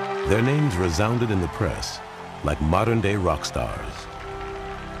 Their names resounded in the press like modern-day rock stars: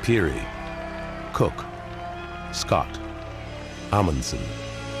 Peary, Cook, Scott, Amundsen.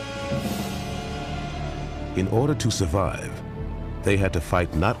 In order to survive, they had to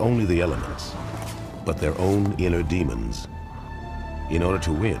fight not only the elements, but their own inner demons. In order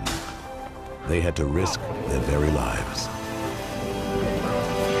to win, they had to risk their very lives.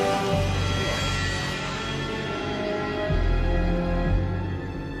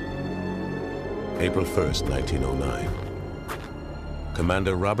 April 1st, 1909.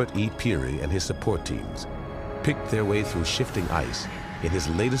 Commander Robert E. Peary and his support teams picked their way through shifting ice in his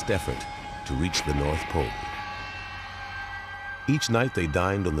latest effort to reach the North Pole. Each night they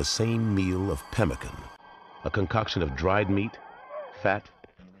dined on the same meal of pemmican, a concoction of dried meat, fat,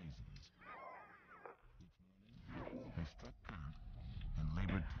 and raisins. They struck camp and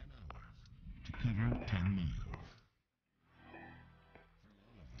labored 10 hours to cover 10 miles.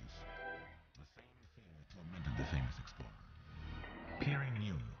 Through all of this, the same fear tormented the famous explorer. Peary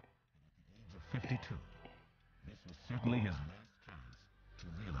knew that at the age of 52, this was certainly his last chance to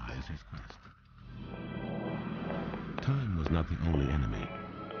realize his quest. Time was not the only enemy.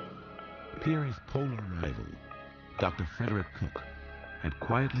 Peary's polar rival, Dr. Frederick Cook, had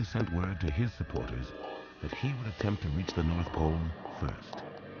quietly sent word to his supporters that he would attempt to reach the North Pole first.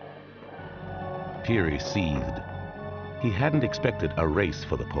 Peary seethed. He hadn't expected a race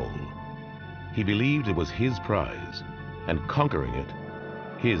for the pole. He believed it was his prize, and conquering it,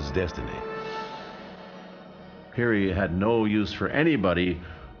 his destiny. Peary had no use for anybody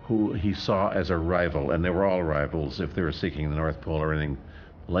who he saw as a rival, and they were all rivals if they were seeking the North Pole or anything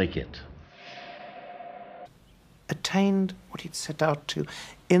like it. attained what he'd set out to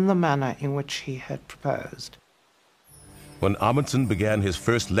in the manner in which he had proposed. When Amundsen began his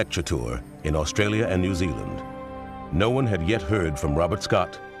first lecture tour in Australia and New Zealand, no one had yet heard from Robert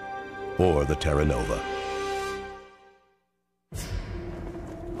Scott or the Terra Nova.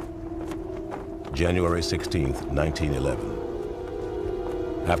 January 16th, 1911.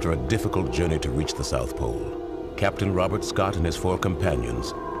 After a difficult journey to reach the South Pole, Captain Robert Scott and his 4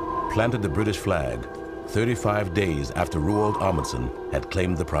 companions planted the British flag 35 days after Roald Amundsen had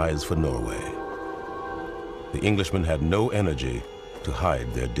claimed the prize for Norway. The Englishmen had no energy to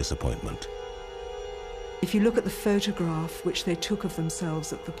hide their disappointment. If you look at the photograph which they took of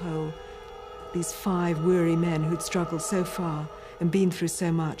themselves at the pole, these 5 weary men who'd struggled so far and been through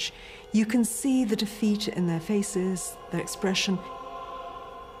so much, you can see the defeat in their faces, their expression.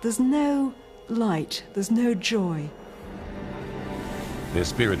 There's no light, there's no joy. Their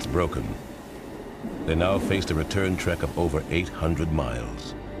spirits broken, they now faced a return trek of over 800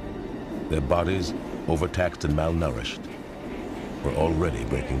 miles. Their bodies, overtaxed and malnourished, were already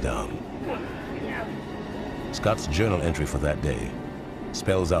breaking down. Scott's journal entry for that day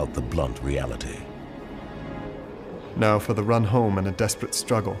spells out the blunt reality. Now for the run home and a desperate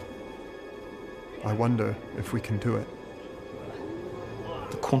struggle. I wonder if we can do it.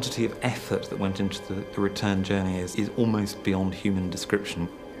 The quantity of effort that went into the return journey is almost beyond human description.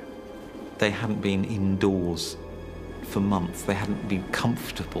 They hadn't been indoors for months. They hadn't been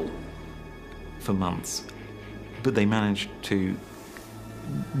comfortable for months. But they managed to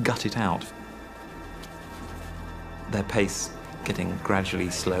gut it out. Their pace getting gradually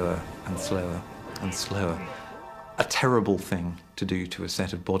slower and slower and slower. A terrible thing to do to a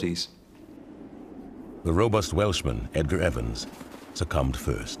set of bodies. The robust Welshman, Edgar Evans, succumbed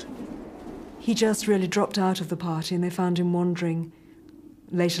first. He just really dropped out of the party and they found him wandering,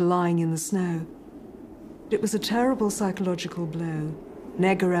 later lying in the snow. It was a terrible psychological blow.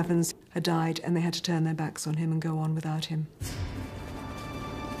 Edgar Evans had died and they had to turn their backs on him and go on without him.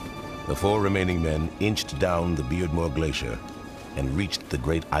 The 4 remaining men inched down the Beardmore Glacier and reached the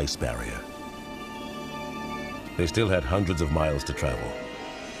Great Ice Barrier. They still had hundreds of miles to travel,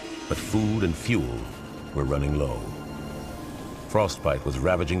 but food and fuel were running low. Frostbite was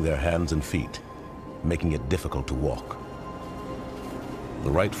ravaging their hands and feet, making it difficult to walk.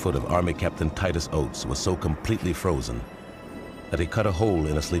 The right foot of Army Captain Titus Oates was so completely frozen that he cut a hole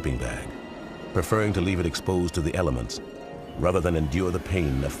in a sleeping bag, preferring to leave it exposed to the elements rather than endure the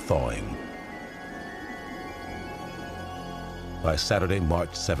pain of thawing. By Saturday,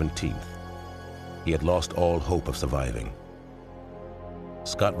 March 17th, he had lost all hope of surviving.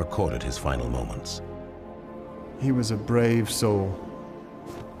 Scott recorded his final moments. He was a brave soul.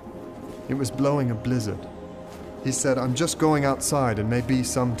 It was blowing a blizzard. He said, "I'm just going outside and may be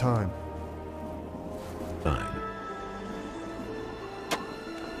some time."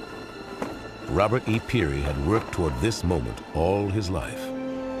 Robert E. Peary had worked toward this moment all his life.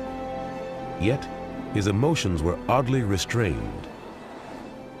 Yet, his emotions were oddly restrained.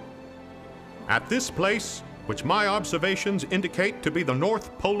 At this place, which my observations indicate to be the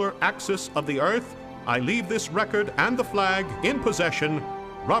north polar axis of the Earth, I leave this record and the flag in possession,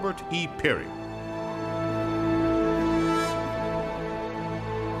 Robert E. Peary.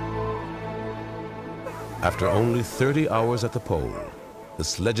 After only 30 hours at the pole, the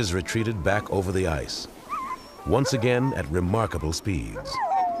sledges retreated back over the ice, once again at remarkable speeds.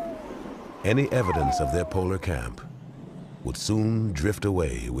 Any evidence of their polar camp would soon drift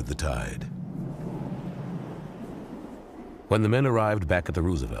away with the tide. When the men arrived back at the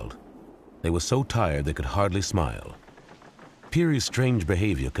Roosevelt, they were so tired they could hardly smile. Peary's strange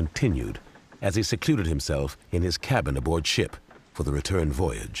behavior continued as he secluded himself in his cabin aboard ship for the return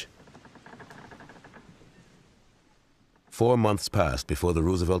voyage. 4 months passed before the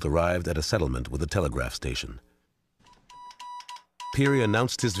Roosevelt arrived at a settlement with a telegraph station. Peary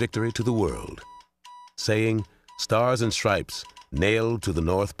announced his victory to the world, saying, "Stars and stripes nailed to the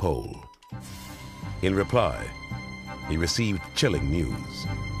North Pole." In reply, he received chilling news.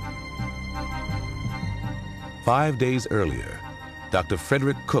 5 days earlier, Dr.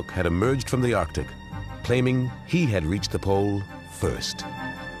 Frederick Cook had emerged from the Arctic, claiming he had reached the pole first.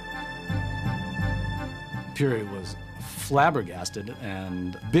 Peary was flabbergasted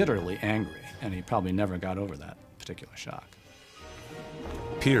and bitterly angry, and he probably never got over that particular shock.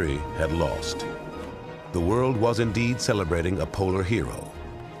 Peary had lost. The world was indeed celebrating a polar hero,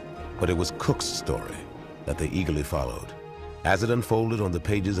 but it was Cook's story that they eagerly followed, as it unfolded on the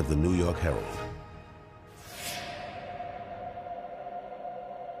pages of the New York Herald.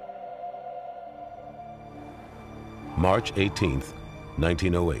 March 18th,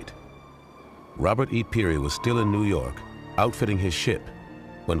 1908. Robert E. Peary was still in New York, outfitting his ship,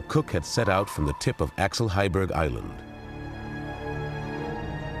 when Cook had set out from the tip of Axel Heiberg Island.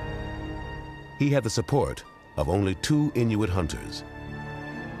 He had the support of only 2 Inuit hunters.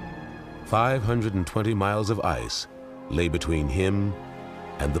 520 miles of ice lay between him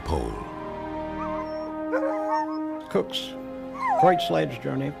and the pole. Cook's Great Sledge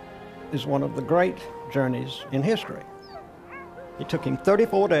Journey is one of the great journeys in history. It took him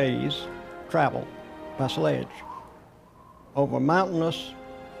 34 days travel by sledge over mountainous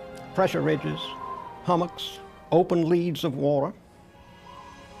pressure ridges, hummocks, open leads of water.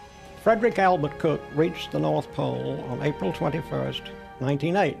 Frederick Albert Cook reached the North Pole on April 21st,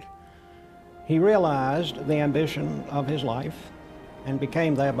 1908. He realized the ambition of his life and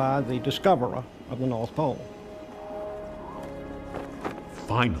became thereby the discoverer of the North Pole.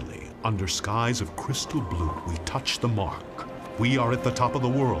 Finally, under skies of crystal blue, we touch the mark. We are at the top of the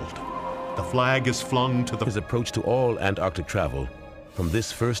world. The flag is flung to the... His approach to all Antarctic travel from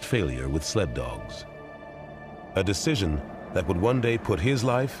this first failure with sled dogs. A decision that would one day put his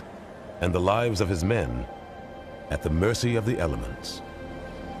life and the lives of his men at the mercy of the elements.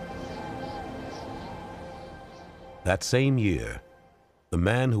 That same year, the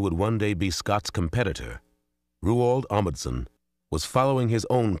man who would one day be Scott's competitor, Roald Amundsen, was following his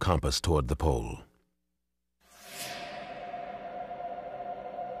own compass toward the pole.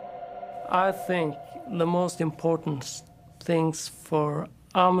 I think the most important things for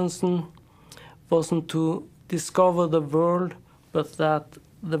Amundsen wasn't to discover the world, but that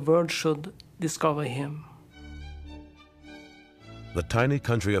the world should discover him. The tiny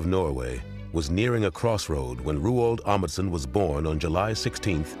country of Norway was nearing a crossroad when Roald Amundsen was born on July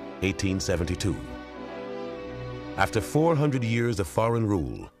 16, 1872. After 400 years of foreign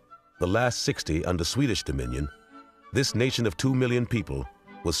rule, the last 60 under Swedish dominion, this nation of 2 million people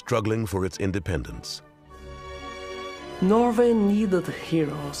was struggling for its independence. Norway needed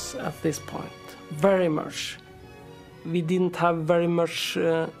heroes at this point, very much. We didn't have very much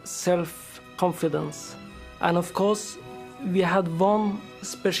self-confidence. And of course, we had one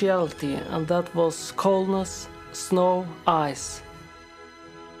specialty, and that was coldness, snow, ice.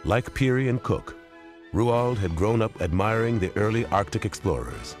 Like Peary and Cook, Roald had grown up admiring the early Arctic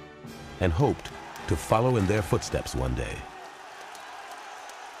explorers and hoped to follow in their footsteps one day.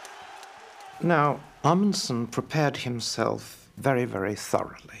 Now, Amundsen prepared himself very, very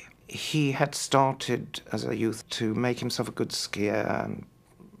thoroughly. He had started as a youth to make himself a good skier and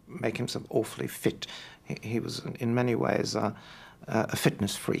make himself awfully fit. He was in many ways a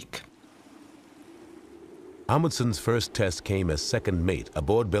fitness freak. Amundsen's first test came as second mate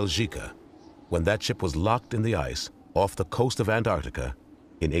aboard Belgica when that ship was locked in the ice off the coast of Antarctica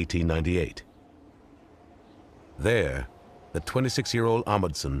in 1898. There, the 26-year-old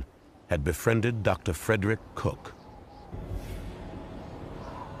Amundsen had befriended Dr. Frederick Cook.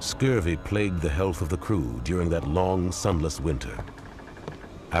 Scurvy plagued the health of the crew during that long, sunless winter.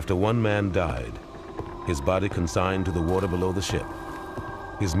 After one man died, his body consigned to the water below the ship,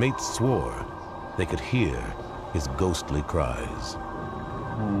 his mates swore they could hear his ghostly cries.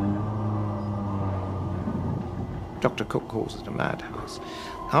 Dr. Cook calls it a madhouse.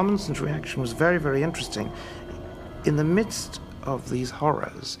 Amundsen's reaction was very, very interesting. In the midst of these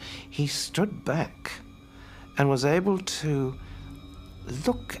horrors, he stood back and was able to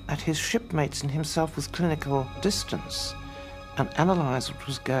look at his shipmates and himself with clinical distance and analyze what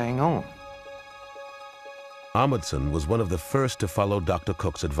was going on. Amundsen was one of the first to follow Dr.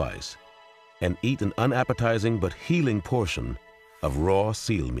 Cook's advice and eat an unappetizing but healing portion of raw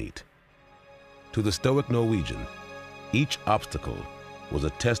seal meat. To the stoic Norwegian, each obstacle was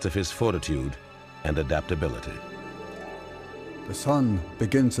a test of his fortitude and adaptability. The sun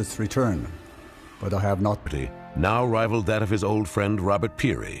begins its return, but I have not... now rivaled that of his old friend Robert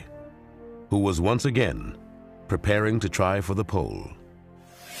Peary, who was once again preparing to try for the pole.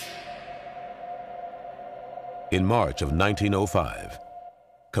 In March of 1905,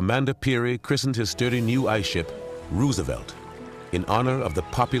 Commander Peary christened his sturdy new ice ship Roosevelt in honor of the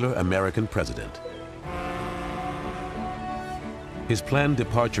popular American president. His planned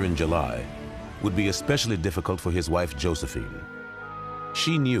departure in July would be especially difficult for his wife Josephine.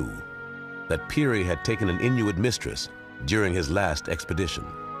 She knew that Peary had taken an Inuit mistress during his last expedition.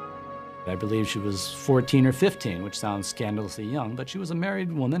 I believe she was 14 or 15, which sounds scandalously young, but she was a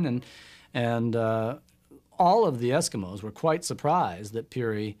married woman, and all of the Eskimos were quite surprised that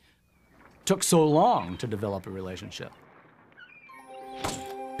Peary took so long to develop a relationship.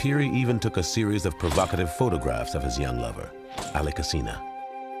 Peary even took a series of provocative photographs of his young lover, Alikasina.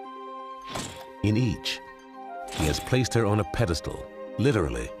 In each, he has placed her on a pedestal,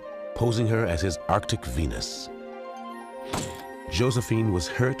 literally, posing her as his Arctic Venus. Josephine was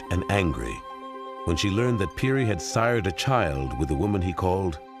hurt and angry when she learned that Peary had sired a child with the woman he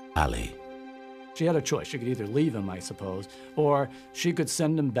called Allie. She had a choice. She could either leave him, I suppose, or she could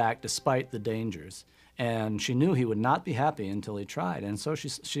send him back despite the dangers. And she knew he would not be happy until he tried, and so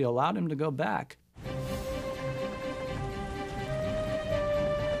she allowed him to go back.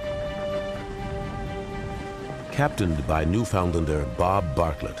 Captained by Newfoundlander Bob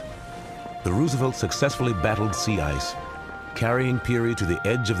Bartlett, the Roosevelt successfully battled sea ice, carrying Peary to the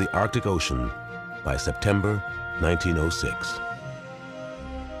edge of the Arctic Ocean by September 1906.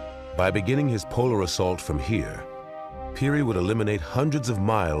 By beginning his polar assault from here, Peary would eliminate hundreds of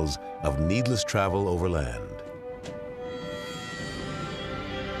miles of needless travel over land.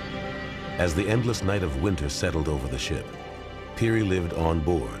 As the endless night of winter settled over the ship, Peary lived on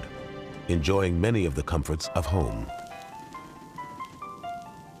board, enjoying many of the comforts of home.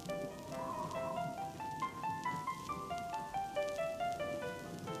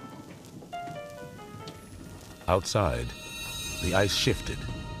 Outside, the ice shifted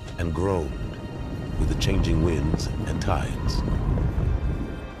and groaned with the changing winds and tides.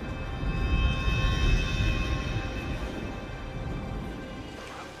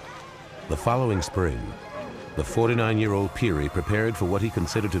 The following spring, the 49-year-old Peary prepared for what he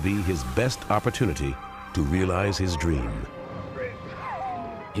considered to be his best opportunity to realize his dream.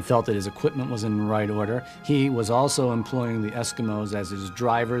 He felt that his equipment was in right order. He was also employing the Eskimos as his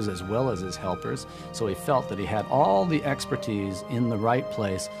drivers as well as his helpers, so he felt that he had all the expertise in the right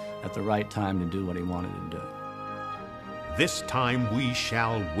place at the right time to do what he wanted to do. This time we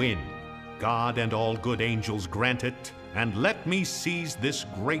shall win. God and all good angels grant it, and let me seize this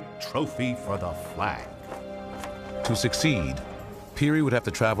great trophy for the flag. To succeed, Peary would have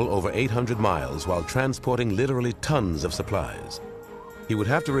to travel over 800 miles while transporting literally tons of supplies. He would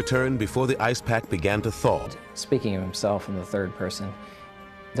have to return before the ice pack began to thaw. Speaking of himself in the third person,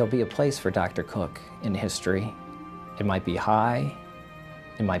 there'll be a place for Dr. Cook in history. It might be high,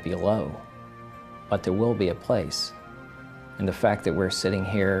 it might be low, but there will be a place. And the fact that we're sitting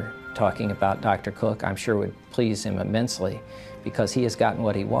here talking about Dr. Cook, I'm sure would please him immensely because he has gotten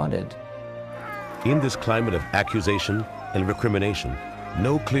what he wanted. In this climate of accusation and recrimination,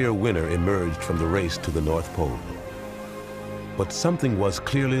 no clear winner emerged from the race to the North Pole. But something was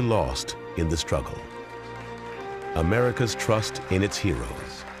clearly lost in the struggle: America's trust in its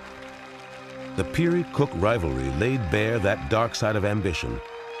heroes. The Peary-Cook rivalry laid bare that dark side of ambition,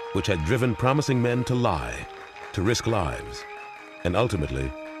 which had driven promising men to lie, to risk lives, and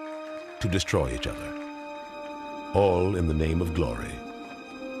ultimately to destroy each other, all in the name of glory.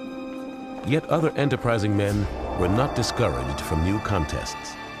 Yet other enterprising men were not discouraged from new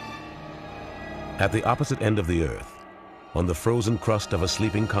contests. At the opposite end of the earth, on the frozen crust of a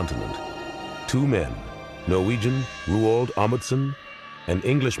sleeping continent, two men, Norwegian Roald Amundsen and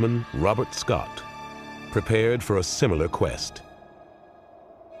Englishman Robert Scott, prepared for a similar quest.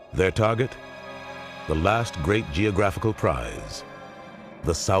 Their target? The last great geographical prize,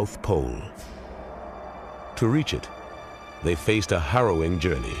 the South Pole. To reach it, they faced a harrowing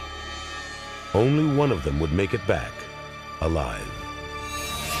journey. Only one of them would make it back alive.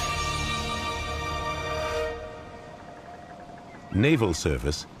 Naval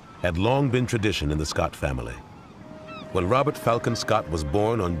service had long been tradition in the Scott family. When Robert Falcon Scott was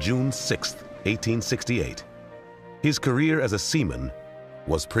born on June 6, 1868, his career as a seaman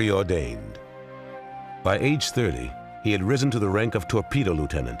was preordained. By age 30, he had risen to the rank of torpedo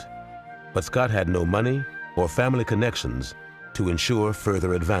lieutenant, but Scott had no money or family connections to ensure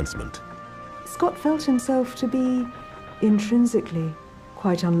further advancement. Scott felt himself to be intrinsically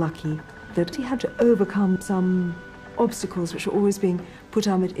quite unlucky, that he had to overcome some obstacles which were always being put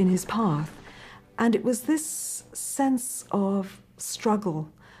in his path. And it was this sense of struggle,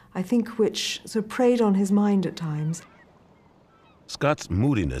 I think, which sort of preyed on his mind at times. Scott's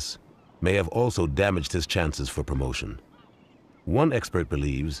moodiness may have also damaged his chances for promotion. One expert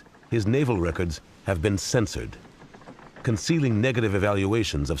believes his naval records have been censored, concealing negative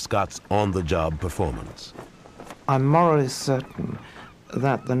evaluations of Scott's on-the-job performance. I'm morally certain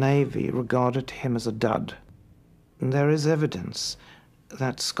that the Navy regarded him as a dud. There is evidence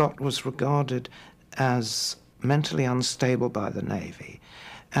that Scott was regarded as mentally unstable by the Navy,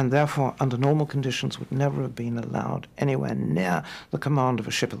 and therefore under normal conditions would never have been allowed anywhere near the command of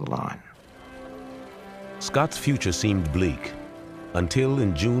a ship of the line. Scott's future seemed bleak until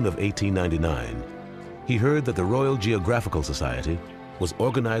in June of 1899, he heard that the Royal Geographical Society was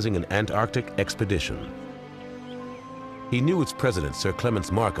organizing an Antarctic expedition. He knew its president, Sir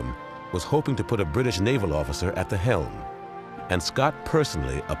Clements Markham, was hoping to put a British naval officer at the helm, and Scott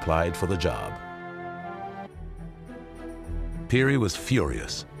personally applied for the job. Peary was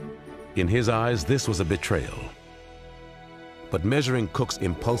furious. In his eyes, this was a betrayal. But measuring Cook's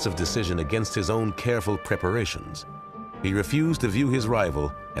impulsive decision against his own careful preparations, he refused to view his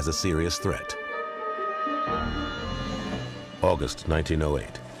rival as a serious threat. August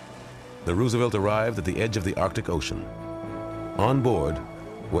 1908. The Roosevelt arrived at the edge of the Arctic Ocean. On board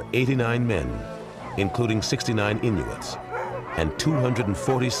were 89 men, including 69 Inuits, and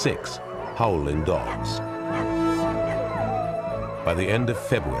 246 howling dogs. By the end of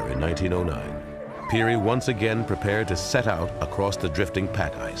February 1909, Peary once again prepared to set out across the drifting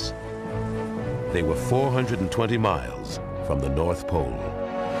pack ice. They were 420 miles from the North Pole.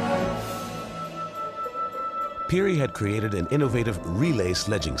 Peary had created an innovative relay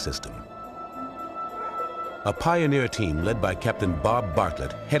sledging system. A pioneer team led by Captain Bob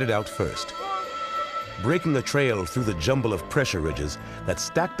Bartlett headed out first, breaking a trail through the jumble of pressure ridges that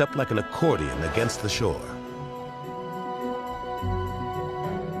stacked up like an accordion against the shore.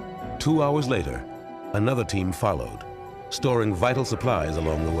 2 hours later, another team followed, storing vital supplies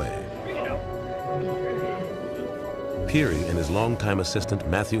along the way. Peary and his longtime assistant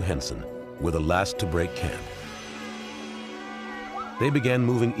Matthew Henson were the last to break camp. They began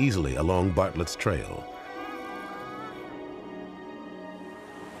moving easily along Bartlett's trail.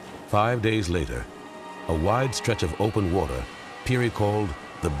 5 days later, a wide stretch of open water Peary called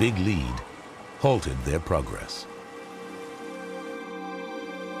the Big Lead halted their progress.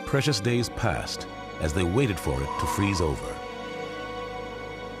 Precious days passed as they waited for it to freeze over.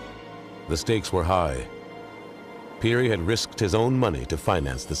 The stakes were high. Peary had risked his own money to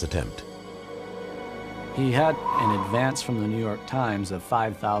finance this attempt. He had an advance from the New York Times of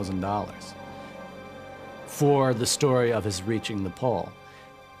 $5,000 for the story of his reaching the pole.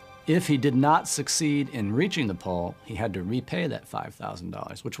 If he did not succeed in reaching the pole, he had to repay that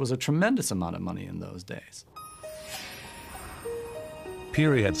 $5,000, which was a tremendous amount of money in those days.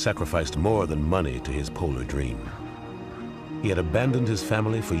 Peary had sacrificed more than money to his polar dream. He had abandoned his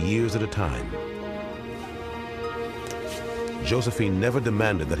family for years at a time. Josephine never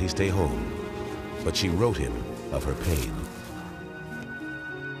demanded that he stay home, but she wrote him of her pain.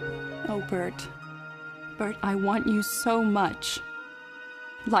 Oh, Bert. Bert, I want you so much.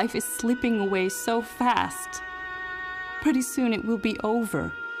 Life is slipping away so fast. Pretty soon it will be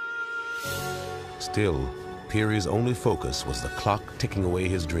over. Still, Peary's only focus was the clock ticking away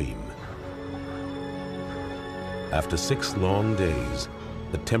his dream. After 6 long days,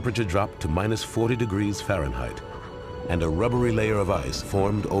 the temperature dropped to minus 40 degrees Fahrenheit, and a rubbery layer of ice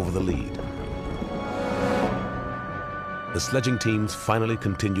formed over the lead. The sledging teams finally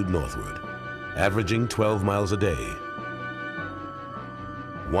continued northward, averaging 12 miles a day.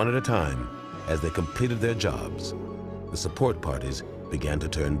 One at a time, as they completed their jobs, the support parties began to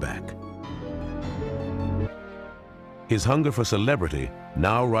turn back. His hunger for celebrity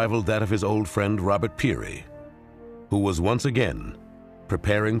now rivaled that of his old friend Robert Peary, who was once again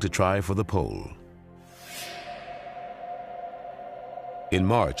preparing to try for the pole. In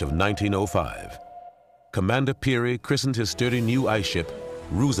March of 1905, Commander Peary christened his sturdy new ice ship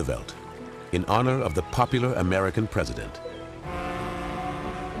Roosevelt in honor of the popular American president.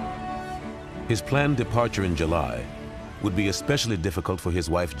 His planned departure in July would be especially difficult for his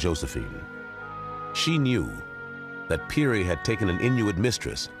wife Josephine. She knew that Peary had taken an Inuit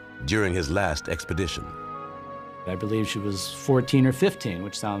mistress during his last expedition. I believe she was 14 or 15,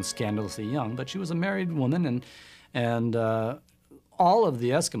 which sounds scandalously young, but she was a married woman, and all of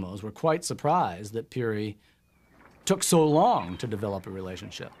the Eskimos were quite surprised that Peary took so long to develop a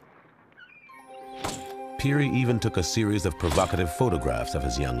relationship. Peary even took a series of provocative photographs of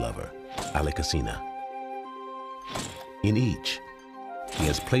his young lover, Alikasina. In each, he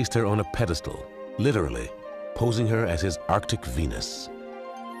has placed her on a pedestal, literally posing her as his Arctic Venus.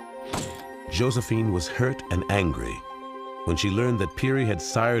 Josephine was hurt and angry when she learned that Peary had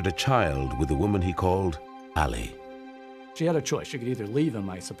sired a child with the woman he called Ali. She had a choice. She could either leave him,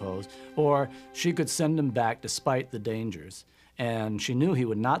 I suppose, or she could send him back despite the dangers. And she knew he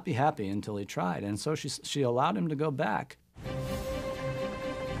would not be happy until he tried, and so she allowed him to go back.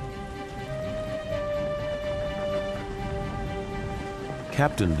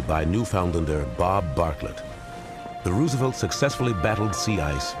 Captained by Newfoundlander Bob Bartlett, the Roosevelt successfully battled sea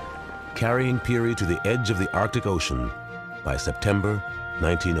ice, carrying Peary to the edge of the Arctic Ocean by September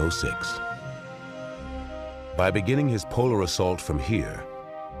 1906. By beginning his polar assault from here,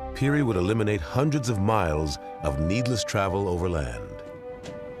 Peary would eliminate hundreds of miles of needless travel over land.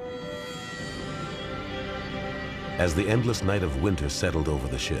 As the endless night of winter settled over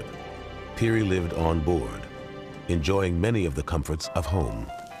the ship, Peary lived on board, enjoying many of the comforts of home.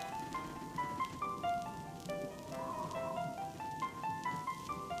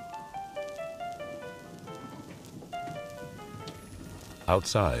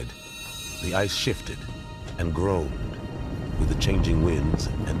 Outside, the ice shifted and groaned with the changing winds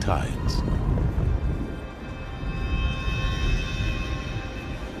and tides.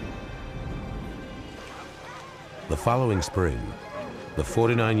 The following spring, the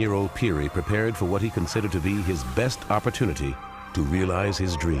 49-year-old Peary prepared for what he considered to be his best opportunity to realize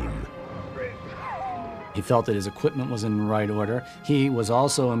his dream. He felt that his equipment was in the right order. He was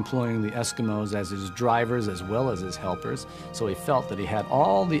also employing the Eskimos as his drivers as well as his helpers, so he felt that he had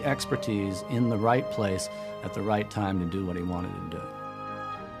all the expertise in the right place at the right time to do what he wanted to do.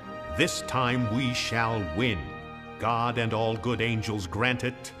 This time we shall win. God and all good angels grant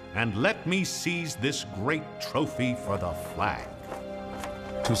it, and let me seize this great trophy for the flag.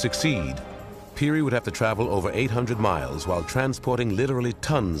 To succeed, Peary would have to travel over 800 miles while transporting literally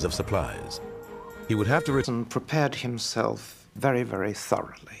tons of supplies. He would have to prepared himself very, very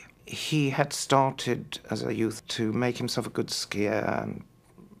thoroughly. He had started as a youth to make himself a good skier and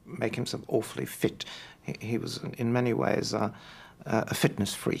make himself awfully fit. He was in many ways a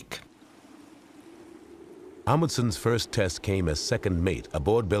fitness freak. Amundsen's first test came as second mate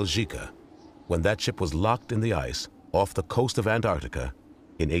aboard Belgica when that ship was locked in the ice off the coast of Antarctica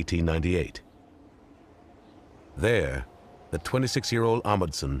in 1898. There, the 26-year-old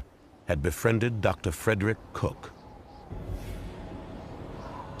Amundsen had befriended Dr. Frederick Cook.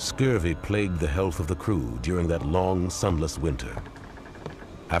 Scurvy plagued the health of the crew during that long, sunless winter.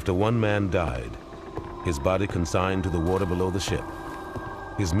 After one man died, his body consigned to the water below the ship,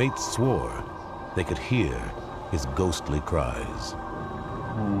 his mates swore they could hear his ghostly cries.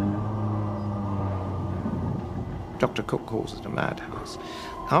 Dr. Cook calls it a madhouse.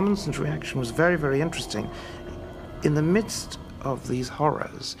 Amundsen's reaction was very, very interesting. In the midst of these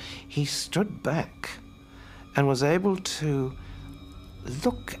horrors, he stood back and was able to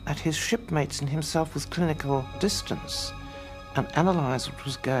look at his shipmates and himself with clinical distance and analyze what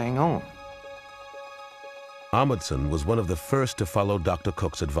was going on. Amundsen was one of the first to follow Dr.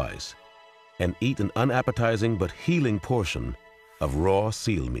 Cook's advice and eat an unappetizing but healing portion of raw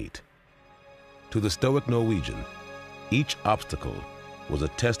seal meat. To the stoic Norwegian, each obstacle was a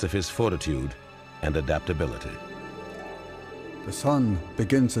test of his fortitude and adaptability. The sun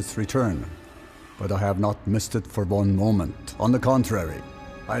begins its return, but I have not missed it for one moment. On the contrary,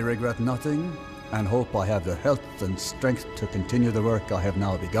 I regret nothing and hope I have the health and strength to continue the work I have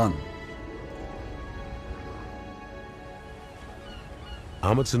now begun.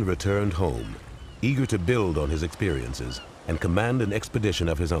 Amundsen returned home, eager to build on his experiences and command an expedition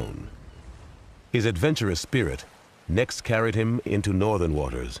of his own. His adventurous spirit next carried him into northern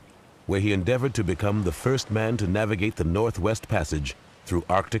waters, where he endeavored to become the first man to navigate the Northwest Passage through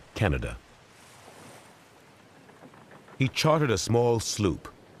Arctic Canada. He chartered a small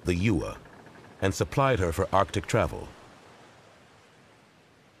sloop, the Ewa, and supplied her for Arctic travel.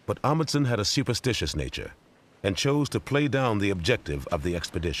 But Amundsen had a superstitious nature and chose to play down the objective of the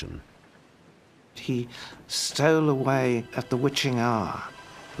expedition. He stole away at the witching hour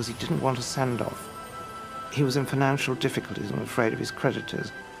because he didn't want a send-off. He was in financial difficulties and afraid of his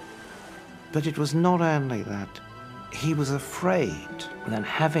creditors. But it was not only that. He was afraid that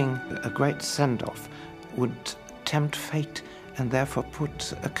having a great send-off would tempt fate and therefore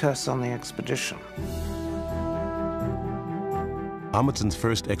put a curse on the expedition. Amundsen's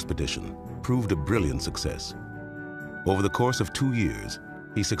first expedition proved a brilliant success. Over the course of 2 years,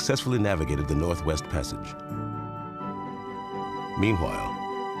 he successfully navigated the Northwest Passage. Meanwhile,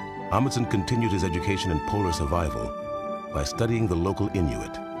 Amundsen continued his education in polar survival by studying the local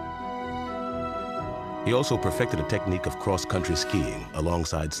Inuit. He also perfected a technique of cross-country skiing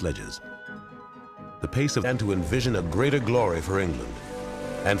alongside sledges. The pace of and to envision a greater glory for England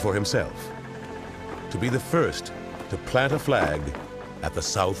and for himself, to be the first to plant a flag at the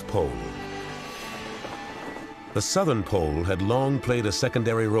South Pole. The Southern Pole had long played a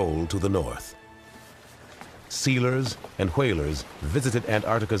secondary role to the north. Sealers and whalers visited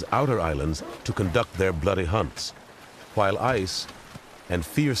Antarctica's outer islands to conduct their bloody hunts, while ice and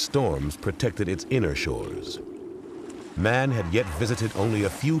fierce storms protected its inner shores. Man had yet visited only a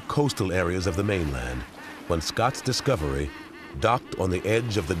few coastal areas of the mainland when Scott's Discovery docked on the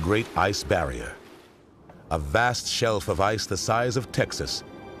edge of the Great Ice Barrier, a vast shelf of ice the size of Texas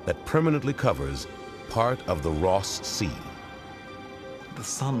that permanently covers part of the Ross Sea. The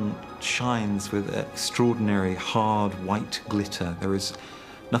sun shines with extraordinary hard white glitter. There is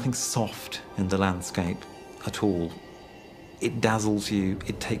nothing soft in the landscape at all. It dazzles you,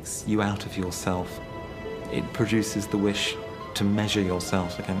 it takes you out of yourself. It produces the wish to measure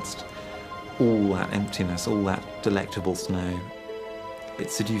yourself against all that emptiness, all that delectable snow.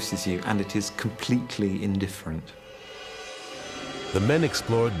 It seduces you, and it is completely indifferent. The men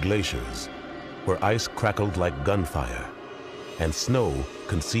explored glaciers, where ice crackled like gunfire, and snow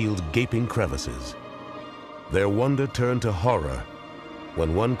concealed gaping crevices. Their wonder turned to horror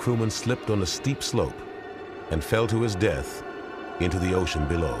when one crewman slipped on a steep slope and fell to his death into the ocean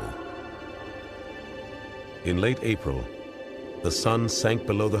below. In late April, the sun sank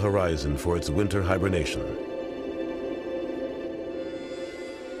below the horizon for its winter hibernation.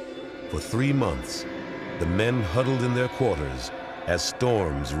 For 3 months, the men huddled in their quarters as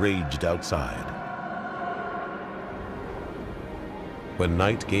storms raged outside. When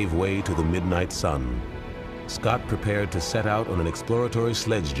night gave way to the midnight sun, Scott prepared to set out on an exploratory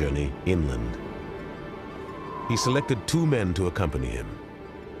sledge journey inland. He selected 2 men to accompany him.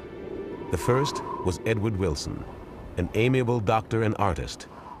 The first was Edward Wilson, an amiable doctor and artist,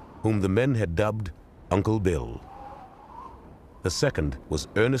 whom the men had dubbed Uncle Bill. The second was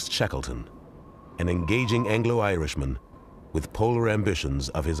Ernest Shackleton, an engaging Anglo-Irishman with polar ambitions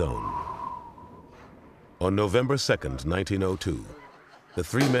of his own. On November 2nd, 1902, the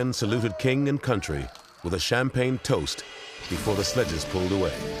 3 men saluted king and country with a champagne toast before the sledges pulled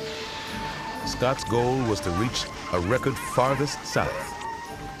away. Scott's goal was to reach a record farthest south,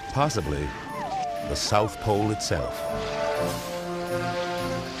 possibly the South Pole itself.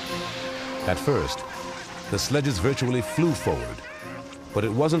 At first, the sledges virtually flew forward, but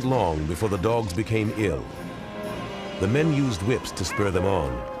it wasn't long before the dogs became ill. The men used whips to spur them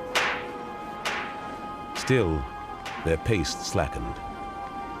on. Still, their pace slackened.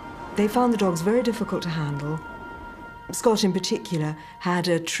 They found the dogs very difficult to handle. Scott in particular had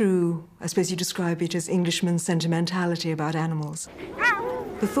a true, I suppose you describe it as Englishman's sentimentality about animals.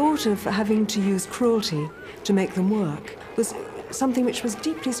 The thought of having to use cruelty to make them work was something which was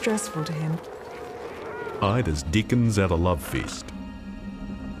deeply stressful to him. Eyed as deacons at a love feast.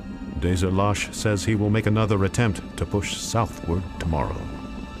 Deserlache says he will make another attempt to push southward tomorrow.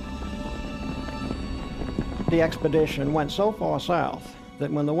 The expedition went so far south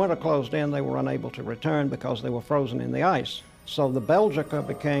that when the winter closed in, they were unable to return because they were frozen in the ice. So the Belgica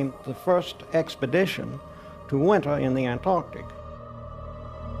became the first expedition to winter in the Antarctic.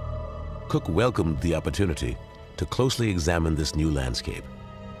 Cook welcomed the opportunity to closely examine this new landscape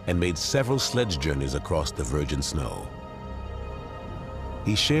and made several sledge journeys across the virgin snow.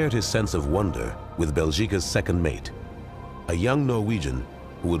 He shared his sense of wonder with Belgica's second mate, a young Norwegian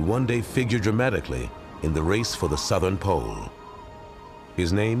who would one day figure dramatically in the race for the Southern Pole.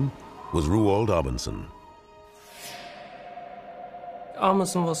 His name was Roald Amundsen.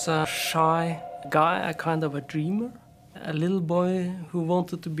 Amundsen was a shy guy, a kind of a dreamer, a little boy who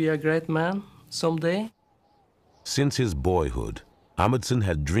wanted to be a great man someday. Since his boyhood, Amundsen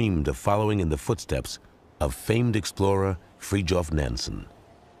had dreamed of following in the footsteps of famed explorer Fridtjof Nansen.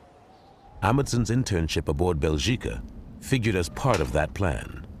 Amundsen's internship aboard Belgica figured as part of that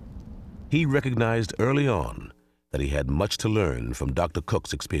plan. He recognized early on that he had much to learn from Dr.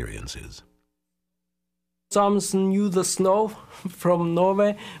 Cook's experiences. Amundsen knew the snow from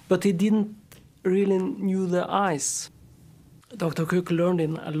Norway, but he didn't really knew the ice. Dr. Cook learned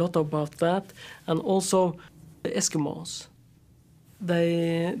a lot about that, and also the Eskimos.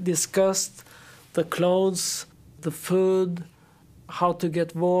 They discussed the clothes, the food, how to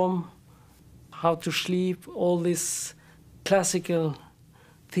get warm, how to sleep, all these classical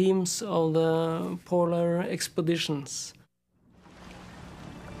themes of the polar expeditions.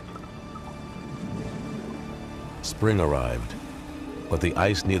 Spring arrived, but the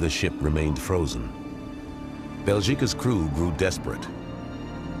ice near the ship remained frozen. Belgica's crew grew desperate.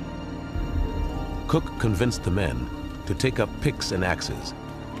 Cook convinced the men to take up picks and axes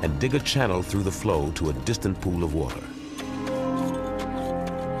and dig a channel through the floe to a distant pool of water.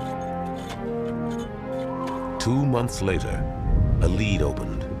 2 months later, a lead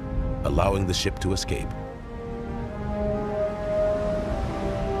opened, allowing the ship to escape.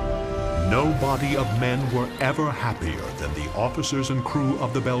 No body of men were ever happier than the officers and crew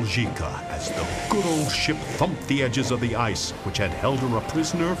of the Belgica as the good old ship thumped the edges of the ice which had held her a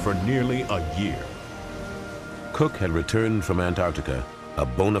prisoner for nearly a year. Cook had returned from Antarctica a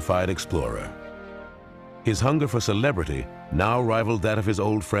bona fide explorer. His hunger for celebrity now rivaled that of his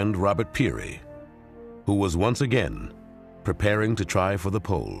old friend Robert Peary, who was once again preparing to try for the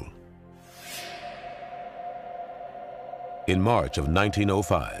pole. In March of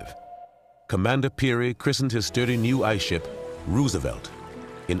 1905, Commander Peary christened his sturdy new ice ship Roosevelt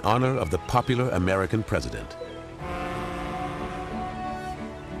in honor of the popular American president.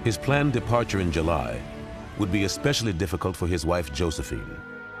 His planned departure in July would be especially difficult for his wife Josephine.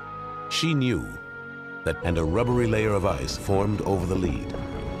 She knew that, and a rubbery layer of ice formed over the lead.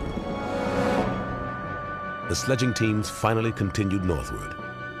 The sledging teams finally continued northward,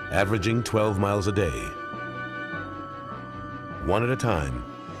 averaging 12 miles a day. One at a time,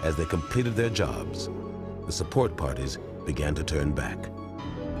 as they completed their jobs, the support parties began to turn back.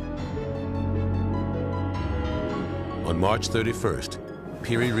 On March 31st,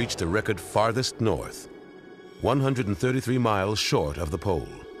 Peary reached a record farthest north, 133 miles short of the pole.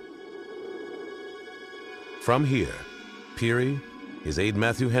 From here, Peary, his aide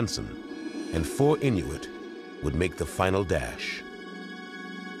Matthew Henson, and 4 Inuit would make the final dash.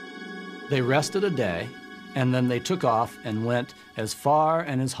 They rested a day, and then they took off and went as far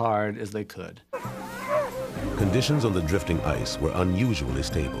and as hard as they could. Conditions on the drifting ice were unusually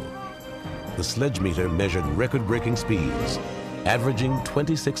stable. The sledge meter measured record-breaking speeds, averaging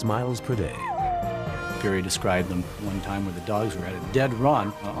 26 miles per day. Peary described them one time where the dogs were at a dead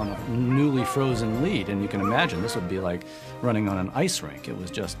run on a newly frozen lead, and you can imagine this would be like running on an ice rink. It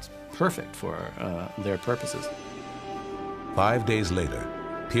was just perfect for their purposes. 5 days later,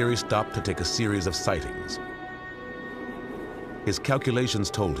 Peary stopped to take a series of sightings. His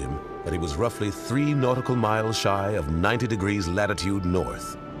calculations told him that he was roughly 3 nautical miles shy of 90 degrees latitude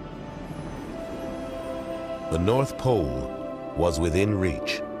north. The North Pole was within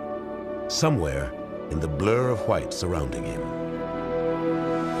reach, somewhere in the blur of white surrounding him.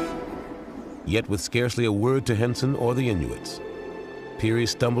 Yet with scarcely a word to Henson or the Inuits, Peary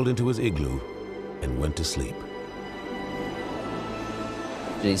stumbled into his igloo and went to sleep.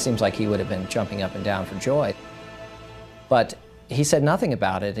 It seems like he would have been jumping up and down for joy. But he said nothing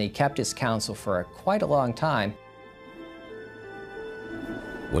about it, and he kept his counsel for quite a long time.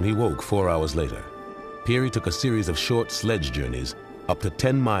 When he woke 4 hours later, Peary took a series of short sledge journeys up to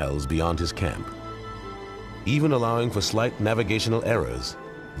 10 miles beyond his camp. Even allowing for slight navigational errors,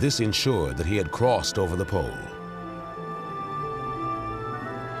 this ensured that he had crossed over the pole.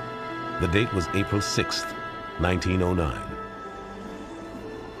 The date was April 6th, 1909.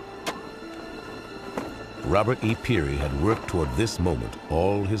 Robert E. Peary had worked toward this moment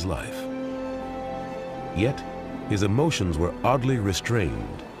all his life. Yet, his emotions were oddly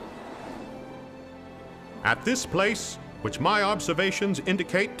restrained. At this place, which my observations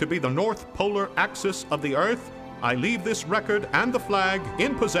indicate to be the north polar axis of the Earth, I leave this record and the flag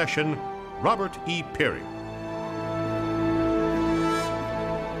in possession, Robert E. Peary.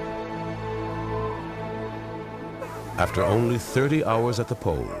 After only 30 hours at the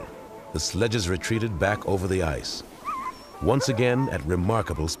pole, the sledges retreated back over the ice, once again at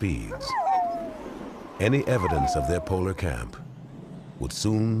remarkable speeds. Any evidence of their polar camp would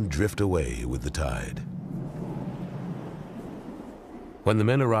soon drift away with the tide. When the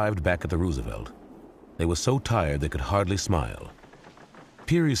men arrived back at the Roosevelt, they were so tired they could hardly smile.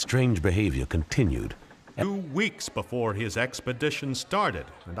 Peary's strange behavior continued. 2 weeks before his expedition started,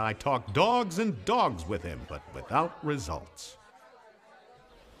 and I talked dogs and dogs with him, but without results.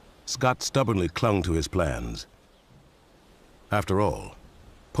 Scott stubbornly clung to his plans. After all,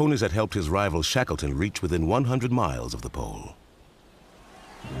 ponies had helped his rival Shackleton reach within 100 miles of the pole.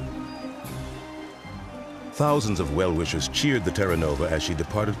 Thousands of well-wishers cheered the Terra Nova as she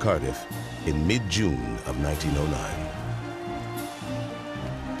departed Cardiff in mid-June of 1909.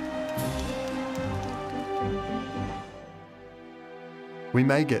 We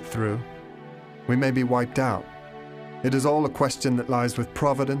may get through. We may be wiped out. It is all a question that lies with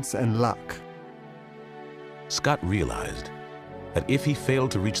providence and luck. Scott realized that if he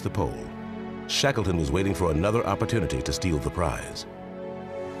failed to reach the pole, Shackleton was waiting for another opportunity to steal the prize.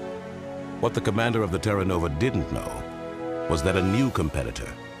 What the commander of the Terra Nova didn't know was that a new competitor,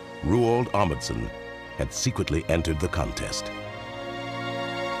 Roald Amundsen, had secretly entered the contest.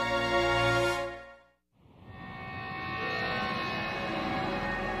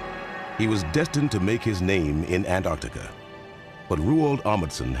 He was destined to make his name in Antarctica, but Roald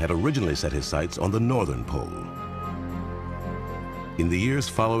Amundsen had originally set his sights on the northern pole. In the years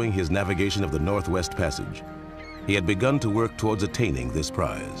following his navigation of the Northwest Passage, he had begun to work towards attaining this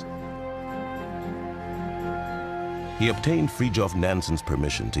prize. He obtained Fridtjof Nansen's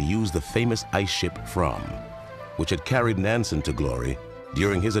permission to use the famous ice ship Fram, which had carried Nansen to glory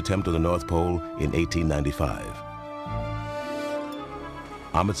during his attempt to the North Pole in 1895.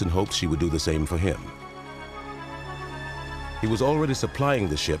 Amundsen hoped she would do the same for him. He was already supplying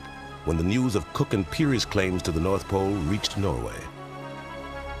the ship when the news of Cook and Peary's claims to the North Pole reached Norway.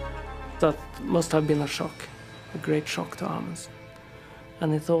 That must have been a shock, a great shock to Amundsen.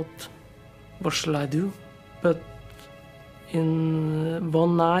 And he thought, what shall I do? But in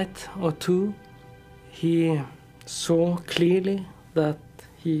one night or two, he saw clearly that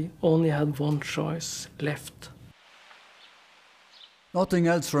he only had one choice left. Nothing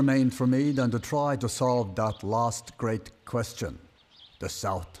else remained for me than to try to solve that last great question, the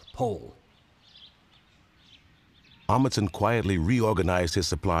South Pole. Amundsen quietly reorganized his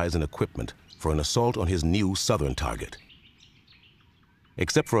supplies and equipment for an assault on his new southern target.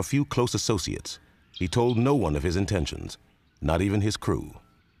 Except for a few close associates, he told no one of his intentions, not even his crew.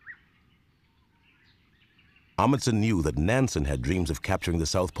 Amundsen knew that Nansen had dreams of capturing the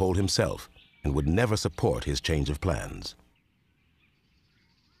South Pole himself and would never support his change of plans.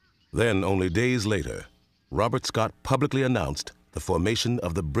 Then, only days later, Robert Scott publicly announced the formation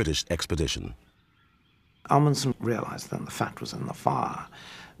of the British expedition. Amundsen realized then the fat was in the fire,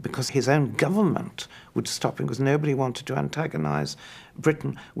 because his own government would stop him, because nobody wanted to antagonize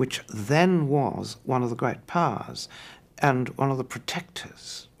Britain, which then was one of the great powers and one of the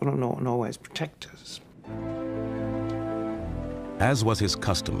protectors, one of Norway's protectors. As was his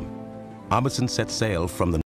custom, Amundsen set sail from the